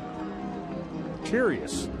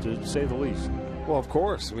 Curious, to say the least. Well, of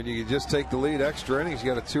course, when you just take the lead extra innings,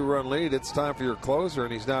 you got a 2-run lead. It's time for your closer,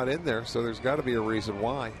 and he's not in there, so there's got to be a reason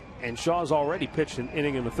why. And Shaw's already pitched an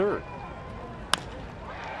inning in the 3rd.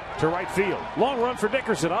 To right field. Long run for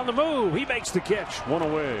Dickerson on the move. He makes the catch. 1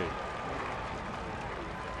 away.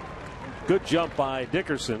 Good jump by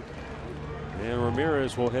Dickerson. And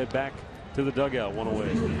Ramirez will head back to the dugout. 1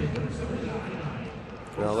 away.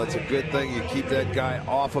 Well, that's a good thing. You keep that guy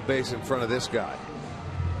off a base in front of this guy.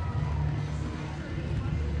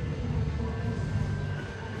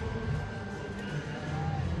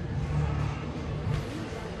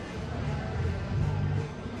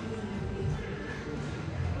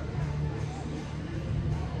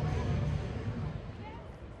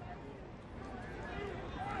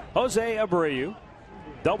 Jose Abreu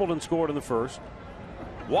doubled and scored in the 1st.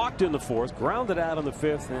 Walked in the 4th, grounded out in the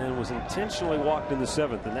 5th, and was intentionally walked in the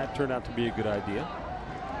 7th, and that turned out to be a good idea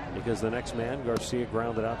because the next man, Garcia,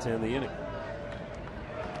 grounded out to end the inning.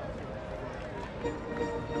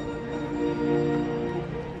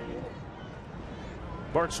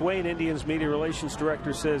 Bart Swain, Indians media relations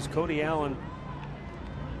director, says Cody Allen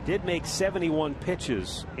did make 71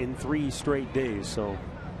 pitches in 3 straight days, so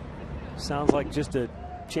sounds like just a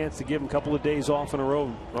chance to give him a couple of days off in a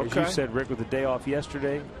row. As you said, Rick, with the day off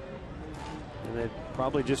yesterday, and they're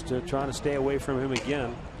probably just trying to stay away from him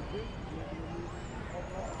again.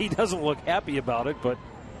 He doesn't look happy about it, but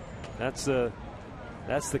that's the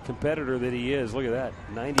competitor that he is. Look at that,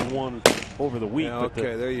 91 over the week. Yeah,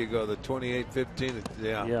 okay, there you go, the 28-15.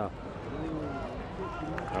 Yeah.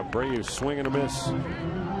 Abreu swing and a miss.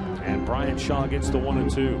 And Brian Shaw gets the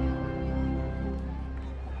 1-2.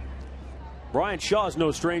 Brian Shaw is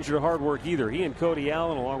no stranger to hard work either. He and Cody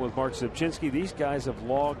Allen, along with Mark Zipchinski, these guys have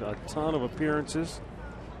logged a ton of appearances.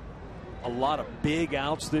 A lot of big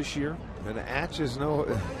outs this year. And Atch is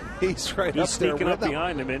he's right he's up there sneaking with up them.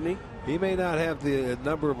 behind him, isn't he? He may not have the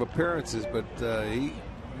number of appearances, but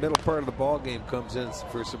middle part of the ball game comes in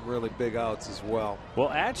for some really big outs as well. Well,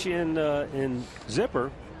 Atch and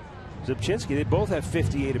Zipchinski, they both have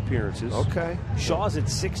 58 appearances. Okay. Shaw's at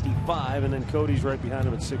 65, and then Cody's right behind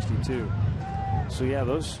him at 62. So yeah,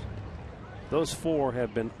 those four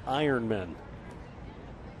have been Iron Men.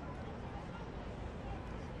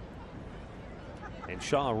 And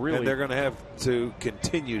Shaw really. And they're going to have to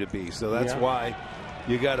continue to be. So that's why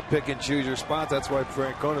you got to pick and choose your spots. That's why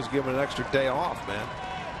Francona's given an extra day off, man.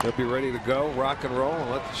 He'll be ready to go, rock and roll,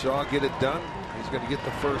 and let Shaw get it done. He's going to get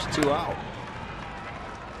the first two out.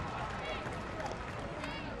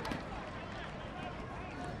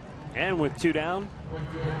 And with two down,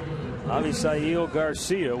 Avisail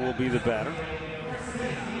Garcia will be the batter.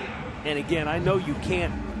 And again, I know you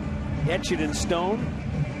can't etch it in stone,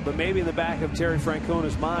 but maybe in the back of Terry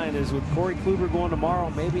Francona's mind is with Corey Kluber going tomorrow,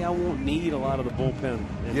 maybe I won't need a lot of the bullpen.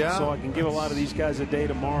 And so I can give a lot of these guys a day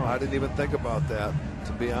tomorrow. I didn't even think about that,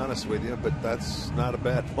 to be honest with you, but that's not a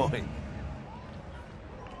bad point.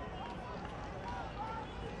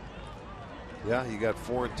 Yeah, you got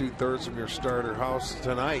 4 2/3 from your starter house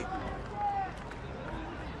tonight.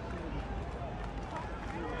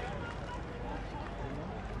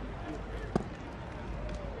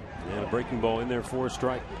 And a breaking ball in there for a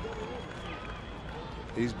strike.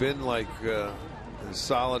 He's been like as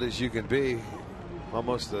solid as you can be,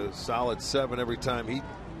 almost a solid 7 every time he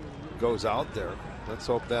goes out there. Let's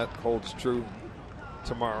hope that holds true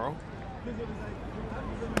tomorrow.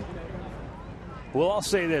 Well, I'll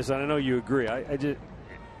say this, and I know you agree. I just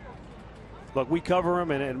look, we cover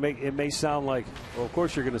him, and it may sound like, well, of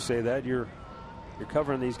course you're going to say that. You're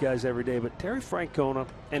covering these guys every day, but Terry Francona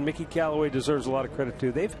and Mickey Callaway deserves a lot of credit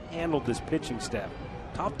too. They've handled this pitching staff,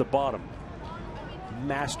 top to bottom,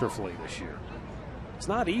 masterfully this year. It's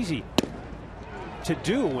not easy to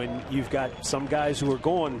do when you've got some guys who are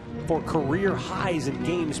going for career highs in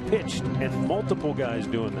games pitched, and multiple guys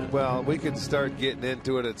doing that. Well, we can start getting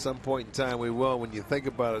into it at some point in time. We will. When you think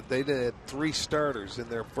about it, they had 3 starters in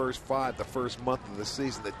their first 5 the first month of the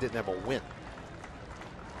season that didn't have a win.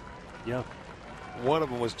 Yeah. One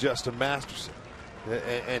of them was Justin Masterson,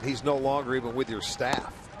 and he's no longer even with your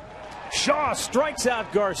staff. Shaw strikes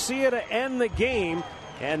out Garcia to end the game,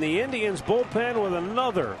 and the Indians bullpen with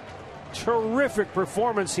another terrific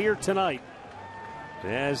performance here tonight.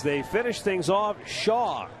 As they finish things off,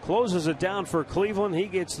 Shaw closes it down for Cleveland. He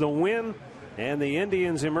gets the win, and the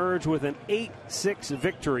Indians emerge with an 8-6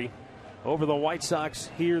 victory over the White Sox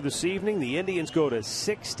here this evening. The Indians go to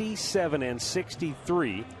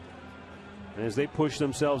 67-63 as they push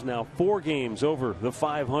themselves now 4 games over the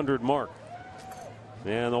 500 mark.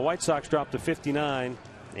 And the White Sox drop to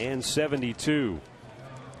 59-72.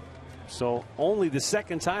 So only the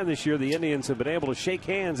second time this year the Indians have been able to shake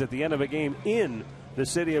hands at the end of a game in the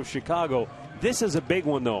city of Chicago. This is a big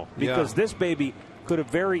one, though, because this baby could have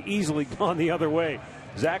very easily gone the other way.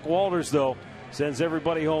 Zach Walters, though, sends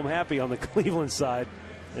everybody home happy on the Cleveland side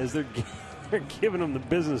as they're giving them the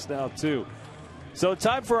business now, too. So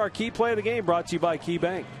time for our key play of the game, brought to you by Key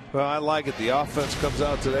Bank. Well, I like it. The offense comes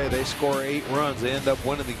out today. They score 8 runs. They end up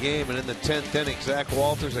winning the game. And in the 10th inning, Zach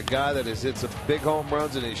Walters, a guy that has hit some big home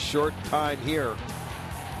runs in his short time here,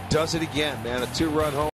 does it again, man. A 2-run home